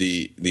 was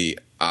the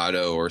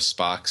Otto or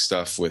Spock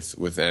stuff with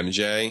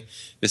MJ.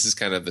 This is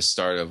kind of the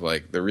start of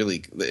like the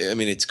really, I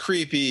mean, it's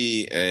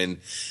creepy, and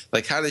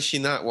like, how does she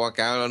not walk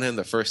out on him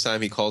the first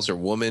time he calls her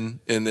woman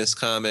in this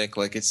comic?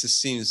 Like, it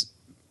just seems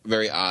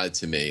very odd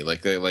to me.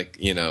 Like a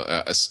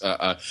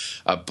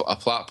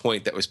plot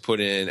point that was put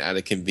in out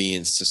of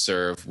convenience to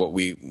serve what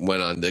we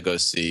went on to go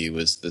see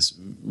was this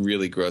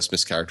really gross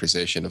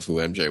mischaracterization of who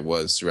MJ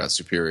was throughout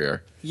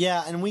Superior.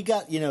 Yeah, and we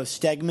got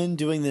Stegman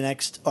doing the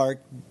next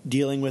arc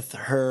dealing with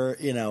her,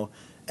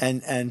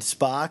 and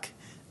Spock,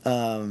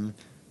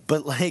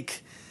 but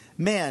like,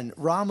 man,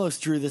 Ramos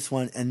drew this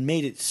one and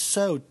made it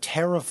so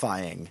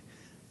terrifying.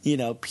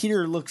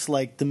 Peter looks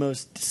like the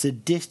most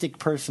sadistic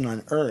person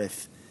on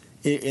Earth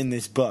in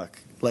this book.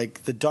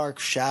 Like the dark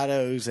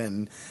shadows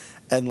and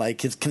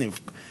like his kind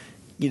of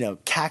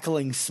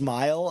cackling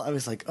smile. I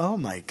was like, oh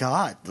my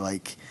god!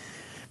 Like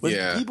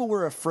when people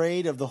were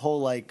afraid of the whole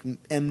like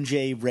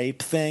MJ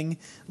rape thing,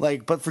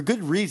 like, but for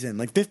good reason.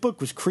 Like this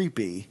book was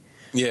creepy.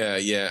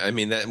 Yeah. I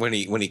mean that when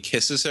he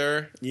kisses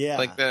her,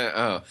 like that.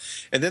 Oh,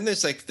 and then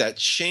there's like that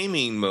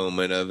shaming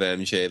moment of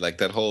MJ, like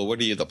that whole "what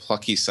are you, the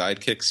plucky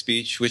sidekick"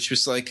 speech, which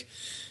was like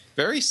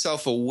very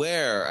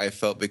self-aware. I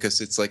felt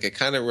because it's like it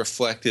kind of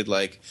reflected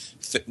like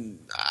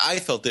I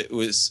felt it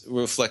was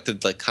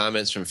reflected like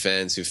comments from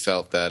fans who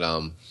felt that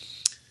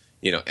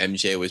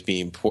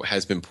MJ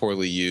has been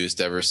poorly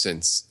used ever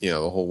since the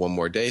whole One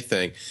More Day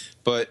thing,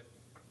 but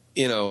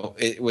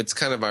what's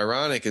kind of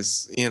ironic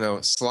is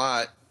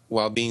Slott,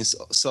 while being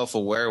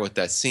self-aware with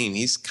that scene,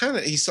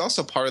 he's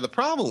also part of the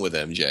problem with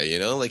MJ.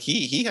 Like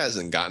he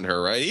hasn't gotten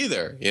her right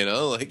either.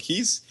 Like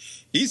he's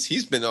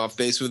been off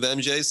base with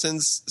MJ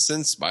since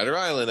Spider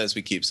Island, as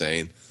we keep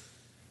saying.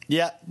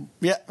 Yeah.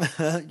 You're not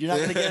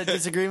going to get a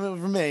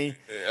disagreement from me.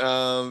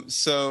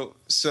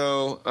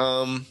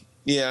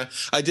 Yeah,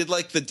 I did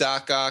like the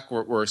Doc Ock,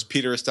 where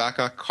Peter is Doc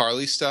Ock,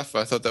 Carly stuff.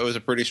 I thought that was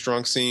a pretty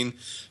strong scene.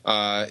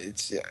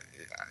 It's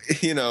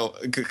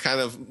kind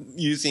of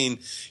using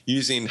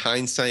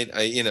hindsight.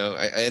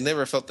 I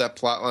never felt that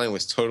plot line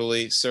was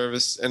totally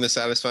service in a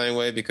satisfying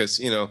way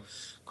because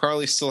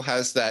Carly still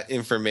has that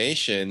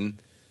information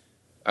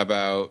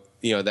about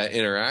that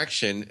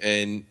interaction,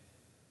 and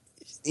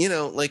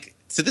like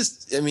to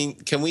this. I mean,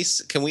 can we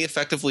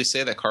effectively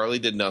say that Carly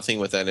did nothing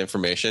with that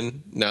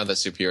information now that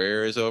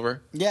Superior is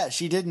over? Yeah,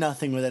 she did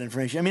nothing with that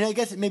information. I mean, I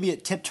guess maybe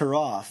it tipped her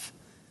off,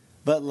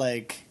 but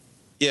like.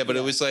 Yeah, but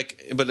it was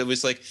like,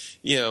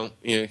 here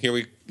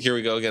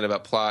we go again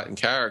about plot and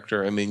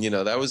character. I mean,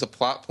 that was a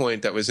plot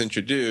point that was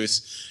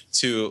introduced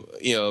to,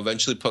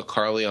 eventually put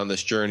Carly on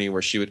this journey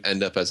where she would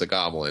end up as a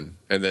goblin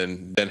and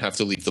then have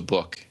to leave the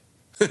book.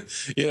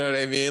 You know what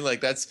I mean? Like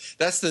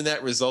that's the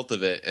net result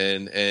of it.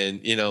 And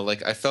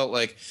like I felt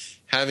like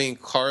having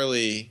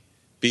Carly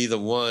be the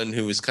one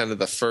who was kind of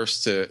the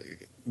first to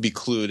be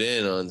clued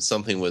in on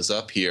something was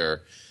up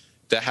here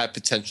that had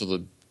potential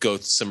to go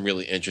to some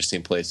really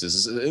interesting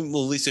places.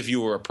 Well, at least if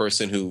you were a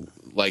person who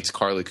liked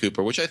Carly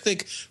Cooper, which I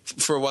think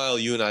for a while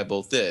you and I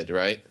both did,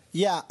 right?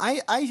 Yeah,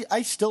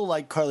 I still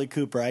like Carly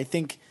Cooper. I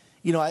think,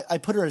 I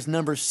put her as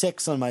number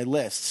 6 on my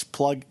list,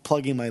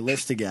 plugging my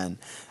list again.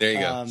 There you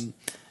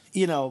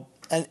go.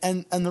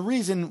 And the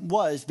reason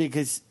was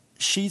because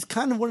she's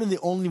kind of one of the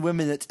only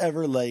women that's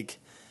ever like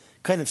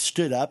kind of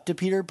stood up to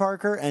Peter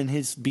Parker and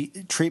his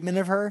treatment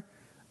of her.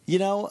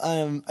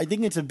 I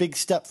think it's a big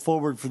step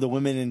forward for the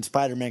women in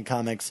Spider-Man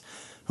comics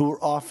who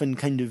are often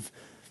kind of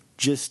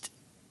just,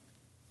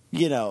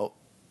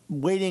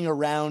 waiting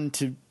around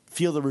to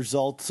feel the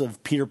results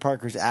of Peter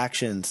Parker's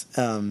actions.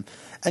 And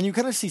you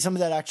kind of see some of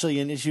that actually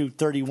in issue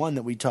 31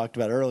 that we talked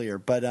about earlier.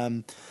 But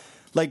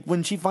like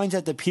when she finds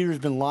out that Peter's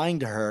been lying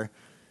to her,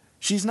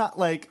 she's not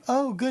like,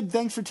 oh, good,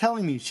 thanks for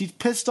telling me. She's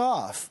pissed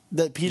off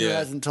that Peter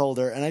hasn't told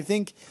her. And I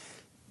think,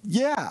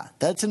 yeah,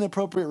 that's an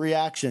appropriate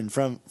reaction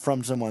from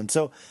someone.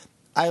 So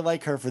I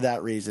like her for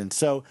that reason.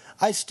 So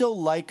I still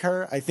like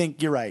her. I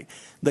think you're right.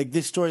 Like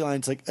this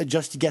storyline's like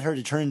just to get her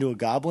to turn into a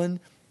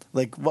goblin.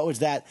 Like what was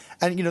that?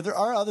 And there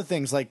are other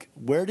things like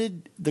where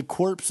did the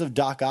corpse of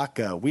Doc Ock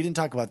go? We didn't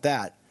talk about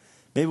that.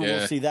 Maybe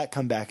we'll see that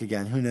come back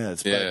again. Who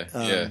knows? Yeah.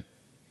 But,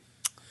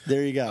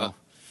 there you go.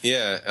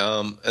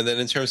 And then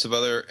in terms of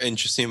other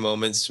interesting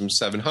moments from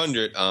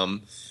 700,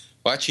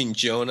 watching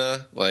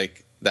Jonah,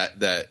 like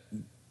that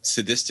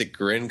sadistic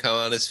grin come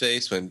on his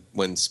face when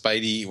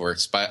Spidey or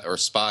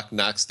Spock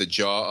knocks the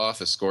jaw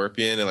off a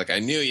scorpion, and like, I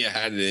knew you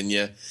had it in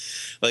you.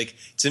 Like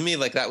to me,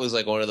 like that was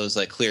like one of those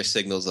like clear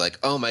signals, like,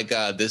 oh my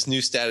god, this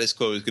new status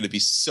quo is going to be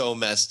so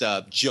messed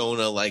up.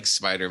 Jonah likes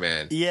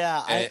Spider-Man.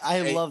 Yeah,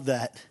 I love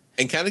that.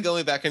 And kind of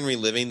going back and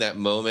reliving that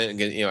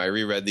moment, and I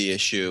reread the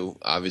issue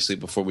obviously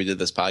before we did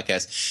this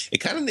podcast. It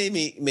kind of made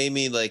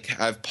me like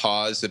have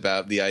pause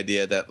about the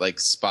idea that like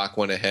Spock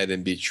went ahead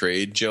and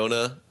betrayed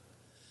Jonah.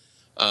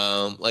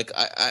 Like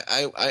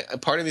I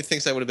part of me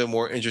thinks I would have been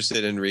more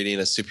interested in reading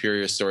a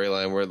Superior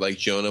storyline where like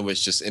Jonah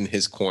was just in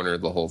his corner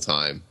the whole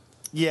time.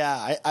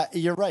 Yeah,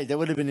 you're right. That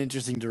would have been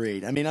interesting to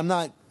read. I mean, I'm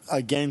not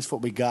against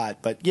what we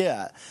got, but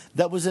yeah,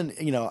 that wasn't.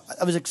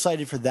 I was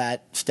excited for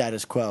that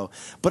status quo.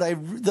 But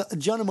the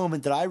Jonah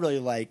moment that I really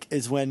like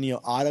is when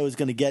Otto is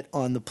going to get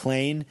on the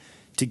plane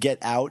to get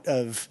out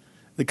of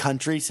the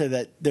country, so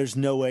that there's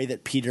no way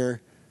that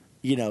Peter,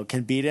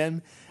 can beat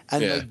him,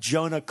 and like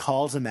Jonah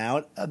calls him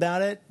out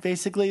about it,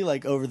 basically,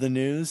 like over the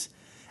news.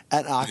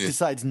 and Ock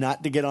decides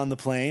not to get on the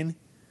plane.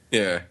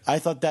 Yeah. I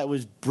thought that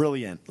was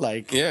brilliant.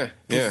 Like, Yeah.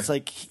 it's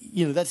like,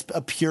 that's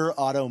a pure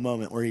Otto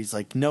moment where he's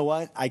like, know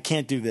what? I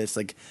can't do this.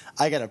 Like,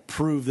 I got to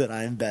prove that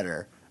I'm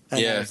better.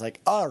 And I was like,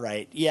 all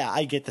right, yeah,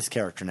 I get this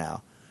character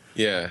now.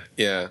 Yeah.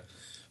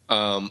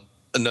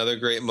 Another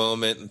great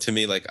moment to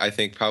me, like I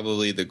think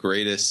probably the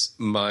greatest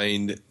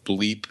mind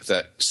bleep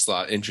that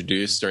Slott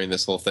introduced during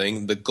this whole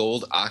thing, the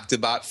gold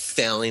Octobot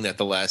failing at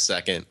the last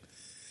second.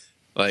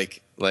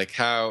 Like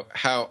how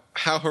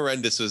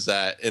horrendous was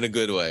that in a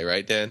good way,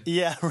 right, Dan?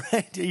 Yeah,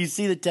 right. You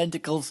see the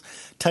tentacles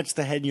touch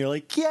the head, and you're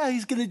like, yeah,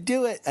 he's gonna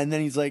do it, and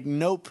then he's like,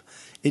 nope,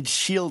 it's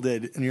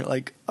shielded, and you're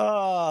like,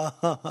 oh.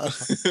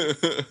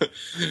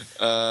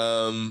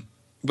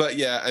 But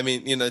yeah, I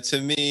mean, to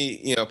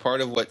me,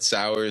 part of what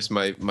sours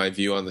my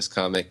view on this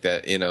comic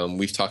that, and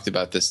we've talked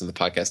about this in the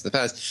podcast in the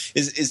past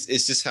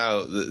is just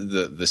how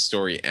the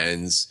story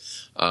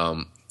ends.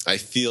 I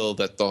feel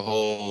that the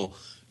whole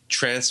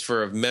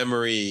transfer of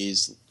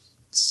memories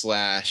 /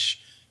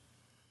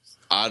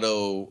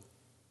 Otto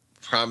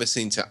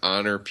promising to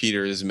honor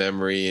Peter's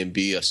memory and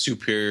be a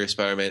superior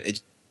Spider-Man,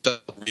 it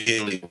felt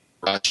really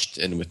rushed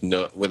and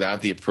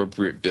without the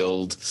appropriate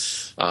build.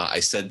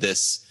 I said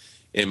this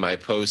in my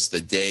post the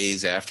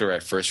days after I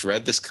first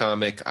read this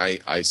comic.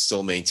 I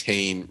still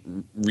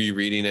maintain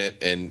rereading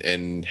it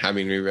and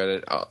having reread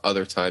it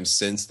other times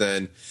since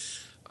then.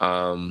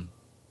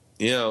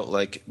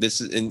 Like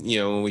this is, and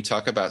when we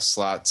talk about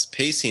Slott's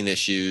pacing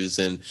issues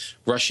and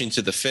rushing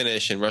to the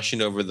finish and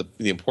rushing over the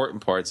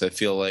important parts, I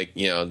feel like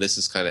this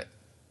is kind of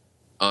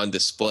on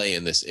display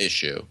in this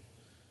issue.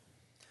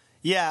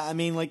 Yeah, I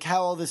mean, like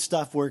how all this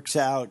stuff works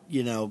out,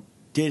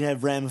 did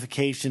have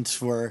ramifications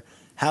for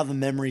how the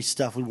memory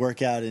stuff would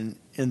work out in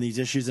these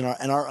issues and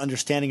our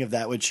understanding of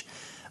that, which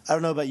I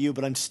don't know about you,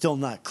 but I'm still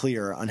not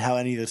clear on how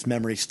any of this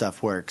memory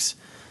stuff works.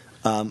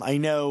 I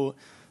know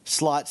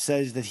Slott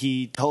says that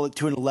he told it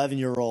to an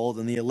 11-year-old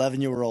and the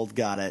 11-year-old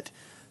got it,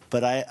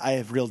 but I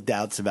have real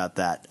doubts about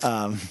that.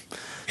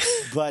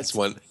 But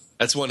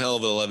that's one hell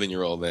of an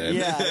 11-year-old, man.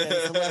 Yeah,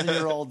 this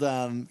 11-year-old.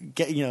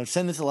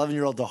 Send this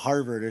 11-year-old to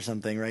Harvard or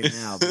something right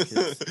now.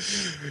 Because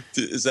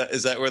is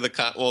that where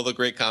the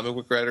great comic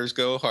book writers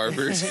go?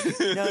 Harvard?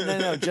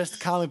 No, just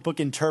comic book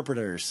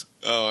interpreters.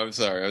 Oh, I'm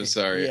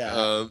sorry.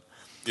 Yeah.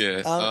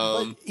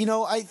 But,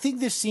 I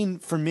think this scene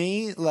for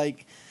me,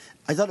 like,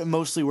 I thought it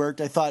mostly worked.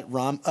 I thought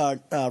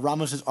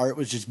Ramos's art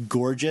was just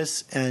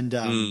gorgeous, and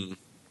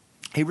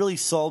he really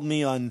sold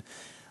me on,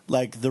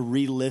 like, the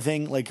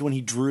reliving, like when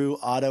he drew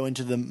Otto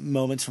into the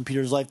moments from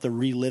Peter's life, the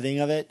reliving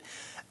of it.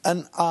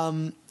 And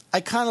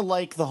I kind of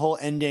like the whole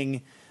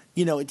ending.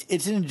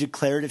 It's in a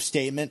declarative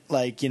statement,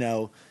 like,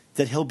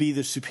 that he'll be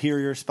the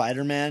superior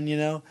Spider-Man, in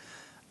a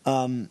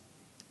kind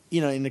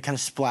of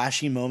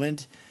splashy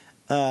moment.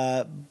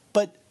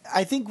 But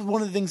I think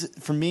one of the things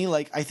for me,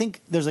 like, I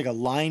think there's like a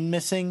line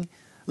missing.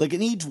 Like, it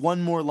needs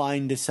one more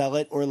line to sell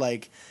it, or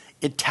like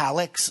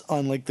italics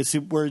on like the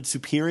word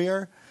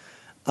superior.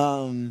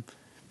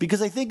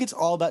 Because I think it's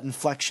all about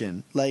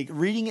inflection. Like,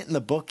 reading it in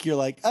the book, you're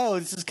like, oh,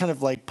 this is kind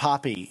of like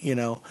poppy,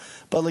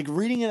 But like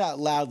reading it out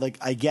loud, like,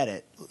 I get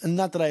it. And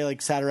not that I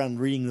like sat around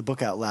reading the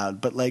book out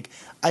loud, but like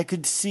I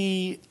could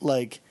see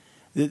like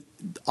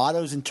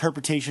Otto's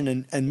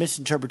interpretation and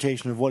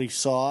misinterpretation of what he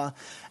saw,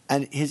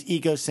 and his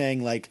ego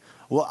saying like,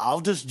 well,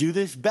 I'll just do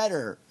this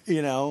better,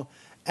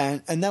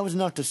 and that was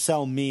enough to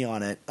sell me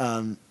on it.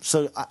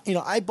 So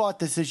I bought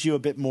this issue a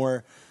bit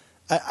more.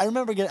 I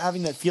remember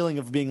having that feeling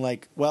of being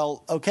like,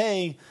 well,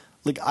 okay,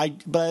 like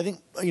but I think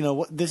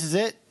this is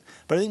it.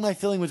 But I think my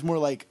feeling was more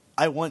like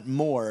I want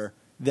more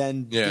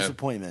than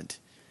disappointment.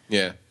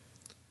 Yeah.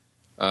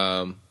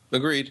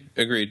 Agreed.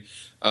 Do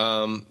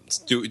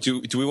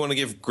we want to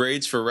give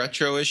grades for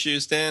retro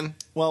issues, Dan?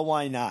 Well,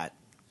 why not?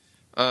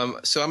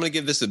 So I'm going to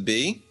give this a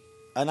B.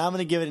 And I'm going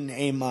to give it an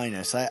A-.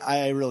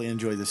 I really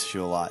enjoyed this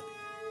issue a lot.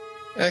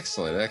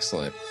 Excellent.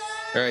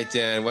 All right,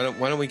 Dan, why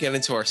don't we get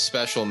into our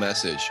special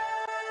message?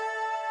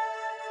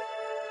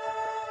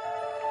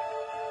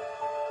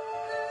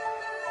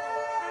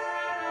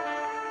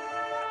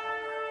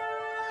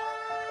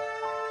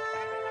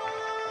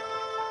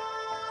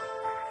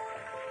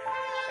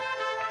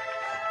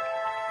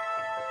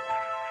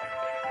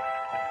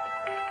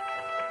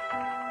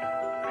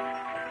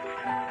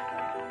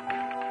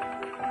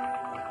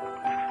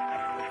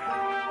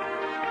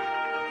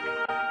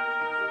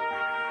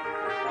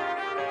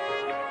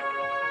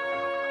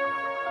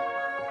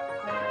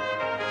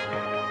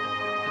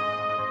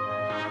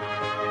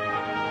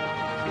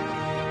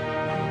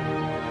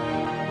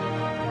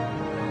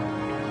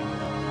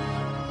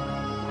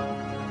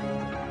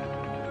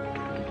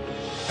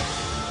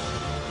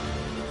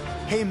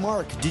 Hey,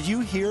 Mark, did you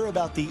hear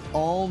about the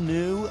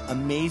all-new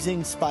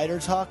Amazing Spider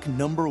Talk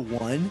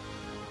 #1?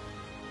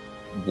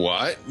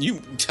 What? You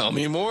tell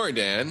me more,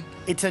 Dan.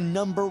 It's a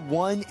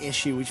 #1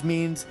 issue, which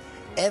means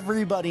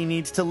everybody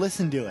needs to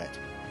listen to it.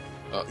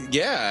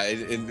 Yeah.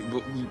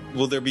 And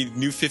will there be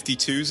new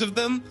 52s of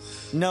them?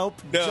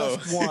 Nope, No.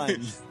 just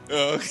one.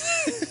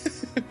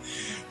 Okay.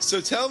 So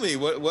tell me,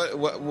 what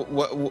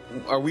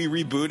are we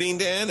rebooting,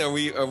 Dan? Are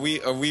we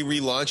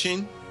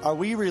relaunching? Are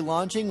we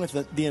relaunching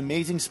with the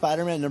Amazing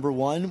Spider-Man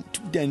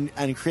 #1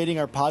 and creating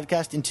our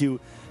podcast into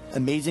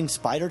Amazing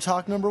Spider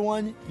Talk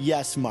 #1?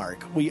 Yes,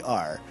 Mark, we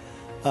are.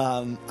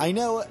 I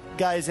know,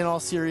 guys, in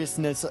all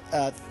seriousness,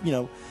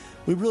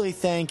 we really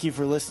thank you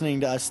for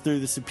listening to us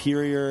through the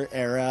Superior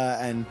era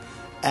and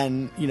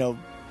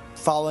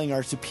following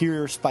our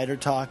Superior Spider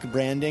Talk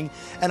branding.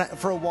 And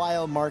for a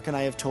while, Mark and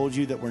I have told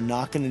you that we're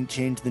not going to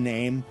change the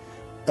name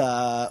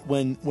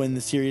when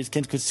the series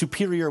ends, because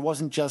Superior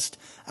wasn't just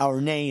our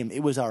name,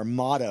 it was our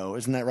motto.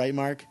 Isn't that right,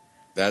 Mark?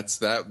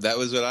 That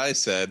was what I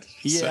said.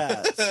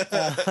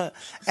 Yeah.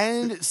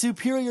 And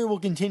Superior will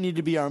continue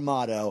to be our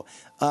motto.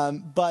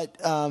 But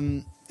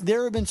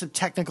there have been some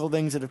technical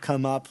things that have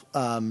come up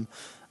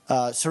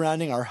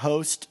surrounding our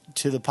host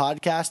to the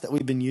podcast that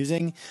we've been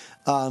using.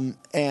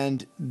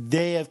 And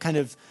they're kind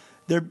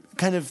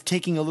of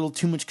taking a little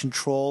too much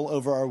control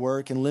over our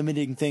work and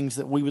limiting things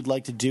that we would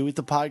like to do with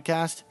the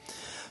podcast.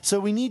 So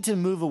we need to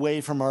move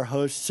away from our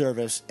host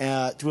service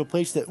to a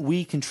place that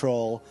we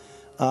control.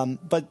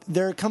 But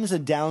there comes a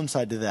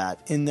downside to that,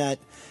 in that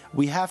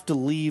we have to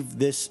leave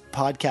this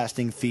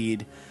podcasting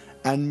feed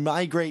and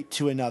migrate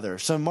to another.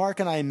 So Mark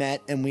and I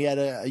met, and we had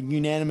a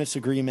unanimous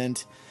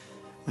agreement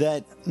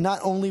that not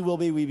only will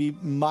we be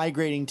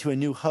migrating to a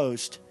new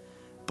host,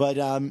 but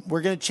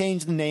we're going to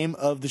change the name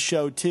of the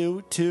show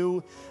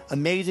to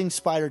Amazing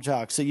Spider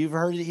Talk. So you've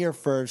heard it here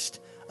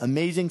first.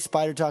 Amazing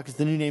Spider Talk is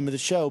the new name of the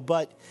show,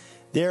 but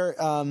there's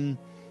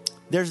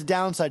a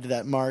downside to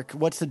that, Mark.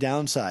 What's the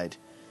downside?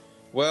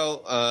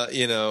 Well,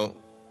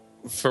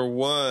 for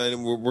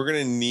one, we're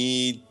going to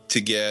need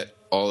to get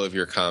all of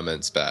your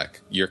comments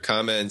back. Your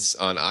comments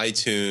on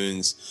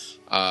iTunes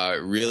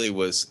really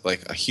was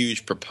like a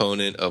huge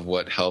proponent of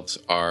what helped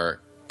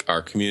our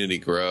community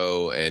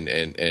grow and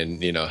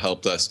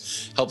helped our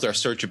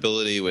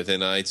searchability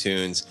within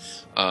iTunes.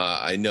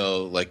 I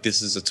know, like,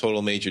 this is a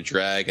total major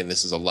drag and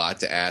this is a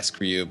lot to ask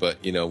for you, but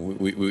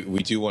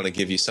we do want to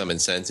give you some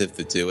incentive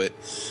to do it.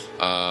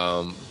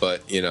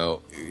 But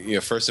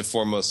first and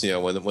foremost,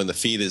 when the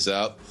feed is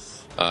up,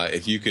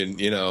 if you can,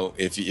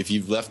 if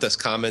you've left us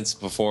comments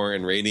before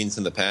and ratings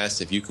in the past,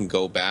 if you can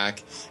go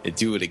back and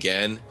do it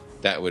again,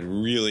 that would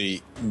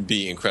really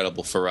be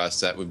incredible for us.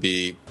 That would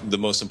be the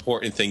most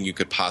important thing you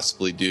could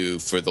possibly do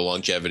for the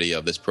longevity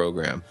of this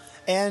program.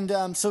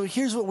 And so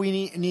here's what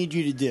we need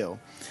you to do.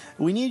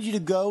 We need you to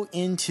go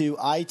into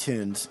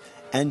iTunes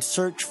and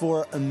search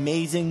for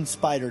Amazing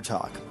Spider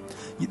Talk.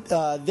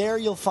 There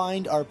you'll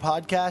find our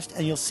podcast,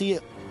 and you'll see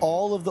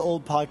all of the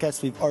old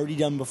podcasts we've already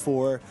done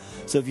before.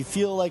 So if you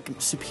feel like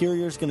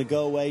Superior is going to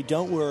go away,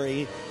 don't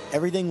worry.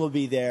 Everything will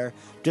be there.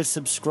 Just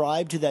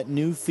subscribe to that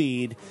new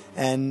feed,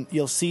 and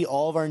you'll see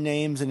all of our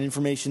names and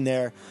information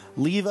there.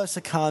 Leave us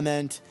a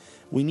comment.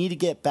 We need to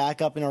get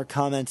back up in our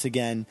comments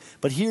again.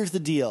 But here's the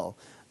deal.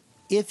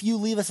 If you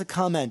leave us a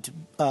comment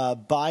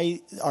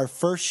by our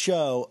first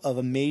show of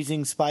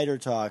Amazing Spider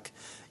Talk,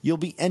 you'll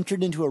be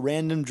entered into a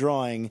random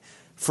drawing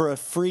for a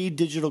free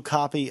digital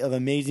copy of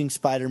Amazing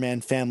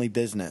Spider-Man Family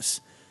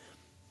Business.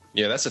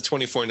 Yeah, that's a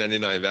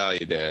 $24.99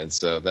 value, Dan.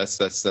 So that's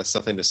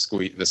something to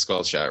squeeze the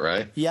skull chat,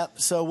 right? Yep.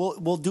 So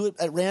we'll do it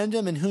at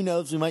random, and who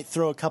knows, we might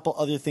throw a couple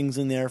other things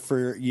in there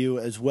for you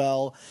as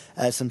well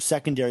as some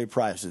secondary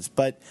prizes.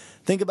 But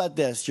think about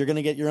this: you're going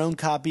to get your own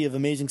copy of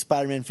Amazing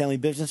Spider-Man Family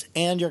Business,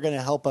 and you're going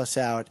to help us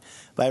out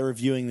by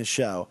reviewing the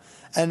show.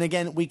 And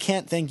again, we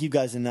can't thank you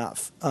guys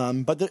enough.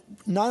 But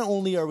not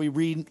only are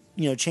we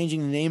changing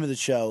the name of the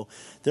show,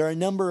 there are a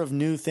number of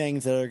new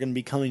things that are going to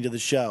be coming to the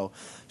show,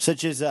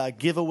 such as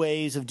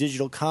giveaways of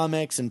digital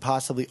comics and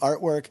possibly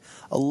artwork,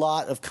 a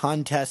lot of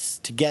contests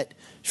to get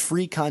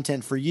free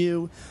content for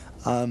you.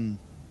 And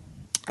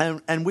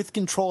with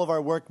control of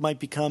our work might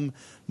become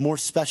more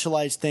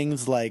specialized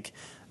things like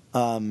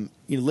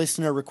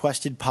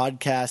listener-requested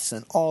podcasts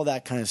and all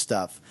that kind of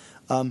stuff.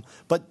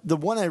 But the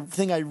one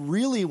thing I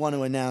really want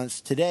to announce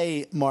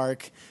today,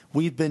 Mark,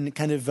 we've been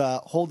kind of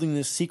holding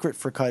this secret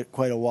for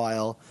quite a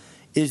while,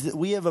 is that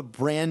we have a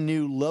brand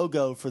new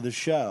logo for the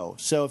show.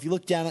 So if you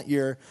look down at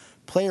your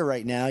player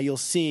right now, you'll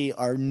see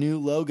our new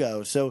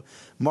logo. So,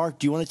 Mark,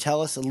 do you want to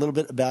tell us a little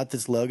bit about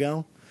this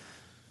logo?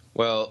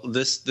 Well,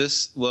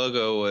 this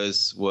logo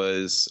was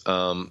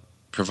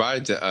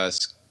provided to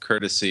us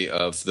courtesy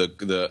of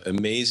the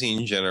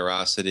amazing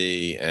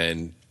generosity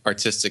and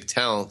artistic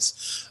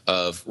talents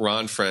of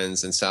Ron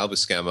Frenz and Sal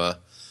Buscema.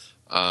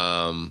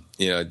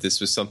 This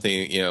was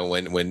something,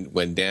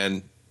 when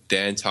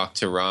Dan talked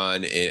to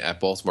Ron at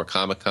Baltimore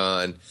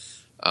Comic-Con,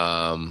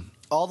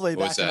 all the way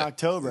back in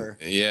October.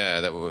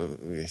 Yeah,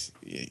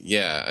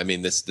 I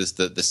mean, the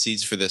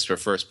seeds for this were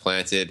first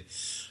planted.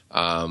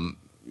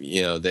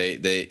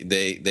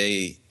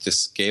 They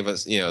just gave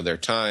us, their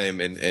time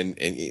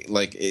and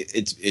like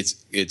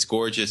it's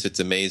gorgeous. It's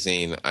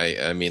amazing.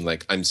 I mean,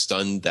 like, I'm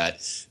stunned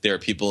that there are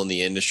people in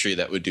the industry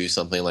that would do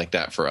something like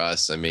that for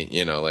us. I mean,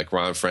 like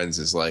Ron Frenz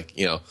is like,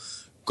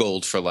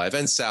 gold for life,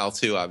 and Sal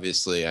too.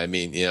 Obviously, I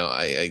mean,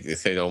 I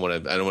don't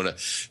want to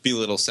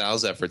belittle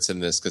Sal's efforts in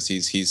this because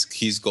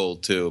he's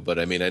gold too. But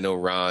I mean, I know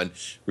Ron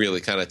really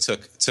kind of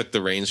took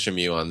the reins from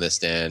you on this,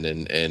 Dan,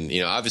 and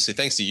obviously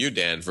thanks to you,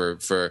 Dan, for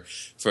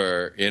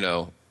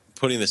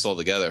putting this all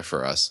together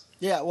for us.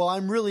 Yeah, well,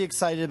 I'm really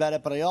excited about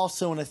it, but I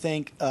also want to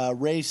thank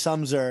Ray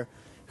Sumser,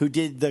 who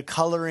did the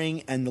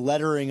coloring and the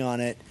lettering on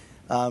it.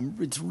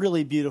 It's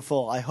really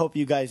beautiful. I hope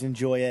you guys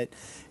enjoy it.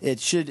 It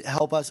should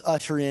help us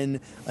usher in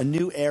a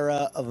new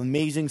era of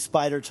amazing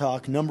Spider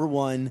Talk. Number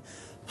one,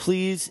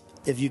 please,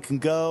 if you can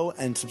go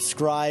and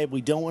subscribe,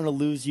 we don't want to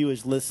lose you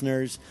as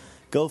listeners.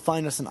 Go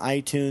find us on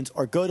iTunes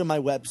or go to my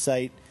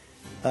website,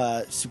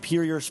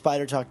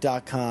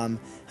 superiorspidertalk.com,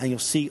 and you'll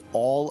see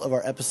all of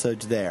our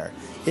episodes there.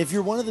 If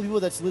you're one of the people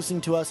that's listening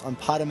to us on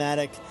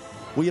Podomatic,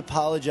 we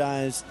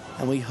apologize,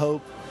 and we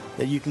hope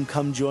that you can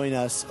come join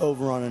us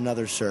over on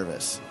another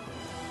service.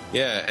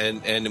 Yeah,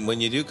 and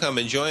when you do come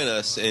and join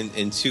us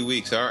in 2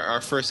 weeks,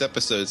 our first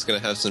episode is going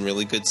to have some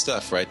really good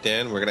stuff, right,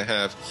 Dan? We're going to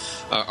have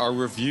our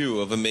review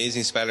of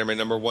Amazing Spider-Man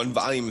 #1,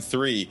 Volume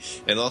 3,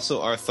 and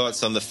also our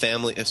thoughts on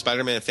the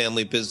Spider-Man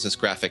Family Business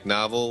graphic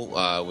novel,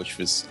 which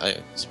was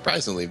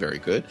surprisingly very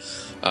good.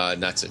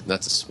 Not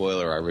to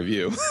spoiler our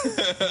review.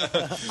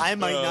 I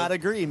might not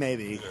agree,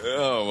 maybe.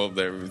 Oh, well,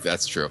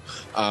 that's true.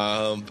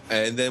 And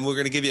then we're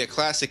going to give you a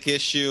classic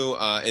issue.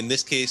 In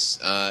this case,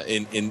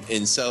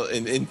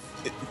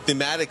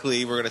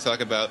 thematically, we're going to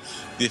talk about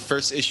the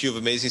first issue of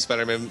Amazing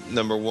Spider-Man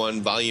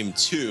 #1, Volume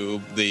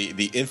 2,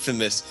 the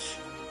infamous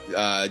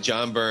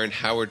John Byrne,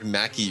 Howard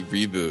Mackie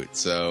reboot.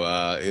 So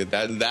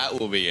that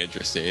will be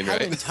interesting, How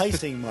right?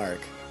 enticing, Mark.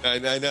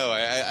 I know.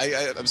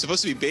 I'm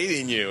supposed to be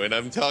baiting you, and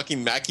I'm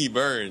talking Mackie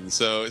Byrne.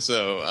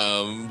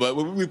 But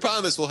we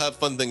promise we'll have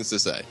fun things to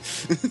say.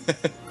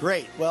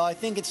 Great. Well, I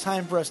think it's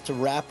time for us to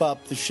wrap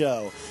up the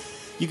show.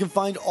 You can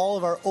find all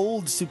of our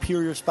old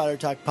Superior Spider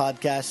Talk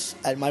podcasts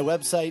at my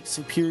website,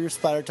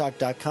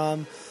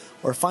 superiorspidertalk.com,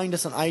 or find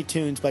us on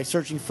iTunes by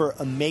searching for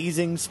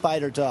Amazing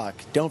Spider Talk.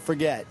 Don't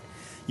forget,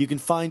 you can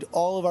find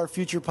all of our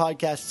future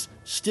podcasts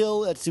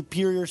still at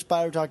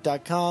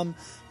superiorspidertalk.com,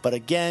 but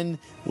again,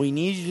 we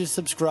need you to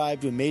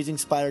subscribe to Amazing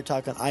Spider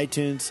Talk on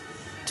iTunes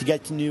to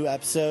get to new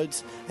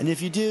episodes. And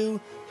if you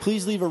do,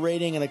 please leave a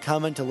rating and a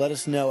comment to let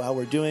us know how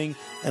we're doing,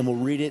 and we'll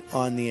read it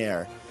on the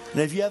air.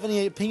 And if you have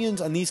any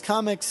opinions on these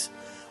comics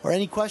or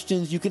any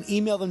questions, you can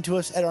email them to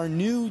us at our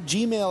new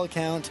Gmail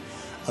account,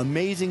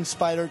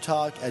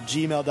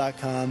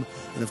 amazingspidertalk@gmail.com.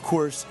 And of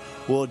course,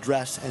 we'll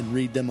address and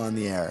read them on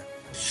the air.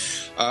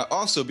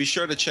 Also, be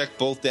sure to check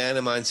both Dan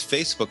and mine's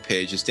Facebook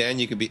pages.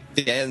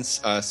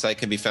 Dan's site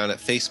can be found at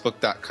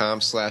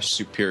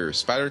facebook.com/Superior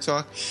Spider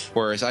Talk,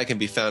 whereas I can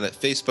be found at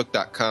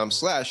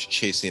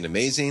facebook.com/Chasing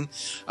Amazing.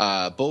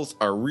 Both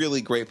are really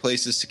great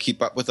places to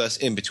keep up with us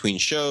in between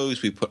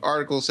shows. We put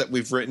articles that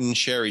we've written,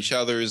 share each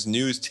other's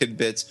news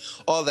tidbits,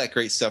 all that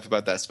great stuff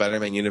about that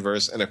Spider-Man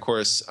universe. And of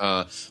course,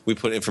 we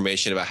put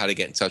information about how to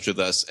get in touch with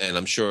us. And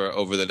I'm sure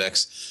over the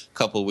next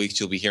couple of weeks,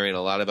 you'll be hearing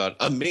a lot about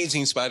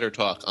Amazing Spider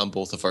Talk on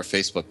both of our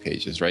Facebook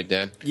pages, right,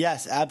 Dan?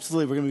 Yes,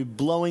 absolutely. We're going to be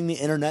blowing the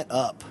internet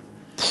up.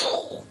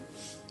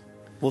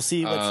 We'll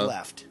see what's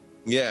left.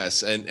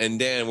 Yes, and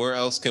Dan, where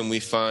else can we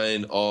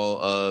find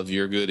all of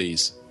your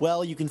goodies?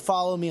 Well, you can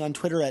follow me on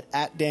Twitter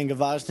at Dan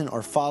Gavosden,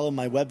 or follow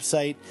my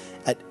website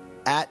at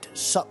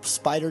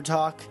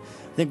SupSpiderTalk.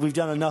 I think we've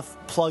done enough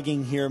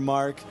plugging here,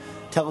 Mark.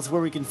 Tell us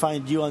where we can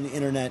find you on the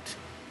internet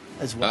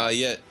as well.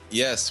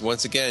 Yes,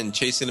 once again,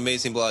 Chasing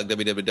Amazing Blog,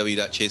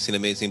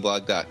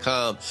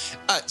 www.chasingamazingblog.com,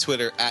 at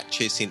Twitter, at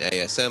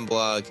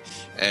ChasingASMblog,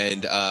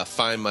 and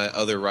find my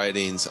other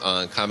writings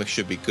on Comics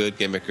Should Be Good,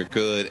 Gimmick Are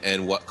Good,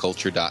 and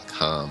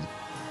WhatCulture.com.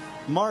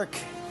 Mark,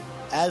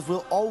 as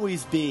will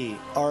always be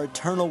our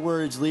eternal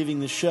words leaving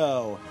the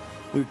show,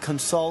 we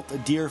consult a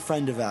dear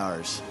friend of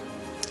ours.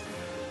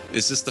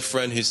 Is this the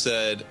friend who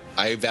said,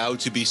 "I vow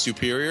to be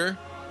superior"?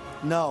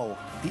 No,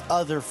 the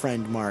other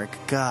friend, Mark.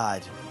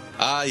 God.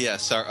 Ah,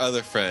 yes, our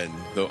other friend.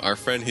 Our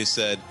friend who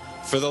said,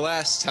 "For the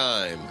last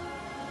time,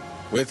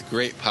 with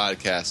great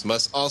podcasts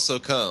must also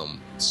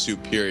come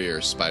Superior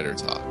Spider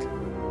Talk."